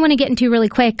 One thing I want to get into really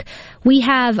quick, we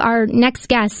have our next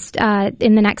guest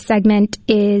in the next segment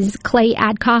is Clay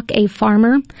Adcock, a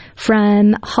farmer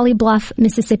from Holly Bluff,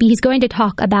 Mississippi. He's going to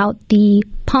talk about the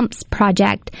Pumps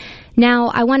Project. Now,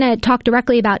 I want to talk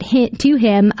directly to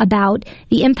him about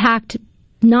the impact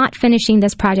not finishing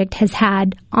this project has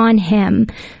had on him,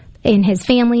 in his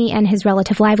family and his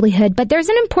relative livelihood. But there's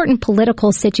an important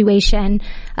political situation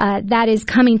that is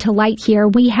coming to light here.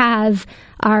 We have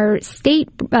our state,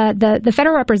 the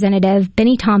federal representative,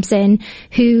 Benny Thompson,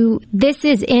 who this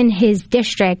is in his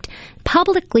district.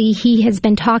 Publicly, he has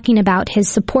been talking about his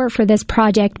support for this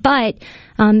project, but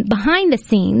behind the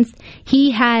scenes,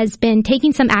 he has been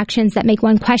taking some actions that make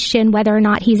one question whether or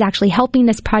not he's actually helping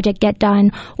this project get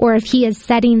done, or if he is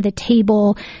setting the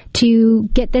table to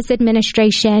get this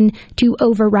administration to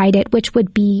override it, which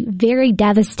would be very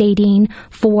devastating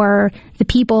for the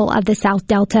people of the South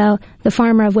Delta, the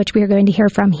farmer of which we are going to hear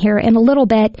from here in a little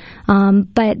bit,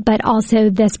 but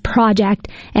also this project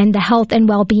and the health and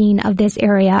well-being of this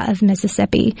area of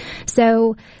Mississippi.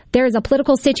 So there's a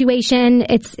political situation.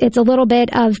 It's a little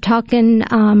bit of talking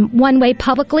one way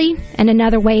publicly and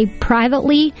another way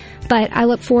privately, but I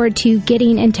look forward to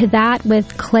getting into that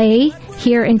with Clay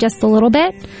here in just a little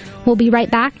bit. We'll be right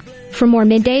back for more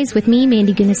Middays with me,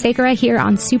 Mandy Gunasekara, here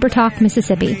on Super Talk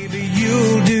Mississippi.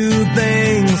 You'll do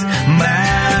things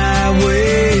my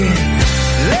way.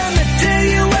 Let me tell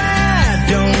you why.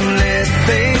 Don't let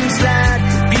things slide.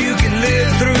 If you can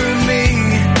live through me,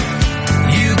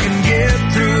 you can get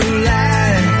through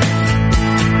life.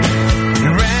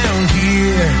 Around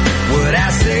here, what I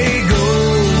say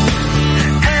goes.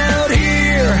 Out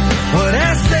here, what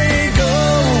I say goes.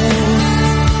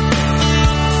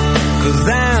 'Cause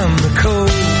I'm the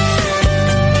coach.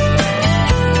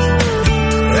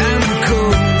 I'm the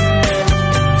coach.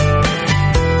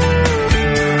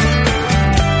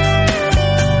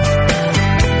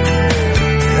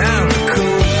 I'm the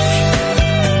coach.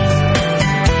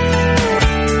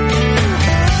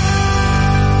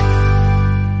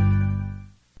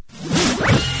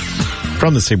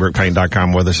 From the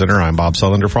SeabrookPaint.com Weather Center, I'm Bob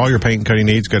Sullender. For all your paint and coating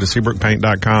needs, go to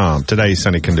SeabrookPaint.com. Today,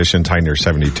 sunny conditions, high near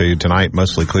 72. Tonight,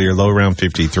 mostly clear, low around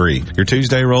 53. Your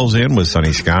Tuesday rolls in with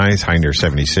sunny skies, high near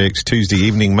 76. Tuesday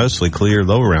evening, mostly clear,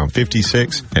 low around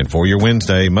 56. And for your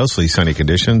Wednesday, mostly sunny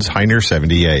conditions, high near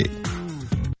 78.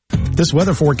 This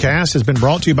weather forecast has been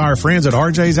brought to you by our friends at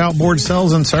RJ's Outboard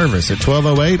Sales and Service at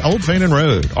 1208 Old Fannin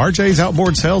Road. RJ's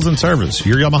Outboard Sales and Service,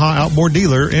 your Yamaha outboard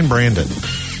dealer in Brandon.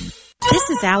 This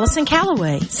is Allison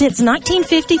Callaway. Since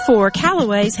 1954,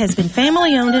 Callaway's has been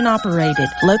family owned and operated,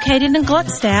 located in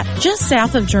Gluckstadt, just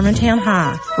south of Germantown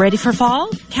High. Ready for fall?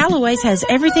 Callaway's has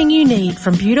everything you need,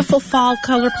 from beautiful fall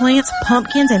color plants,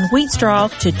 pumpkins, and wheat straw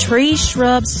to trees,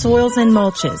 shrubs, soils, and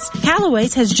mulches.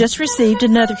 Callaway's has just received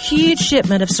another huge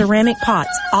shipment of ceramic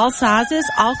pots, all sizes,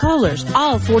 all colors,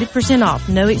 all 40% off,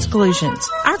 no exclusions.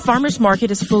 Our farmers market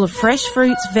is full of fresh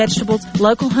fruits, vegetables,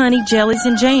 local honey, jellies,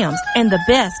 and jams, and the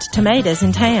best tomatoes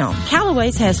in town.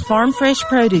 Callaway's has farm fresh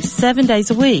produce 7 days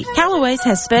a week. Callaway's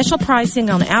has special pricing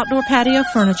on outdoor patio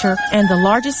furniture and the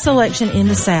largest selection in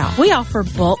the South. We offer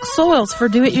bulk soils for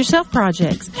do-it-yourself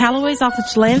projects. Callaway's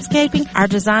offers landscaping. Our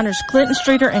designers Clinton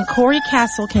Streeter and Corey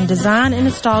Castle can design and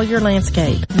install your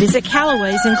landscape. Visit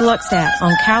Callaway's in Gluckstadt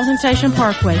on Calhoun Station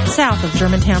Parkway, south of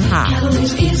Germantown High.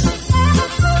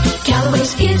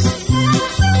 Callaway's is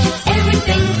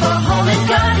everything for home and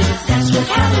garden. That's what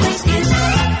Callaway's is.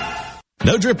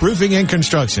 No Drip Roofing and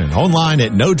Construction. Online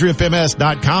at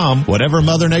NoDripMS.com. Whatever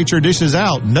Mother Nature dishes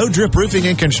out, No Drip Roofing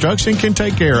and Construction can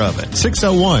take care of it.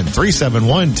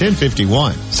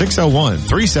 601-371-1051.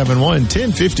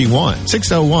 601-371-1051.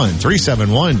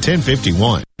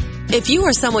 601-371-1051. If you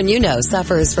or someone you know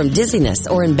suffers from dizziness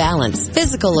or imbalance,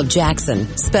 Physical of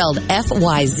Jackson, spelled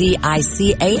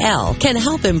F-Y-Z-I-C-A-L, can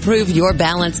help improve your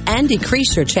balance and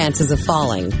decrease your chances of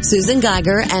falling. Susan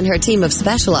Geiger and her team of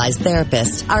specialized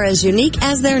therapists are as unique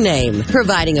as their name,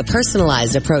 providing a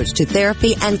personalized approach to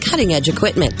therapy and cutting-edge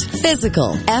equipment.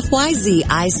 Physical,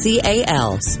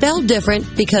 F-Y-Z-I-C-A-L, spelled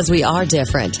different because we are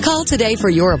different. Call today for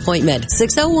your appointment,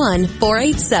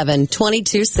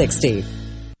 601-487-2260.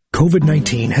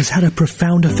 COVID-19 has had a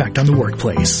profound effect on the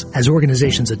workplace. As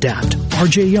organizations adapt,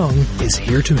 RJ Young is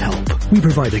here to help. We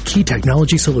provide the key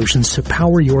technology solutions to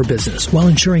power your business while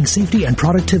ensuring safety and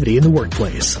productivity in the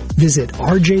workplace. Visit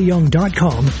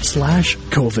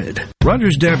rjyoung.com/COVID.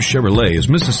 Rogers Dabbs Chevrolet is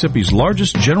Mississippi's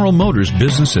largest General Motors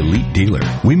business elite dealer.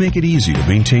 We make it easy to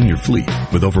maintain your fleet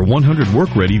with over 100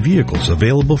 work-ready vehicles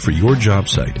available for your job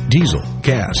site. Diesel,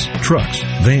 gas, trucks,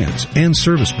 vans, and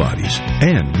service bodies.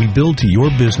 And we build to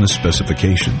your business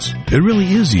specifications. It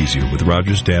really is easier with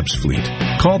Rogers Dabbs Fleet.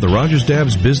 Call the Rogers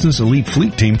Dabbs Business Elite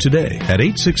Fleet Team today at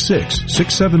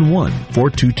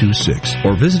 866-671-4226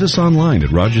 or visit us online at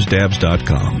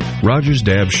rogersdabbs.com. Rogers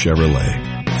Dabbs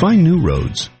Chevrolet. Find new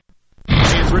roads.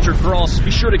 It's Richard Cross.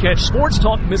 Be sure to catch Sports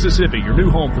Talk Mississippi, your new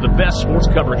home for the best sports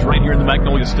coverage right here in the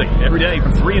Magnolia State. Every day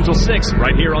from 3 until 6,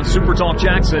 right here on Super Talk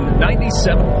Jackson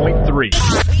 97.3.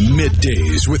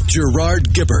 Middays with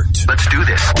Gerard Gibbert. Let's do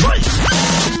this.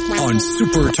 On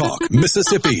Super Talk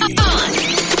Mississippi.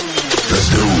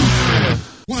 Let's go.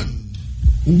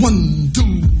 1,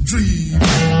 2, 3.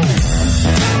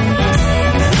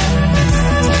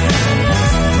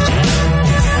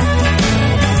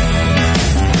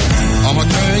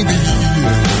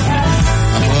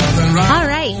 All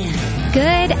right.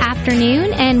 Good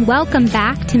afternoon and welcome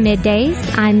back to Middays.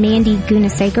 I'm Mandy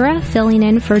Gunasegura, filling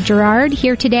in for Gerard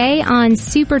here today on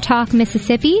Super Talk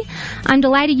Mississippi. I'm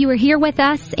delighted you are here with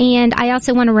us, and I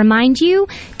also want to remind you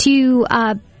to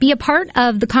be a part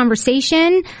of the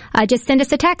conversation. Just send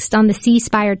us a text on the C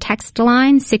Spire text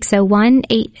line,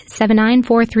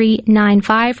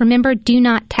 601-879-4395. Remember, do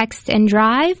not text and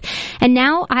drive. And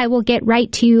now I will get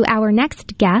right to our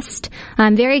next guest.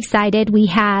 I'm very excited. We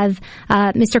have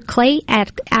Mr. Clay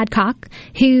Adcock,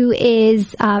 who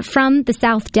is from the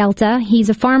South Delta.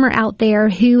 He's a farmer out there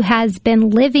who has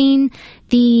been living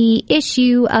the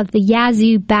issue of the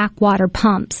Yazoo backwater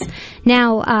pumps.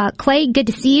 Now, Clay, good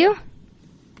to see you.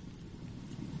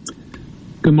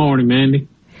 Good morning, Mandy.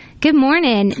 Good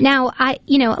morning. Now,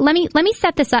 let me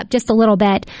set this up just a little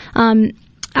bit.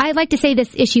 I like to say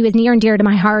this issue is near and dear to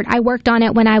my heart. I worked on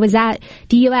it when I was at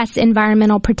the U.S.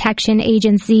 Environmental Protection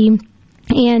Agency.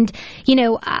 And,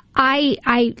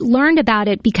 I learned about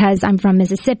it because I'm from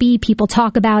Mississippi. People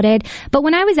talk about it. But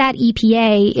when I was at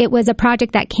EPA, it was a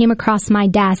project that came across my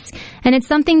desk. And it's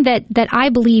something that I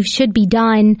believe should be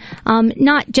done,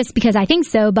 not just because I think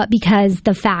so, but because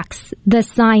the facts, the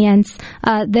science,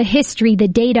 the history, the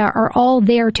data are all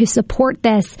there to support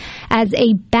this as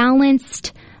a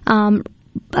balanced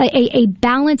a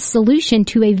balanced solution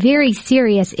to a very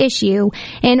serious issue.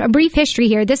 And a brief history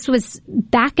here. This was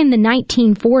back in the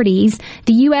 1940s.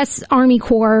 The U.S. Army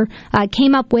Corps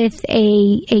came up with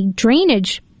a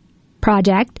drainage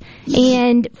project.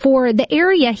 And for the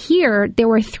area here, there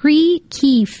were 3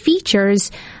 key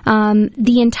features.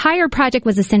 The entire project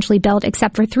was essentially built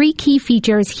except for 3 key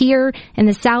features. Here in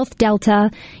the South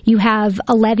Delta, you have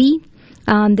a levee,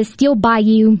 the Steel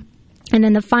Bayou, and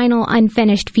then the final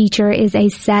unfinished feature is a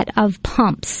set of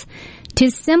pumps. To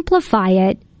simplify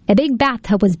it, a big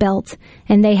bathtub was built,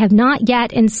 and they have not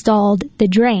yet installed the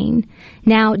drain.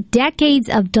 Now, decades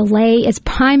of delay is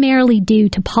primarily due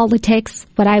to politics,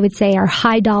 what I would say are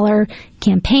high-dollar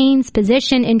campaigns,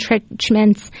 position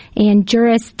entrenchments, and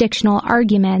jurisdictional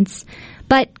arguments.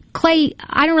 But Clay,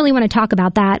 I don't really want to talk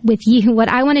about that with you. What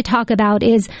I want to talk about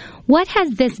is what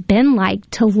has this been like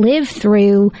to live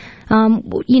through,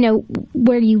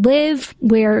 where you live,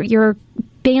 where your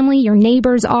family, your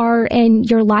neighbors are, and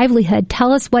your livelihood.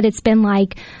 Tell us what it's been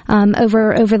like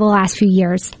over the last few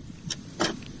years.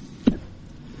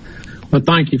 Well,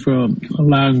 thank you for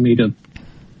allowing me to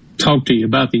talk to you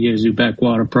about the Yazoo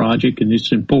Backwater Project and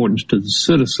its importance to the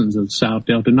citizens of the South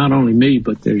Delta. Not only me,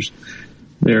 but there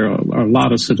are a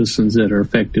lot of citizens that are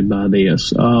affected by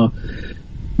this.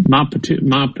 My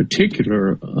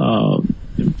particular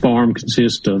farm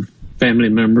consists of family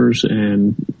members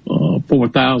and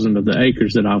 4,000 of the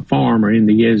acres that I farm are in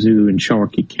the Yazoo and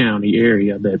Sharkey County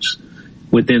area that's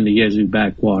within the Yazoo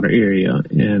backwater area.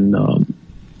 And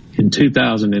in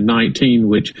 2019,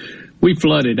 which we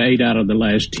flooded 8 out of the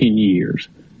last 10 years,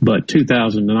 but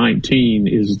 2019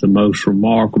 is the most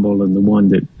remarkable and the one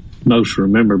that most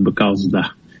remembered because of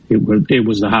it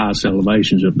was the highest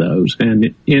elevations of those.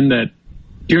 And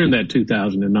during that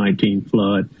 2019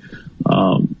 flood,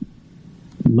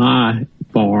 my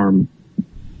farm,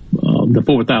 the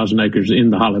 4,000 acres in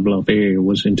the Holly Bluff area,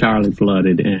 was entirely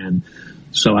flooded, and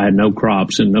so I had no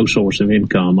crops and no source of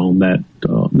income on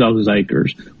those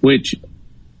acres, which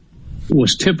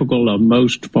was typical of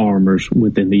most farmers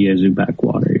within the Yazoo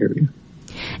backwater area.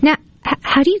 Now,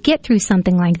 how do you get through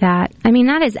something like that? I mean,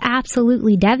 that is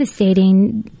absolutely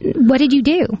devastating. What did you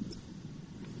do?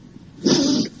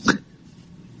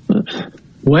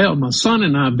 Well, my son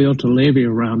and I built a levee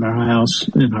around our house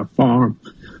and our farm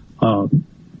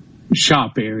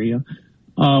shop area.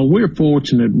 We're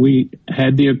fortunate we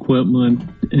had the equipment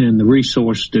and the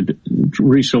resources to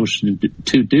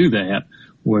do that,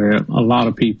 where a lot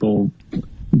of people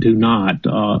do not.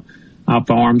 I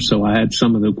farm, so I had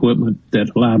some of the equipment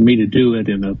that allowed me to do it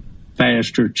in a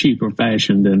faster, cheaper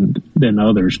fashion than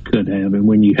others could have. And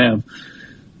when you have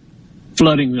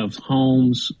flooding of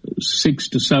homes,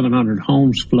 600 to 700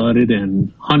 homes flooded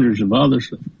and hundreds of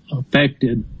others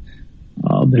affected,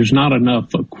 there's not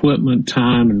enough equipment,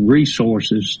 time, and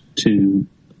resources to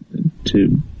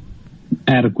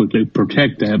adequately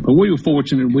protect that. But we were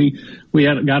fortunate. We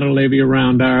got a levee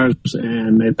around ours,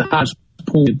 and at the highest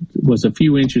point it was a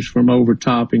few inches from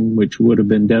overtopping, which would have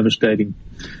been devastating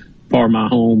for my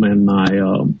home and my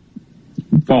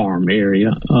farm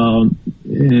area.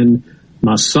 And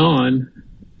my son,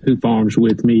 who farms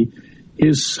with me,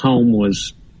 his home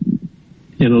was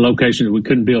in a location that we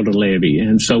couldn't build a levee,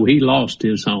 and so he lost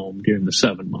his home during the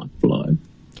 7-month flood.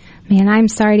 Man, I'm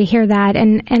sorry to hear that,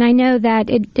 and I know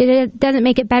that it doesn't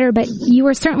make it better, but you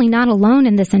are certainly not alone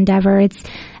in this endeavor. It's,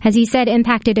 as you said,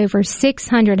 impacted over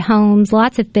 600 homes,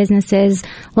 lots of businesses,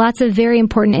 lots of very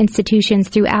important institutions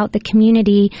throughout the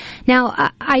community.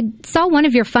 Now, I saw one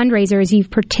of your fundraisers you've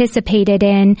participated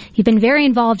in. You've been very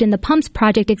involved in the Pumps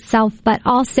Project itself, but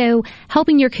also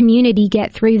helping your community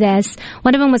get through this.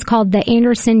 One of them was called the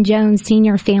Anderson Jones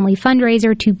Senior Family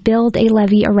Fundraiser to build a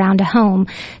levee around a home.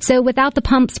 So without the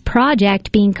Pumps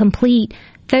Project being complete,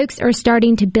 folks are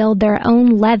starting to build their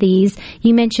own levees.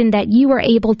 You mentioned that you were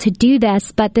able to do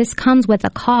this, but this comes with a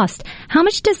cost. How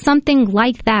much does something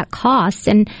like that cost,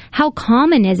 and how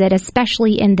common is it,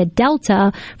 especially in the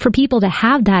Delta, for people to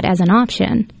have that as an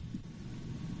option?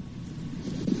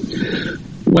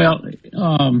 Well,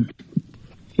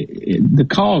 the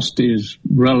cost is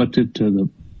relative to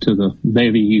the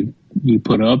levee you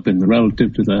put up, and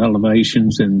relative to the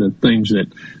elevations and the things that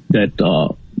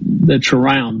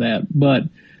surround that. But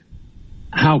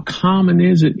how common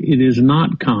is it? It is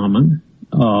not common.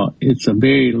 It's a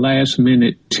very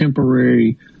last-minute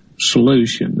temporary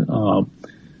solution. A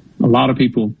lot of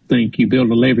people think you build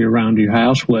a levee around your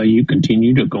house, well, you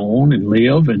continue to go on and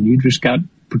live, and you just got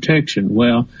protection.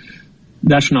 Well,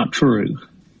 that's not true.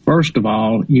 First of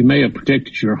all, you may have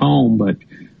protected your home, but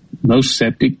those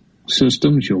septic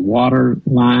systems, your water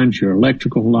lines, your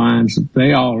electrical lines,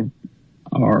 they all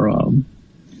are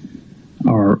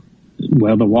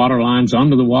well, the water lines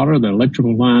under the water, the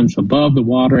electrical lines above the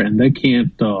water, and they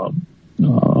can't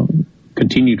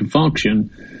continue to function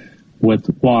with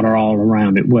water all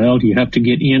around it. Well, you have to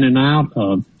get in and out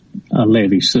of a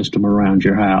levee system around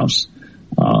your house.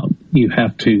 You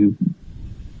have to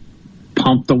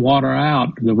pump the water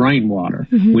out, the rainwater,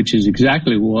 which is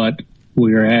exactly what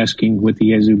we are asking with the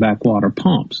Yazoo backwater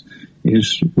pumps.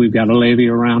 Is we've got a levee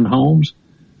around homes,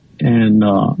 and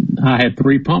I had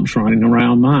 3 pumps running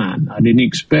around mine. I didn't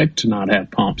expect to not have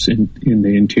pumps in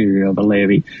the interior of a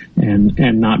levee and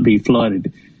not be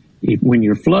flooded. When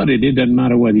you're flooded, it doesn't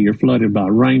matter whether you're flooded by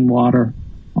rainwater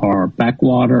or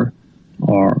backwater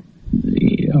or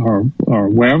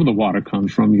wherever the water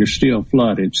comes from, you're still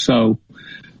flooded. So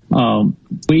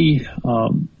we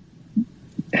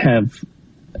have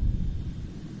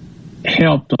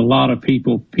helped a lot of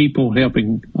people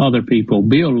helping other people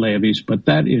build levees, but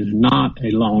that is not a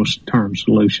long-term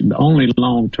solution. The only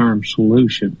long-term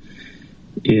solution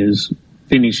is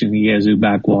finishing the Yazoo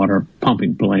backwater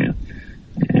pumping plant,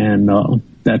 and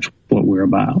that's what we're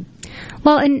about.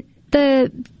 Well, and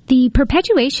the the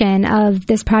perpetuation of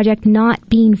this project not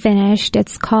being finished,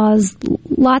 it's caused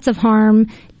lots of harm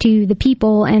to the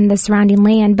people and the surrounding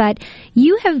land. But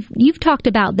you've talked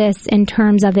about this in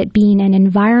terms of it being an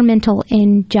environmental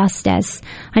injustice.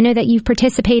 I know that you've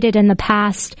participated in the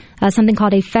past, something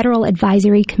called a Federal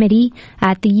Advisory Committee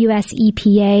at the U.S.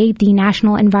 EPA, the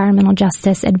National Environmental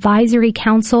Justice Advisory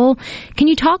Council. Can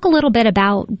you talk a little bit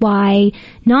about why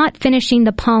not finishing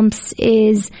the pumps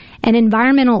is an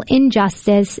environmental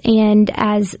injustice, and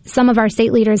as some of our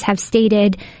state leaders have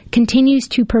stated, continues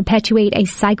to perpetuate a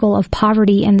cycle of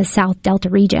poverty in the South Delta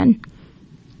region?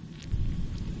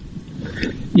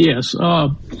 Yes.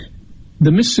 The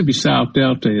Mississippi South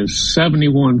Delta is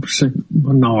 71%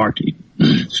 minority,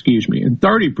 excuse me, and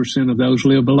 30% of those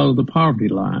live below the poverty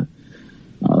line.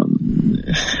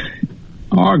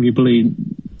 Arguably,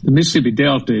 the Mississippi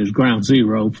Delta is ground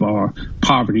zero for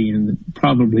poverty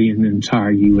probably in the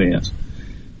entire U.S.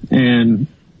 And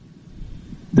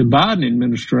the Biden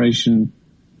administration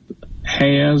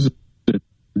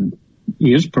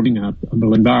is providing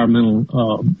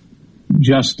environmental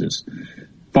justice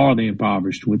for the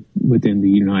impoverished within the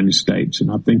United States. And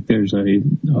I think there's a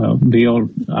bill,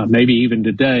 maybe even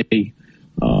today,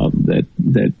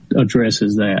 that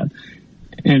addresses that.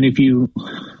 And if you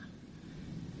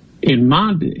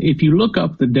look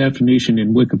up the definition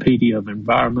in Wikipedia of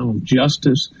environmental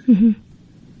justice,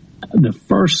 the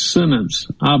first sentence,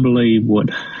 I believe,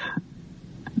 would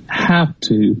have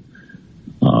to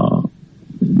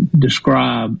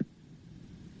describe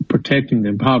protecting the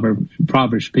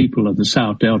impoverished people of the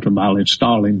South Delta by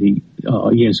installing the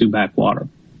Yazoo backwater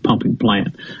pumping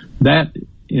plant. That,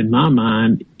 in my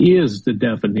mind, is the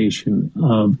definition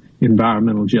of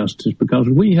environmental justice, because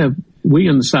we in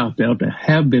the South Delta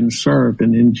have been served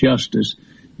an injustice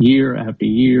year after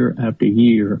year after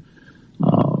year,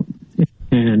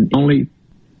 and only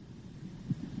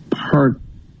hurt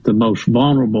the most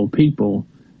vulnerable people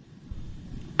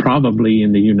probably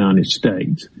in the United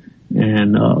States.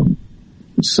 And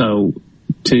so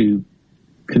to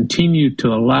continue to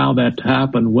allow that to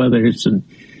happen, whether it's an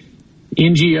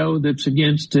NGO that's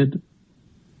against it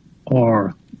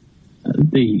or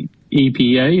the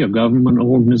EPA, a government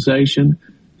organization,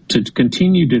 to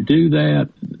continue to do that,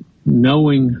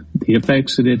 knowing the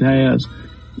effects that it has,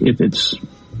 if it's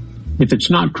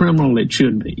not criminal, it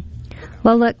should be.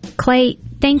 Well, look, Clay,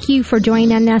 thank you for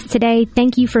joining us today.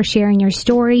 Thank you for sharing your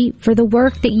story, for the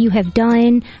work that you have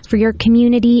done for your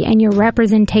community and your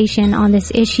representation on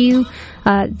this issue.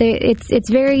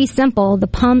 It's very simple. The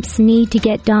pumps need to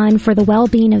get done for the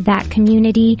well-being of that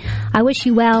community. I wish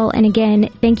you well, and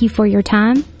again, thank you for your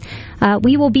time.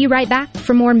 We will be right back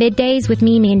for more Middays with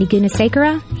me, Mandy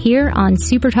Gunasekara, here on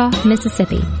Super Talk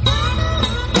Mississippi.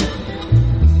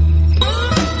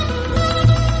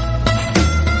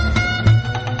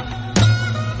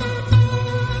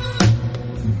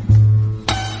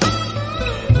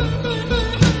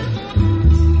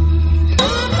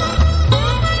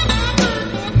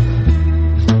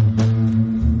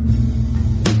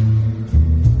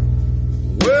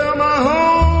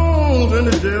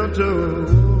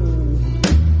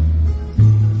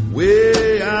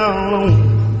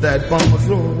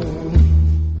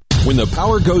 When the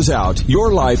power goes out,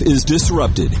 your life is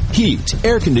disrupted. Heat,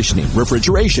 air conditioning,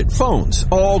 refrigeration, phones,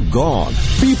 all gone.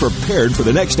 Be prepared for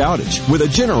the next outage with a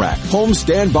Generac home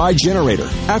standby generator.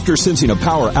 After sensing a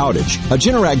power outage, a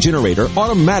Generac generator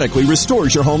automatically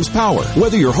restores your home's power,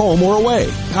 whether you're home or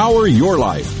away. Power your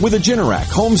life with a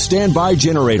Generac home standby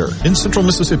generator. In Central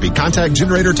Mississippi, contact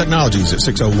Generator Technologies at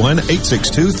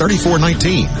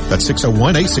 601-862-3419. That's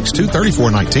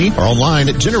 601-862-3419 or online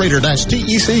at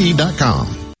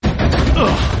generator-tec.com.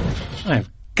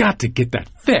 I've got to get that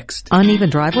fixed.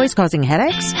 Uneven driveways causing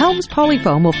headaches? Helms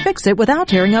Polyfoam will fix it without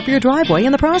tearing up your driveway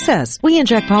in the process. We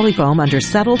inject Polyfoam under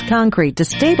settled concrete to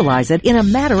stabilize it in a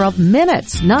matter of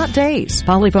minutes, not days.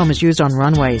 Polyfoam is used on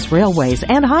runways, railways,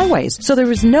 and highways, so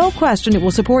there is no question it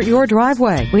will support your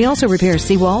driveway. We also repair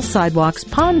seawalls, sidewalks,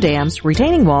 pond dams,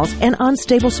 retaining walls, and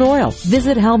unstable soil.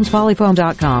 Visit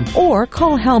HelmsPolyfoam.com or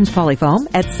call Helms Polyfoam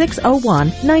at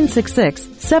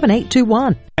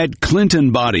 601-966-7821. At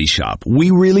Clinton Body Shop, we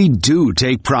really do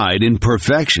take pride in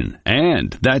perfection,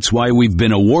 and that's why we've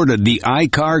been awarded the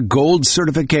ICAR Gold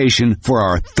certification for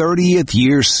our 30th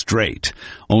year straight.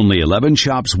 Only 11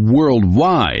 shops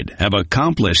worldwide have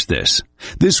accomplished this.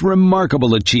 This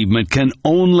remarkable achievement can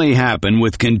only happen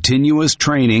with continuous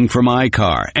training from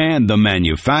iCar and the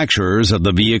manufacturers of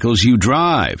the vehicles you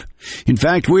drive. In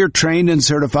fact, we're trained and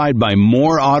certified by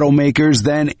more automakers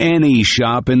than any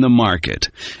shop in the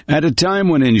market. At a time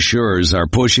when insurers are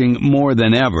pushing more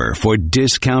than ever for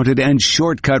discounted and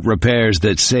shortcut repairs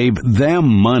that save them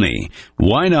money,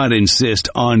 why not insist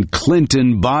on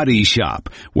Clinton Body Shop,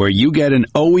 where you get an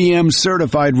OEM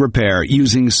certified repair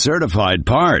using certified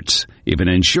parts? If an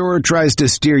insurer tries to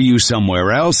steer you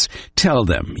somewhere else, tell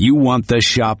them you want the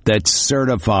shop that's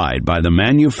certified by the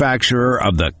manufacturer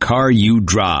of the car you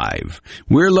drive.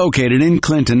 We're located in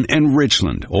Clinton and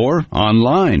Richland, or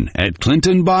online at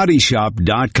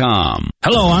ClintonBodyShop.com.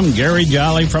 Hello, I'm Gary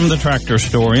Jolly from the Tractor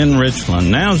Store in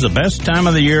Richland. Now's the best time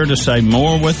of the year to save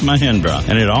more with Mahindra,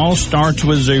 and it all starts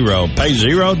with zero. Pay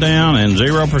zero down and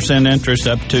 0% interest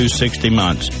up to 60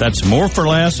 months. That's more for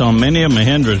less on many of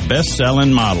Mahindra's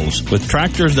best-selling models, with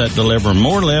tractors that deliver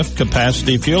more lift,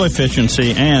 capacity, fuel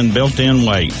efficiency, and built-in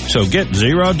weight. So get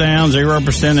zero down,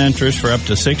 0% interest for up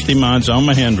to 60 months on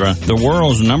Mahindra, the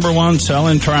world's #1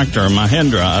 selling tractor,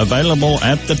 Mahindra, available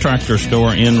at the Tractor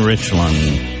Store in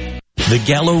Richland. The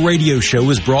Gallo Radio Show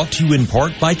is brought to you in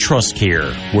part by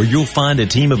TrustCare, where you'll find a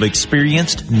team of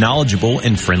experienced, knowledgeable,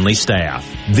 and friendly staff.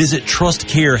 Visit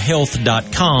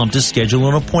TrustCareHealth.com to schedule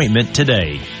an appointment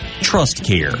today.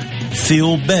 TrustCare.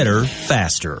 Feel better,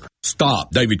 faster. Stop.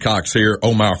 David Cox here,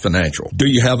 Omar Financial. Do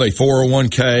you have a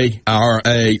 401k,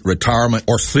 IRA, retirement,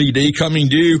 or CD coming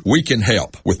due? We can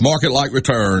help with market-like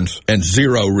returns and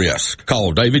zero risk.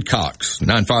 Call David Cox,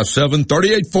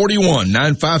 957-3841,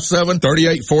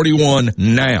 957-3841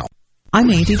 now. I'm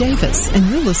Andy Davis, and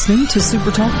you're listening to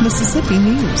Super Talk Mississippi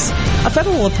News. A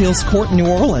federal appeals court in New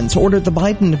Orleans ordered the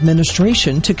Biden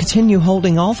administration to continue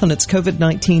holding off on its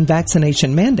COVID-19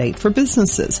 vaccination mandate for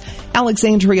businesses.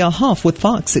 Alexandria Huff with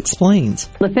Fox explains.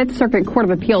 The Fifth Circuit Court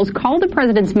of Appeals called the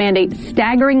president's mandate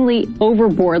staggeringly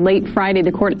overboard. Late Friday,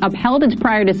 the court upheld its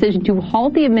prior decision to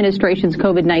halt the administration's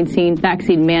COVID-19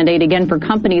 vaccine mandate, again for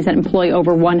companies that employ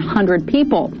over 100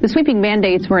 people. The sweeping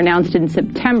mandates were announced in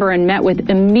September and met with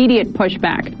immediate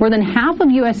pushback. More than half of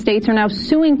U.S. states are now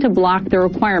suing to block the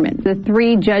requirement. The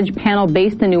 3-judge panel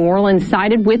based in New Orleans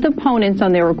sided with opponents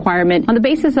on their requirement on the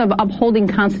basis of upholding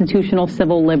constitutional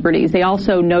civil liberties. They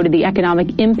also noted the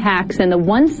economic impacts and the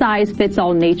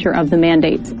one-size-fits-all nature of the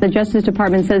mandates. The Justice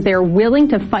Department says they are willing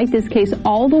to fight this case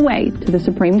all the way to the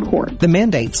Supreme Court. The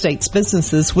mandate states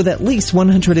businesses with at least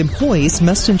 100 employees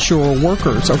must ensure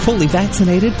workers are fully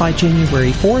vaccinated by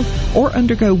January 4th or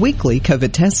undergo weekly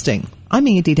COVID testing. I'm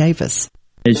Andy Davis.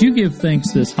 As you give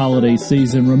thanks this holiday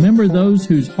season, remember those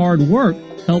whose hard work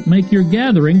helped make your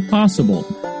gathering possible.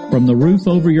 From the roof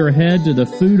over your head to the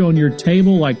food on your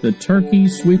table like the turkey,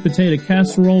 sweet potato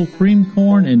casserole, cream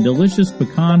corn, and delicious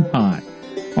pecan pie.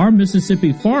 Our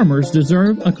Mississippi farmers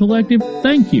deserve a collective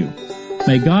thank you.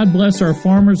 May God bless our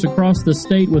farmers across the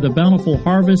state with a bountiful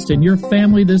harvest and your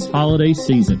family this holiday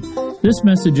season. This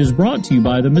message is brought to you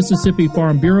by the Mississippi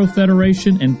Farm Bureau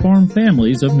Federation and Farm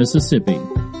Families of Mississippi.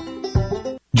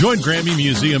 Join Grammy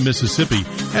Museum Mississippi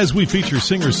as we feature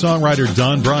singer-songwriter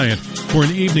Don Bryant for an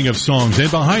evening of songs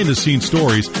and behind-the-scenes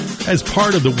stories as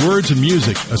part of the Words and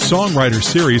Music, a songwriter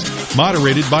series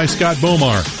moderated by Scott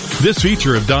Bomar. This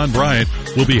feature of Don Bryant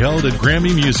will be held at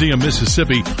Grammy Museum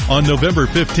Mississippi on November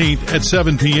 15th at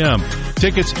 7 p.m.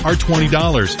 Tickets are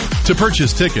 $20. To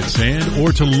purchase tickets and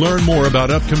or to learn more about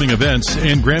upcoming events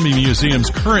and Grammy Museum's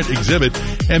current exhibit,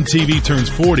 MTV Turns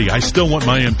 40, I Still Want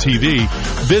My MTV,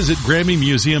 visit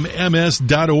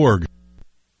GrammyMuseumMS.org.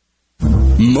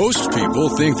 Most people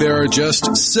think there are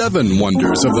just 7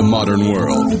 wonders of the modern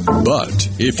world. But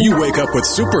if you wake up with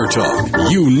Super Talk,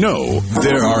 you know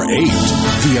there are 8.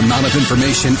 The amount of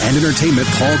information and entertainment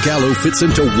Paul Gallo fits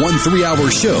into one 3-hour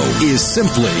show is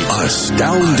simply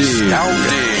astounding.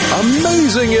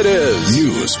 Amazing it is.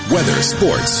 News, weather,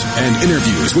 sports, and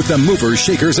interviews with the movers,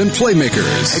 shakers, and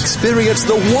playmakers. Experience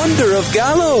the wonder of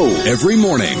Gallo every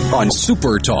morning on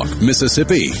Super Talk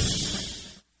Mississippi.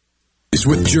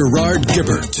 With Gerard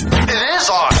Gibbert. It is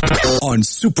on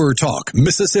Super Talk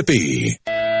Mississippi.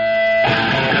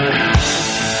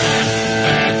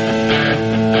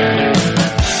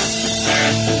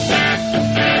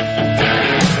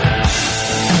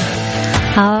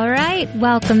 All right,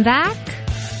 welcome back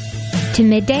to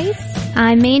Middays.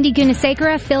 I'm Mandy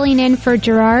Gunasekara filling in for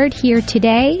Gerard here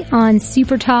today on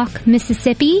Super Talk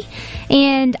Mississippi.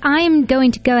 And I'm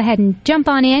going to go ahead and jump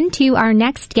on in to our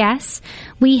next guest.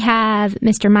 We have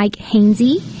Mr. Mike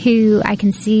Hainsey, who I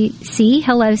can see.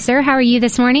 Hello, sir. How are you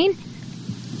this morning?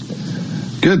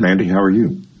 Good, Mandy. How are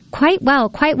you? Quite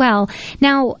well.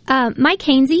 Now, Mike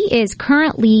Hainsey is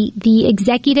currently the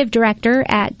executive director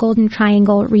at Golden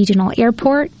Triangle Regional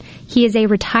Airport. He is a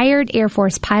retired Air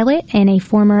Force pilot and a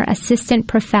former assistant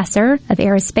professor of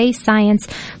aerospace science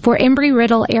for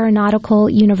Embry-Riddle Aeronautical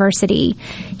University.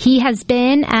 He has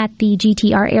been at the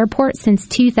GTR Airport since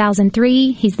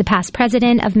 2003. He's the past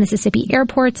president of Mississippi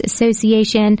Airports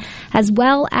Association, as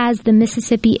well as the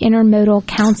Mississippi Intermodal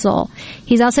Council.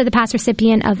 He's also the past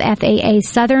recipient of FAA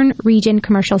Southern Region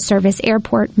Commercial Service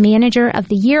Airport Manager of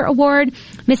the Year Award,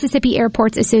 Mississippi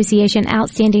Airports Association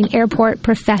Outstanding Airport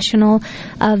Professional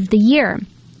of the Year.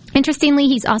 Interestingly,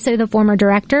 he's also the former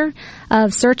director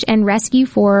of search and rescue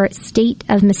for State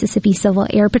of Mississippi Civil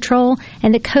Air Patrol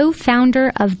and the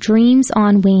co-founder of Dreams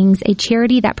on Wings, a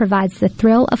charity that provides the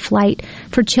thrill of flight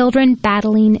for children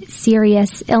battling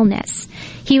serious illness.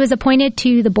 He was appointed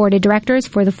to the board of directors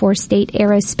for the Four-State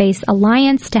Aerospace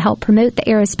Alliance to help promote the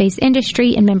aerospace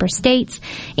industry in member states,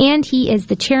 and he is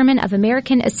the chairman of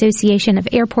American Association of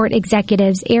Airport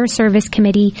Executives Air Service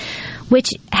Committee, which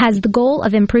has the goal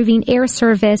of improving air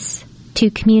service to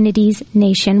communities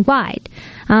nationwide.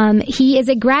 He is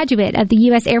a graduate of the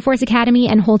U.S. Air Force Academy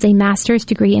and holds a master's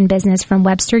degree in business from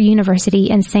Webster University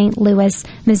in St. Louis,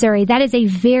 Missouri. That is a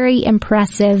very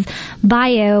impressive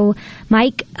bio.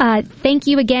 Mike, thank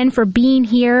you again for being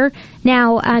here.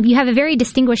 Now, you have a very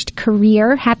distinguished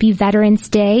career. Happy Veterans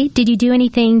Day. Did you do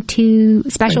anything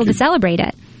special to celebrate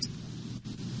it?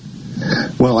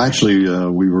 Well, actually,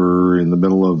 we were in the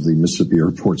middle of the Mississippi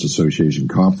Airports Association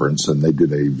conference, and they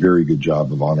did a very good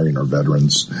job of honoring our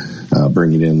veterans,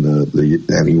 bringing in the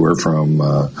anywhere from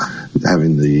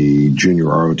having the junior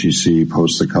ROTC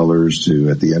post the colors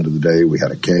to, at the end of the day, we had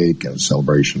a cake and a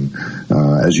celebration.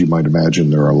 As you might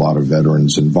imagine, there are a lot of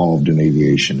veterans involved in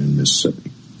aviation in Mississippi.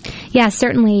 Yeah,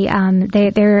 certainly.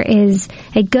 There is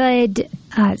a good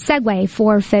segue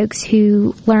for folks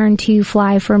who learn to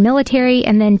fly for military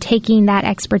and then taking that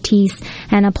expertise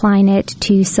and applying it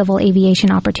to civil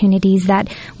aviation opportunities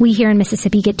that we here in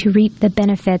Mississippi get to reap the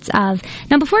benefits of.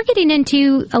 Now, before getting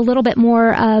into a little bit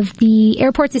more of the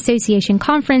Airports Association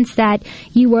conference that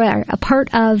you were a part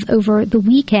of over the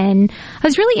weekend, I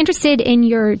was really interested in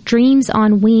your Dreams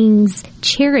on Wings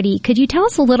charity. Could you tell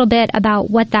us a little bit about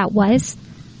what that was?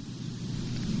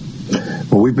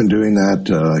 Well, we've been doing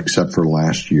that, except for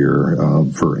last year,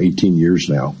 for 18 years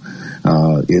now.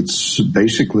 It's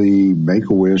basically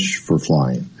Make-A-Wish for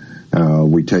flying.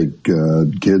 We take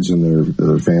kids and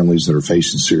their families that are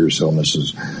facing serious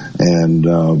illnesses, and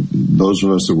those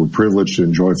of us that were privileged to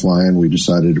enjoy flying, we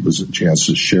decided it was a chance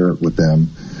to share it with them.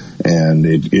 And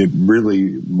it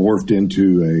really morphed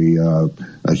into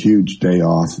a huge day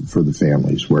off for the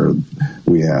families, where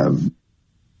we have...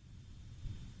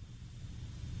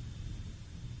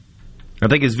 I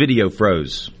think his video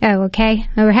froze. Oh, okay.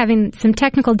 We're having some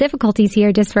technical difficulties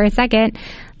here just for a second.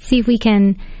 See if we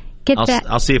can get that.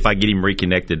 I'll see if I get him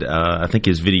reconnected. I think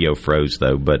his video froze,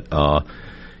 though. But all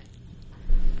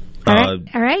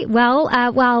right. Well,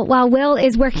 while Will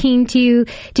is working to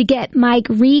get Mike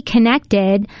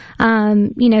reconnected,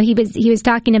 he was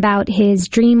talking about his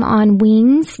Dream on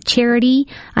Wings charity.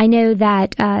 I know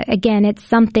that again, it's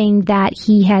something that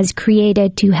he has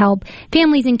created to help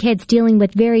families and kids dealing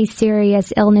with very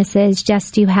serious illnesses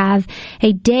just to have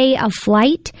a day of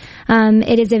flight.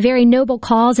 It is a very noble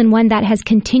cause and one that has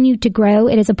continued to grow.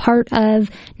 It is a part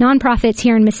of nonprofits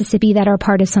here in Mississippi that are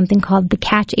part of something called the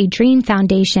Catch a Dream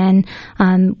Foundation,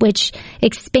 which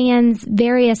expands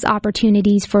various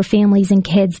opportunities for families and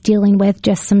kids dealing with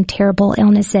just some terrible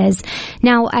illnesses.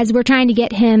 Now, as we're trying to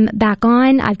get him back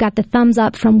on, I've got the thumbs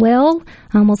up from Will.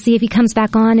 We'll see if he comes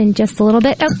back on in just a little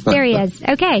bit. Oh, there he is.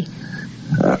 Okay.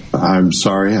 I'm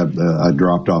sorry, I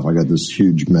dropped off. I got this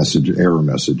huge error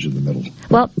message in the middle.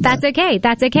 Well, that's okay.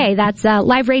 That's okay. That's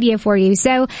live radio for you.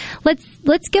 So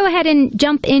let's go ahead and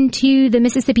jump into the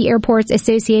Mississippi Airports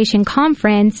Association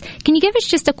conference. Can you give us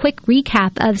just a quick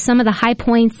recap of some of the high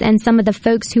points and some of the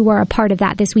folks who were a part of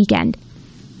that this weekend?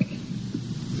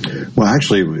 Well,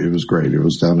 actually, it was great. It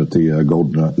was down at the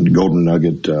Golden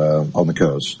Nugget on the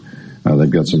coast. They've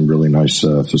got some really nice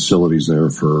facilities there.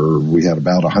 We had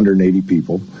about 180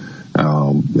 people. A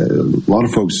lot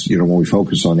of folks, when we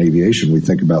focus on aviation, we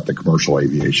think about the commercial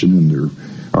aviation, and there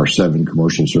are 7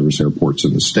 commercial service airports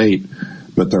in the state.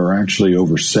 But there are actually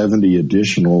over 70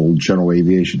 additional general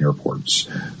aviation airports,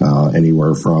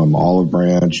 anywhere from Olive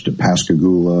Branch to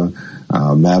Pascagoula,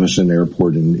 Madison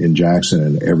Airport in Jackson,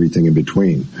 and everything in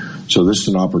between. So this is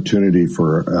an opportunity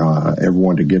for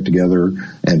everyone to get together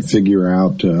and figure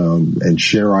out and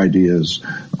share ideas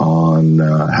on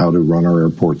how to run our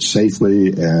airports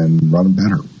safely and run them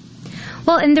better.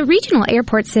 Well, in the regional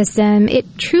airport system,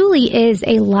 it truly is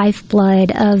a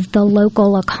lifeblood of the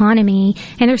local economy.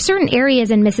 And there are certain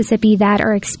areas in Mississippi that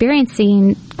are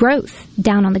experiencing growth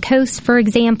down on the coast, for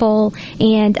example,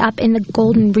 and up in the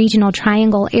Golden Regional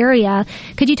Triangle area.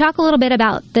 Could you talk a little bit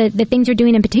about the things you're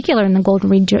doing in particular in the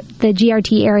the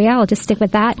GRT area? I'll just stick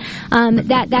with that,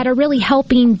 that are really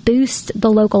helping boost the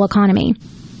local economy.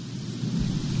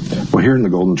 Well, here in the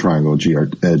Golden Triangle,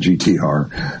 GTR,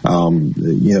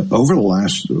 over the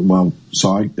last,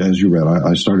 as you read,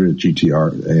 I started at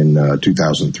GTR in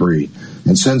 2003.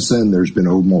 And since then, there's been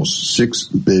almost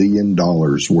 $6 billion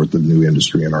worth of new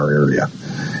industry in our area.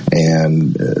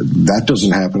 And that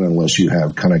doesn't happen unless you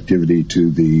have connectivity to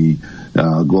the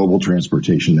global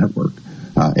transportation network.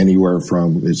 Anywhere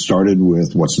from, it started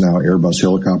with what's now Airbus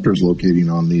helicopters locating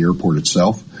on the airport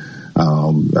itself.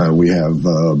 We have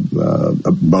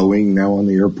Boeing now on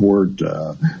the airport,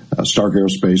 Stark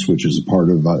Aerospace, which is a part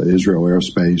of Israel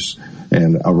Aerospace,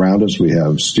 and around us we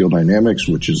have Steel Dynamics,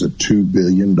 which is a $2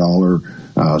 billion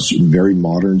very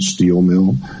modern steel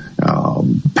mill.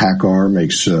 PACCAR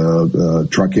makes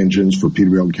truck engines for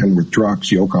Peterbilt and Kenworth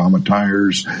trucks, Yokohama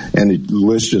tires, and the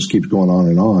list just keeps going on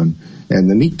and on. And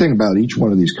the neat thing about each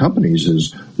one of these companies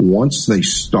is once they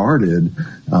started,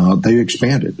 they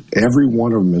expanded. Every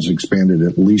one of them has expanded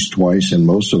at least twice, and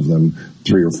most of them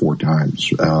 3 or 4 times,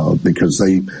 because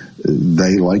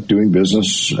they like doing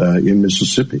business in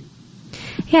Mississippi.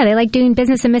 Yeah, they like doing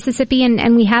business in Mississippi,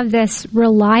 and we have this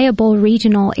reliable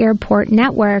regional airport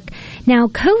network. Now,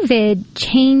 COVID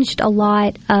changed a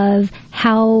lot of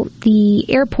how the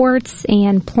airports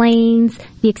and planes,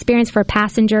 the experience for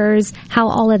passengers, how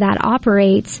all of that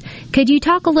operates. Could you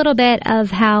talk a little bit of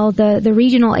how the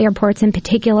regional airports in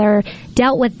particular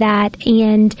dealt with that,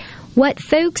 and what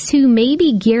folks who may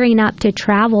be gearing up to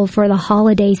travel for the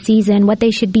holiday season, what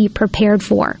they should be prepared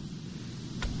for?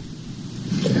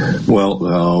 Well,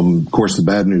 of course, the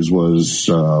bad news was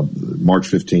March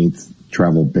 15th,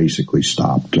 travel basically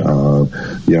stopped.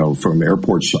 From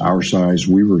airports our size,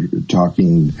 we were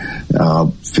talking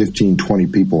 15, 20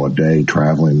 people a day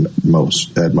traveling at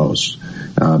most,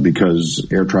 because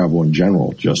air travel in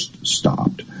general just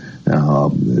stopped.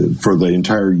 For the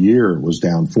entire year, it was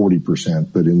down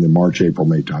 40%, but in the March, April,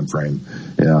 May timeframe,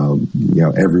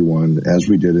 everyone, as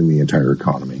we did in the entire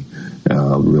economy,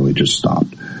 really just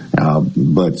stopped.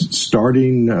 But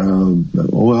starting,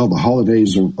 the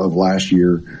holidays of last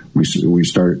year, we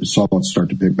saw it start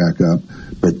to pick back up.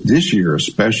 But this year,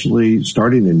 especially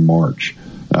starting in March,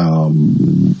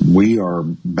 we are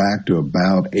back to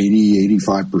about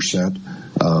 80-85%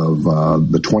 of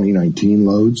the 2019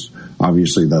 loads.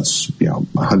 Obviously, that's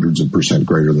hundreds of percent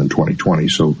greater than 2020.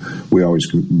 So we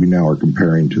now are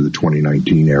comparing to the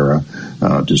 2019 era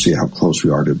to see how close we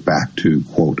are back to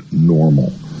quote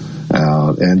normal.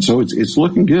 And so it's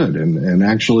looking good. And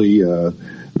actually,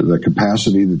 the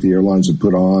capacity that the airlines have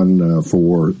put on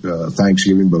for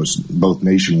Thanksgiving, both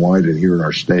nationwide and here in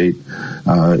our state,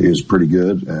 is pretty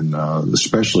good. And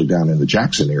especially down in the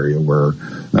Jackson area, where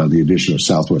the addition of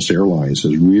Southwest Airlines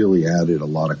has really added a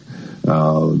lot of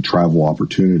travel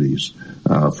opportunities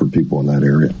for people in that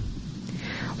area.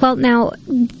 Well, now,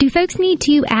 do folks need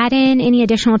to add in any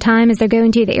additional time as they're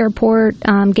going to the airport,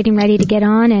 getting ready to get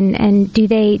on, and do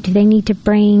they need to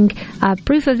bring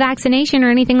proof of vaccination or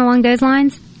anything along those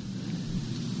lines?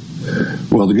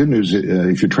 Well, the good news,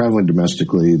 if you're traveling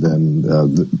domestically, then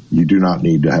you do not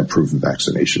need to have proof of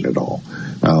vaccination at all.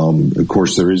 Of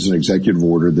course, there is an executive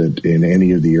order that in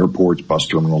any of the airports, bus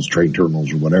terminals, train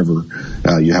terminals, or whatever,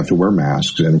 you have to wear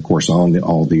masks. And, of course, on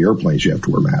all the airplanes, you have to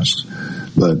wear masks.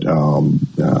 But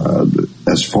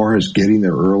as far as getting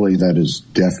there early, that is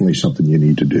definitely something you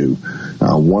need to do.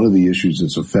 One of the issues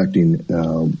that's affecting,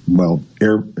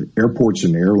 airports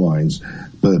and airlines,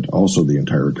 but also the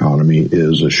entire economy,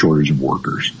 is a shortage of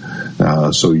workers.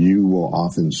 So you will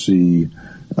often see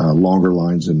longer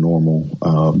lines than normal,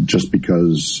 just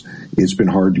because it's been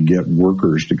hard to get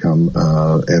workers to come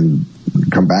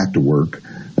back to work,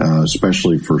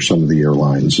 especially for some of the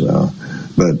airlines.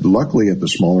 But luckily at the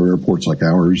smaller airports like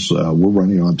ours, we're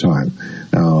running on time.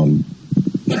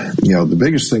 The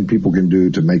biggest thing people can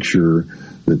do to make sure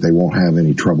that they won't have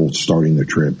any trouble starting their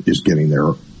trip is getting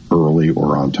there early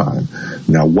or on time.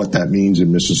 Now, what that means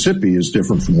in Mississippi is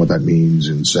different from what that means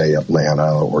in, say,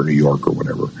 Atlanta or New York or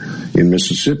whatever. In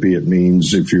Mississippi, it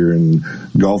means if you're in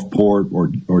Gulfport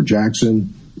or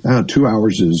Jackson, 2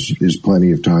 hours is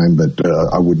plenty of time, but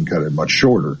I wouldn't cut it much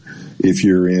shorter. If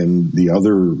you're in the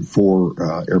other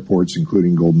 4 airports,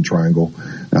 including Golden Triangle,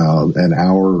 an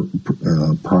hour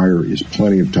prior is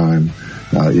plenty of time.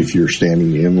 If you're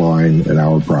standing in line an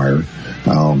hour prior,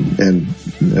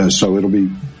 so it'll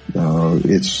be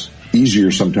it's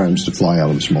easier sometimes to fly out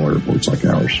of smaller airports like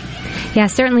ours. Yeah,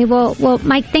 certainly. Well,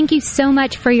 Mike, thank you so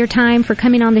much for your time, for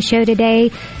coming on the show today,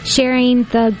 sharing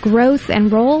the growth and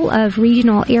role of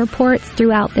regional airports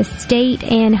throughout the state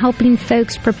and helping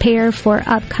folks prepare for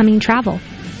upcoming travel.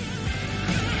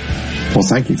 Well,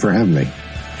 thank you for having me.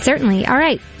 Certainly. All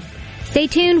right. Stay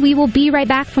tuned. We will be right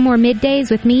back for more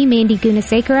Middays with me, Mandy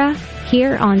Gunasekara,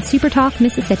 here on Super Talk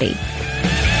Mississippi.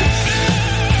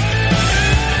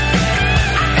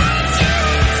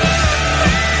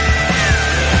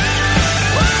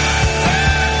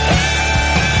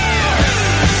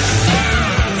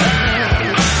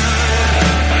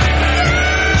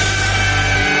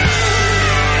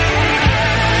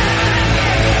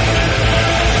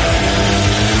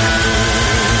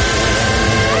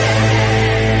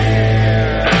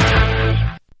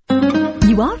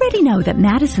 Already know that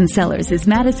Madison Cellars is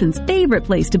Madison's favorite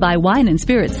place to buy wine and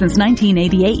spirits since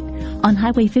 1988. On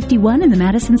Highway 51 in the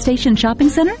Madison Station Shopping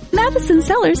Center, Madison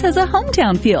Cellars has a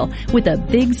hometown feel with a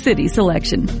big city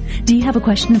selection. Do you have a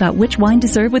question about which wine to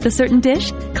serve with a certain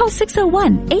dish? Call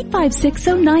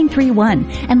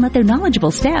 601-856-0931 and let their knowledgeable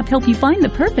staff help you find the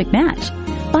perfect match.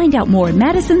 Find out more at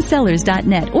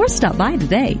MadisonCellars.net or stop by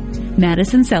today.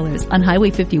 Madison Cellars on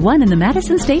Highway 51 in the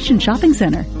Madison Station Shopping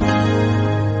Center.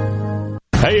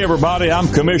 Hey everybody, I'm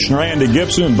Commissioner Andy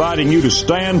Gibson inviting you to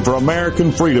stand for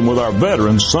American freedom with our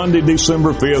veterans Sunday,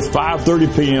 December 5th,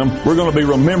 5:30 p.m. We're going to be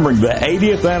remembering the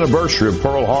 80th anniversary of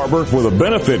Pearl Harbor with a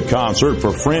benefit concert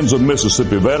for Friends of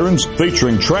Mississippi Veterans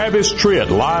featuring Travis Tritt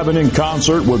live and in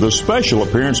concert with a special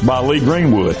appearance by Lee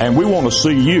Greenwood. And we want to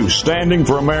see you standing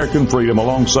for American freedom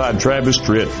alongside Travis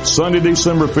Tritt Sunday,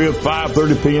 December 5th,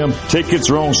 5:30 p.m. Tickets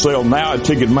are on sale now at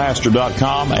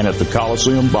Ticketmaster.com and at the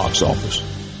Coliseum box office.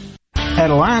 At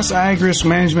Alliance Ag Risk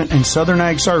Management and Southern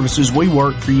Ag Services, we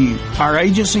work for you. Our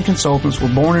agents and consultants were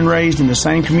born and raised in the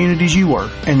same communities you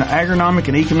work, and the agronomic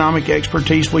and economic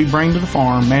expertise we bring to the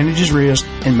farm manages risk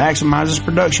and maximizes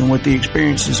production with the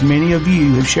experiences many of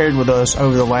you have shared with us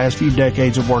over the last few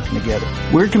decades of working together.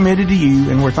 We're committed to you,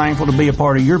 and we're thankful to be a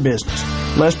part of your business.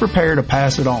 Let's prepare to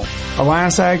pass it on.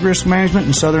 Alliance Ag Risk Management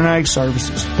and Southern Ag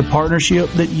Services, the partnership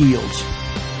that yields.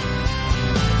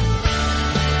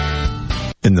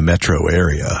 In the metro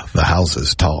area, the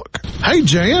houses talk. Hey,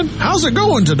 Jan, how's it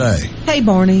going today? Hey,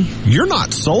 Barney. You're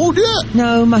not sold yet?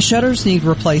 No, my shutters need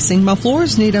replacing, my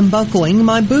floors need unbuckling,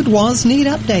 my boudoirs need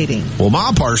updating. Well,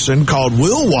 my person called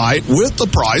Will White with the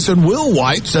price, and Will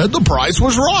White said the price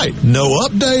was right. No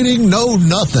updating, no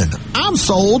nothing. I'm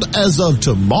sold as of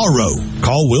tomorrow.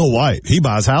 Call Will White. He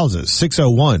buys houses.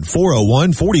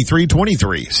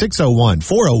 601-401-4323.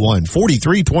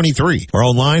 601-401-4323. Or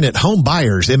online at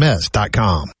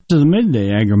homebuyersms.com. To the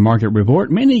Midday Agri-Market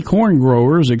Report, many corn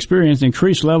growers experienced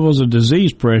increased levels of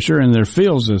disease pressure in their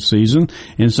fields this season.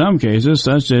 In some cases,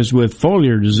 such as with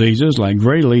foliar diseases like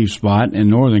gray leaf spot and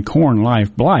northern corn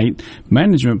life blight,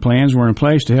 management plans were in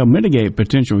place to help mitigate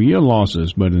potential yield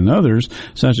losses. But in others,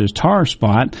 such as tar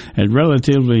spot, a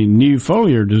relatively new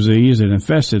foliar disease that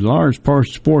infested large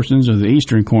portions of the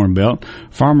eastern corn belt,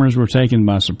 farmers were taken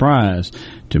by surprise.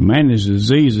 To manage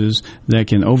diseases that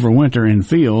can overwinter in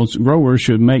fields, growers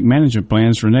should make management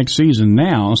plans for next season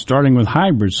now, starting with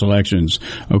hybrid selections.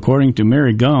 According to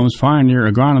Mary Gums, Pioneer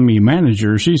Agronomy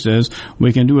Manager, she says,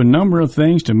 we can do a number of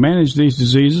things to manage these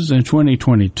diseases in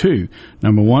 2022.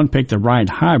 Number one, pick the right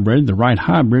hybrid. The right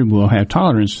hybrid will have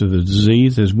tolerance to the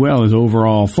disease as well as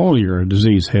overall foliar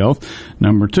disease health.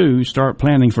 Number two, start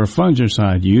planning for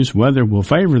fungicide use. Weather will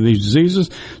favor these diseases,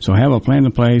 so have a plan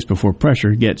in place before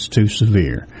pressure gets too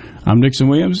severe. I'm Dixon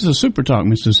Williams. This is Super Talk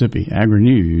Mississippi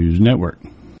Agri-News Network.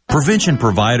 Prevention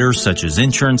providers such as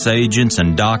insurance agents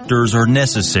and doctors are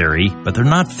necessary, but they're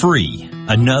not free.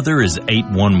 Another is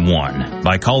 811.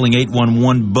 By calling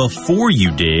 811 before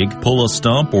you dig, pull a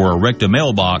stump, or erect a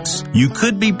mailbox, you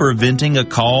could be preventing a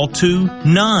call to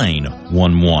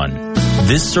 911.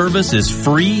 This service is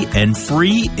free, and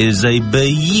free is a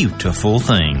beautiful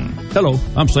thing. Hello,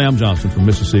 I'm Sam Johnson from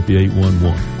Mississippi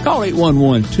 811. Call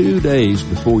 811 2 days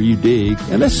before you dig,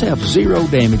 and let's have zero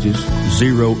damages,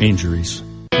 zero injuries.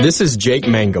 This is Jake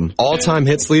Mangum, all-time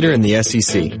hits leader in the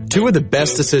SEC. Two of the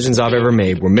best decisions I've ever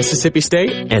made were Mississippi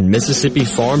State and Mississippi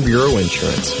Farm Bureau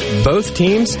Insurance. Both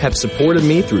teams have supported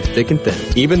me through thick and thin.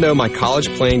 Even though my college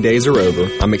playing days are over,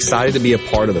 I'm excited to be a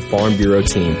part of the Farm Bureau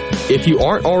team. If you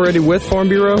aren't already with Farm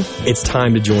Bureau, it's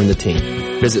time to join the team.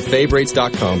 Visit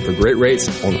favrates.com for great rates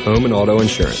on home and auto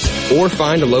insurance. Or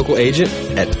find a local agent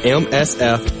at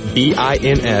msfbins.com.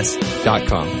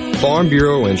 Farm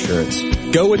Bureau Insurance.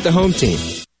 Go with the home team.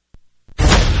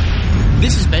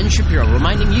 This is Ben Shapiro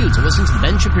reminding you to listen to The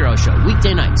Ben Shapiro Show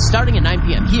weekday nights starting at 9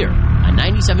 p.m. here on on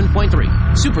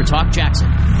 97.3 Super Talk Jackson.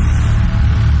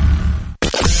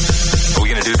 Are we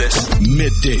going to do this?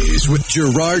 Middays with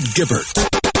Gerard Gibbert.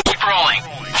 Keep rolling.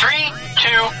 3, 2,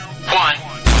 1.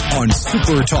 On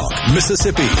Super Talk,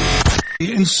 Mississippi.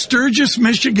 In Sturgis,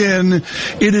 Michigan,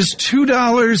 it is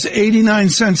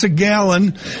 $2.89 a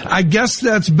gallon. I guess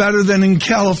that's better than in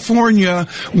California.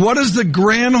 What is the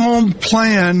Granholm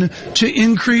plan to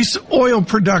increase oil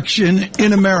production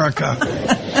in America?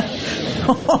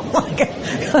 Oh my God.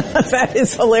 That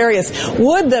is hilarious.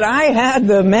 Would that I had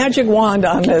the magic wand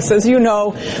on this. As you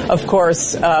know, of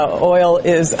course, oil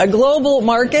is a global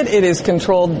market. It is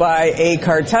controlled by a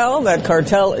cartel. That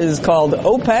cartel is called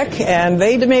OPEC, and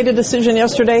they made a decision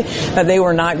yesterday that they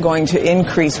were not going to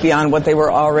increase beyond what they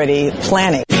were already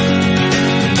planning.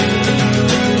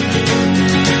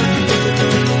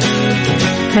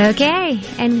 Okay,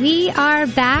 and we are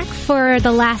back for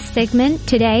the last segment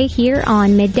today here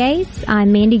on Middays.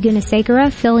 I'm Mandy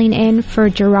Gunasekara filling in for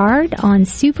Gerard on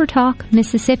Super Talk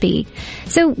Mississippi.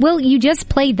 So, Will, you just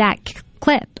played that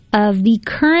clip of the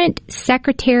current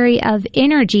Secretary of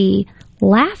Energy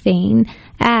laughing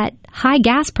at high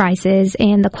gas prices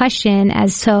and the question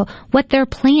as to what their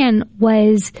plan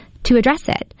was to address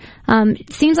it.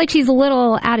 Seems like she's a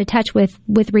little out of touch with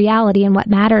reality and what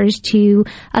matters to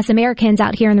us Americans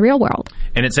out here in the real world.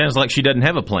 And it sounds like she doesn't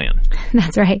have a plan.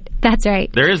 That's right. That's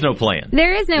right. There is no plan.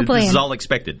 There is no plan. This is all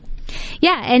expected.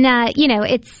 Yeah, and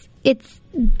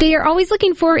they're always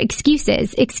looking for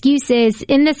excuses. Excuses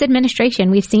in this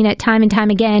administration. We've seen it time and time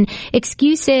again.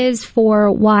 Excuses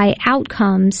for why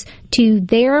outcomes to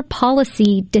their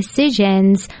policy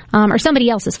decisions are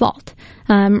somebody else's fault.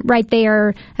 Right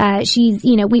there,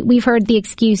 we've heard the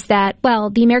excuse that, well,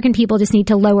 the American people just need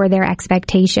to lower their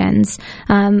expectations.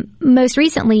 Most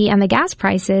recently on the gas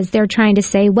prices, they're trying to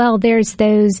say, well, there's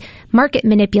those market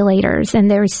manipulators and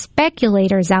there's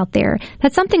speculators out there.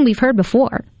 That's something we've heard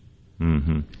before.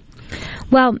 Mm-hmm.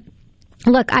 Well,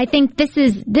 look, I think this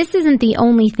isn't the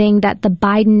only thing that the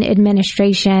Biden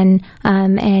administration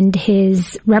and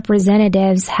his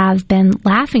representatives have been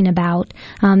laughing about.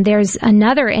 There's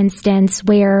another instance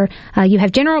where you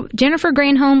have Jennifer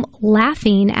Granholm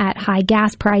laughing at high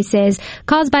gas prices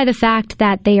caused by the fact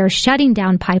that they are shutting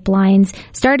down pipelines.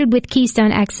 Started with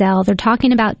Keystone XL. They're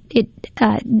talking about it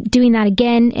doing that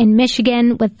again in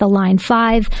Michigan with the Line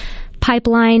 5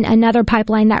 pipeline, another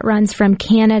pipeline that runs from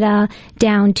Canada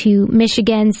down to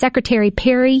Michigan. Secretary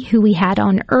Perry, who we had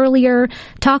on earlier,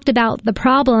 talked about the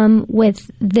problem with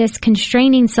this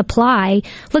constraining supply.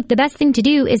 Look, the best thing to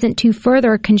do isn't to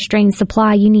further constrain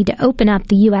supply. You need to open up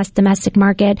the U.S. domestic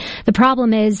market. The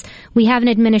problem is we have an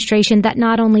administration that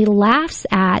not only laughs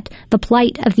at the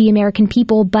plight of the American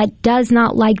people, but does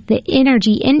not like the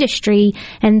energy industry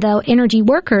and the energy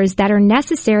workers that are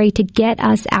necessary to get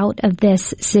us out of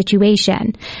this situation.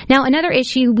 Now, another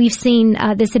issue we've seen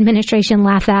this administration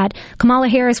laugh at, Kamala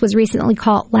Harris was recently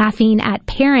caught laughing at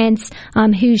parents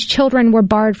whose children were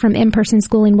barred from in-person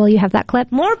schooling. Will you have that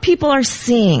clip? More people are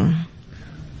seeing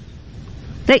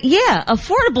that,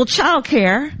 affordable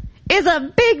childcare is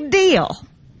a big deal.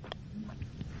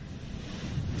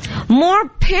 More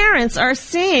parents are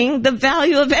seeing the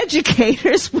value of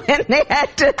educators when they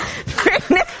had to bring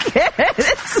their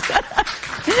kids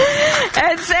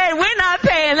and said, we're not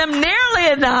paying them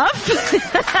nearly enough.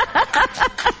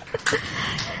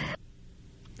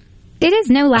 It is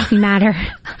no laughing matter.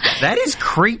 That is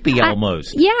creepy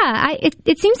almost.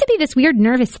 It seems to be this weird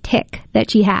nervous tick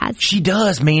that she has. She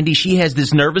does, Mandy. She has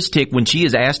this nervous tick when she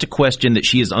is asked a question that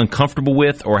she is uncomfortable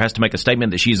with or has to make a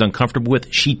statement that she is uncomfortable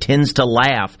with. She tends to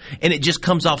laugh, and it just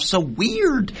comes off so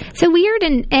weird. So weird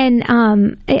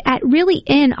and at really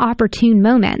inopportune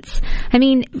moments. I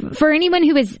mean, for anyone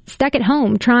who is stuck at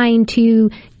home trying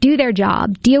to do their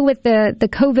job, deal with the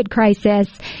COVID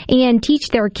crisis, and teach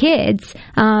their kids,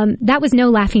 that was no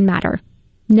laughing matter.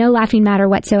 No laughing matter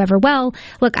whatsoever. Well,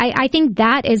 look, I think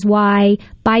that is why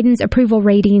Biden's approval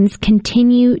ratings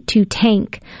continue to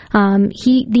tank.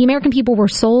 The American people were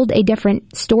sold a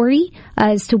different story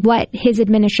as to what his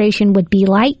administration would be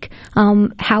like,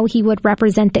 how he would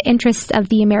represent the interests of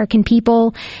the American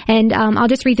people. And I'll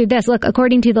just read through this. Look,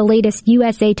 according to the latest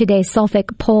USA Today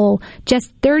Suffolk poll,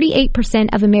 just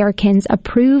 38% of Americans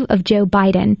approve of Joe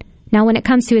Biden. Now, when it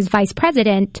comes to his vice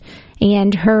president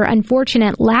and her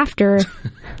unfortunate laughter,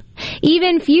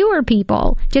 even fewer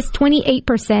people, just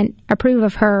 28%, approve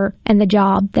of her and the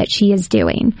job that she is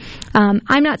doing.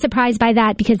 I'm not surprised by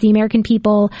that because the American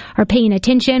people are paying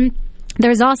attention.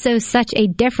 There's also such a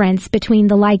difference between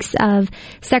the likes of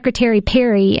Secretary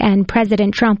Perry and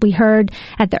President Trump. We heard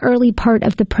at the early part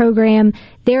of the program,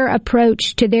 their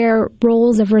approach to their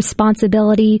roles of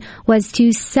responsibility was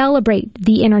to celebrate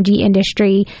the energy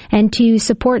industry and to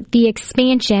support the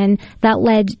expansion that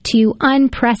led to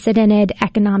unprecedented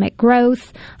economic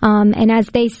growth. And as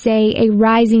they say, a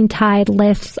rising tide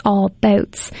lifts all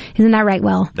boats. Isn't that right,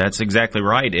 Will? That's exactly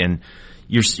right. And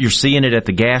you're seeing it at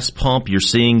the gas pump. You're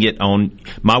seeing it on.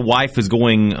 My wife is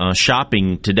going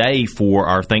shopping today for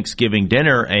our Thanksgiving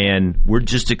dinner, and we're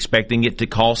just expecting it to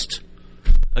cost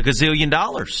 $1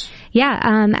 gazillion.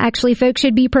 Yeah, actually, folks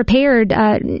should be prepared.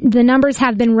 The numbers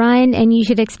have been run, and you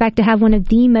should expect to have one of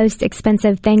the most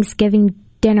expensive Thanksgiving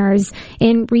dinners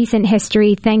in recent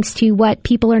history, thanks to what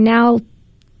people are now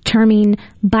terming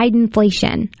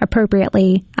Bidenflation,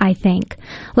 appropriately, I think.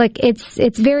 Look,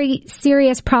 it's very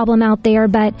serious problem out there,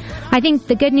 but I think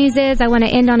the good news is, I want to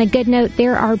end on a good note.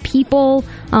 There are people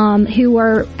who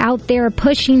are out there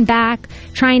pushing back,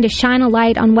 trying to shine a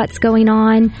light on what's going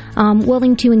on,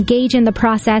 willing to engage in the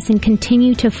process and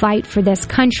continue to fight for this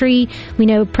country. We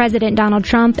know President Donald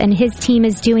Trump and his team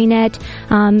is doing it.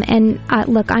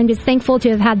 Look, I'm just thankful to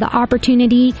have had the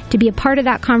opportunity to be a part of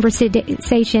that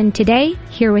conversation today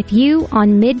here with you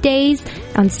on middays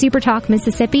on Super Talk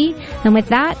Mississippi. And with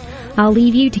that, I'll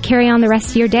leave you to carry on the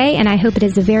rest of your day, and I hope it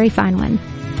is a very fine one.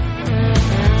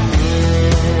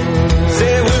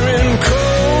 Say we're in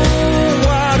cold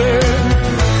water,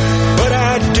 but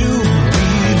I do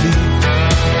believe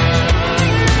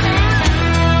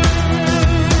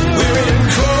we're in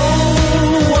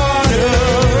cold water,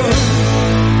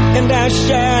 and I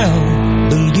shall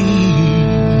believe.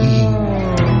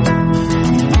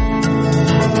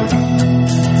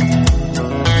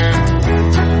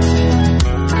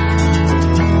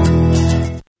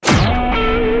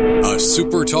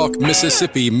 Super Talk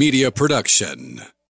Mississippi Media Production.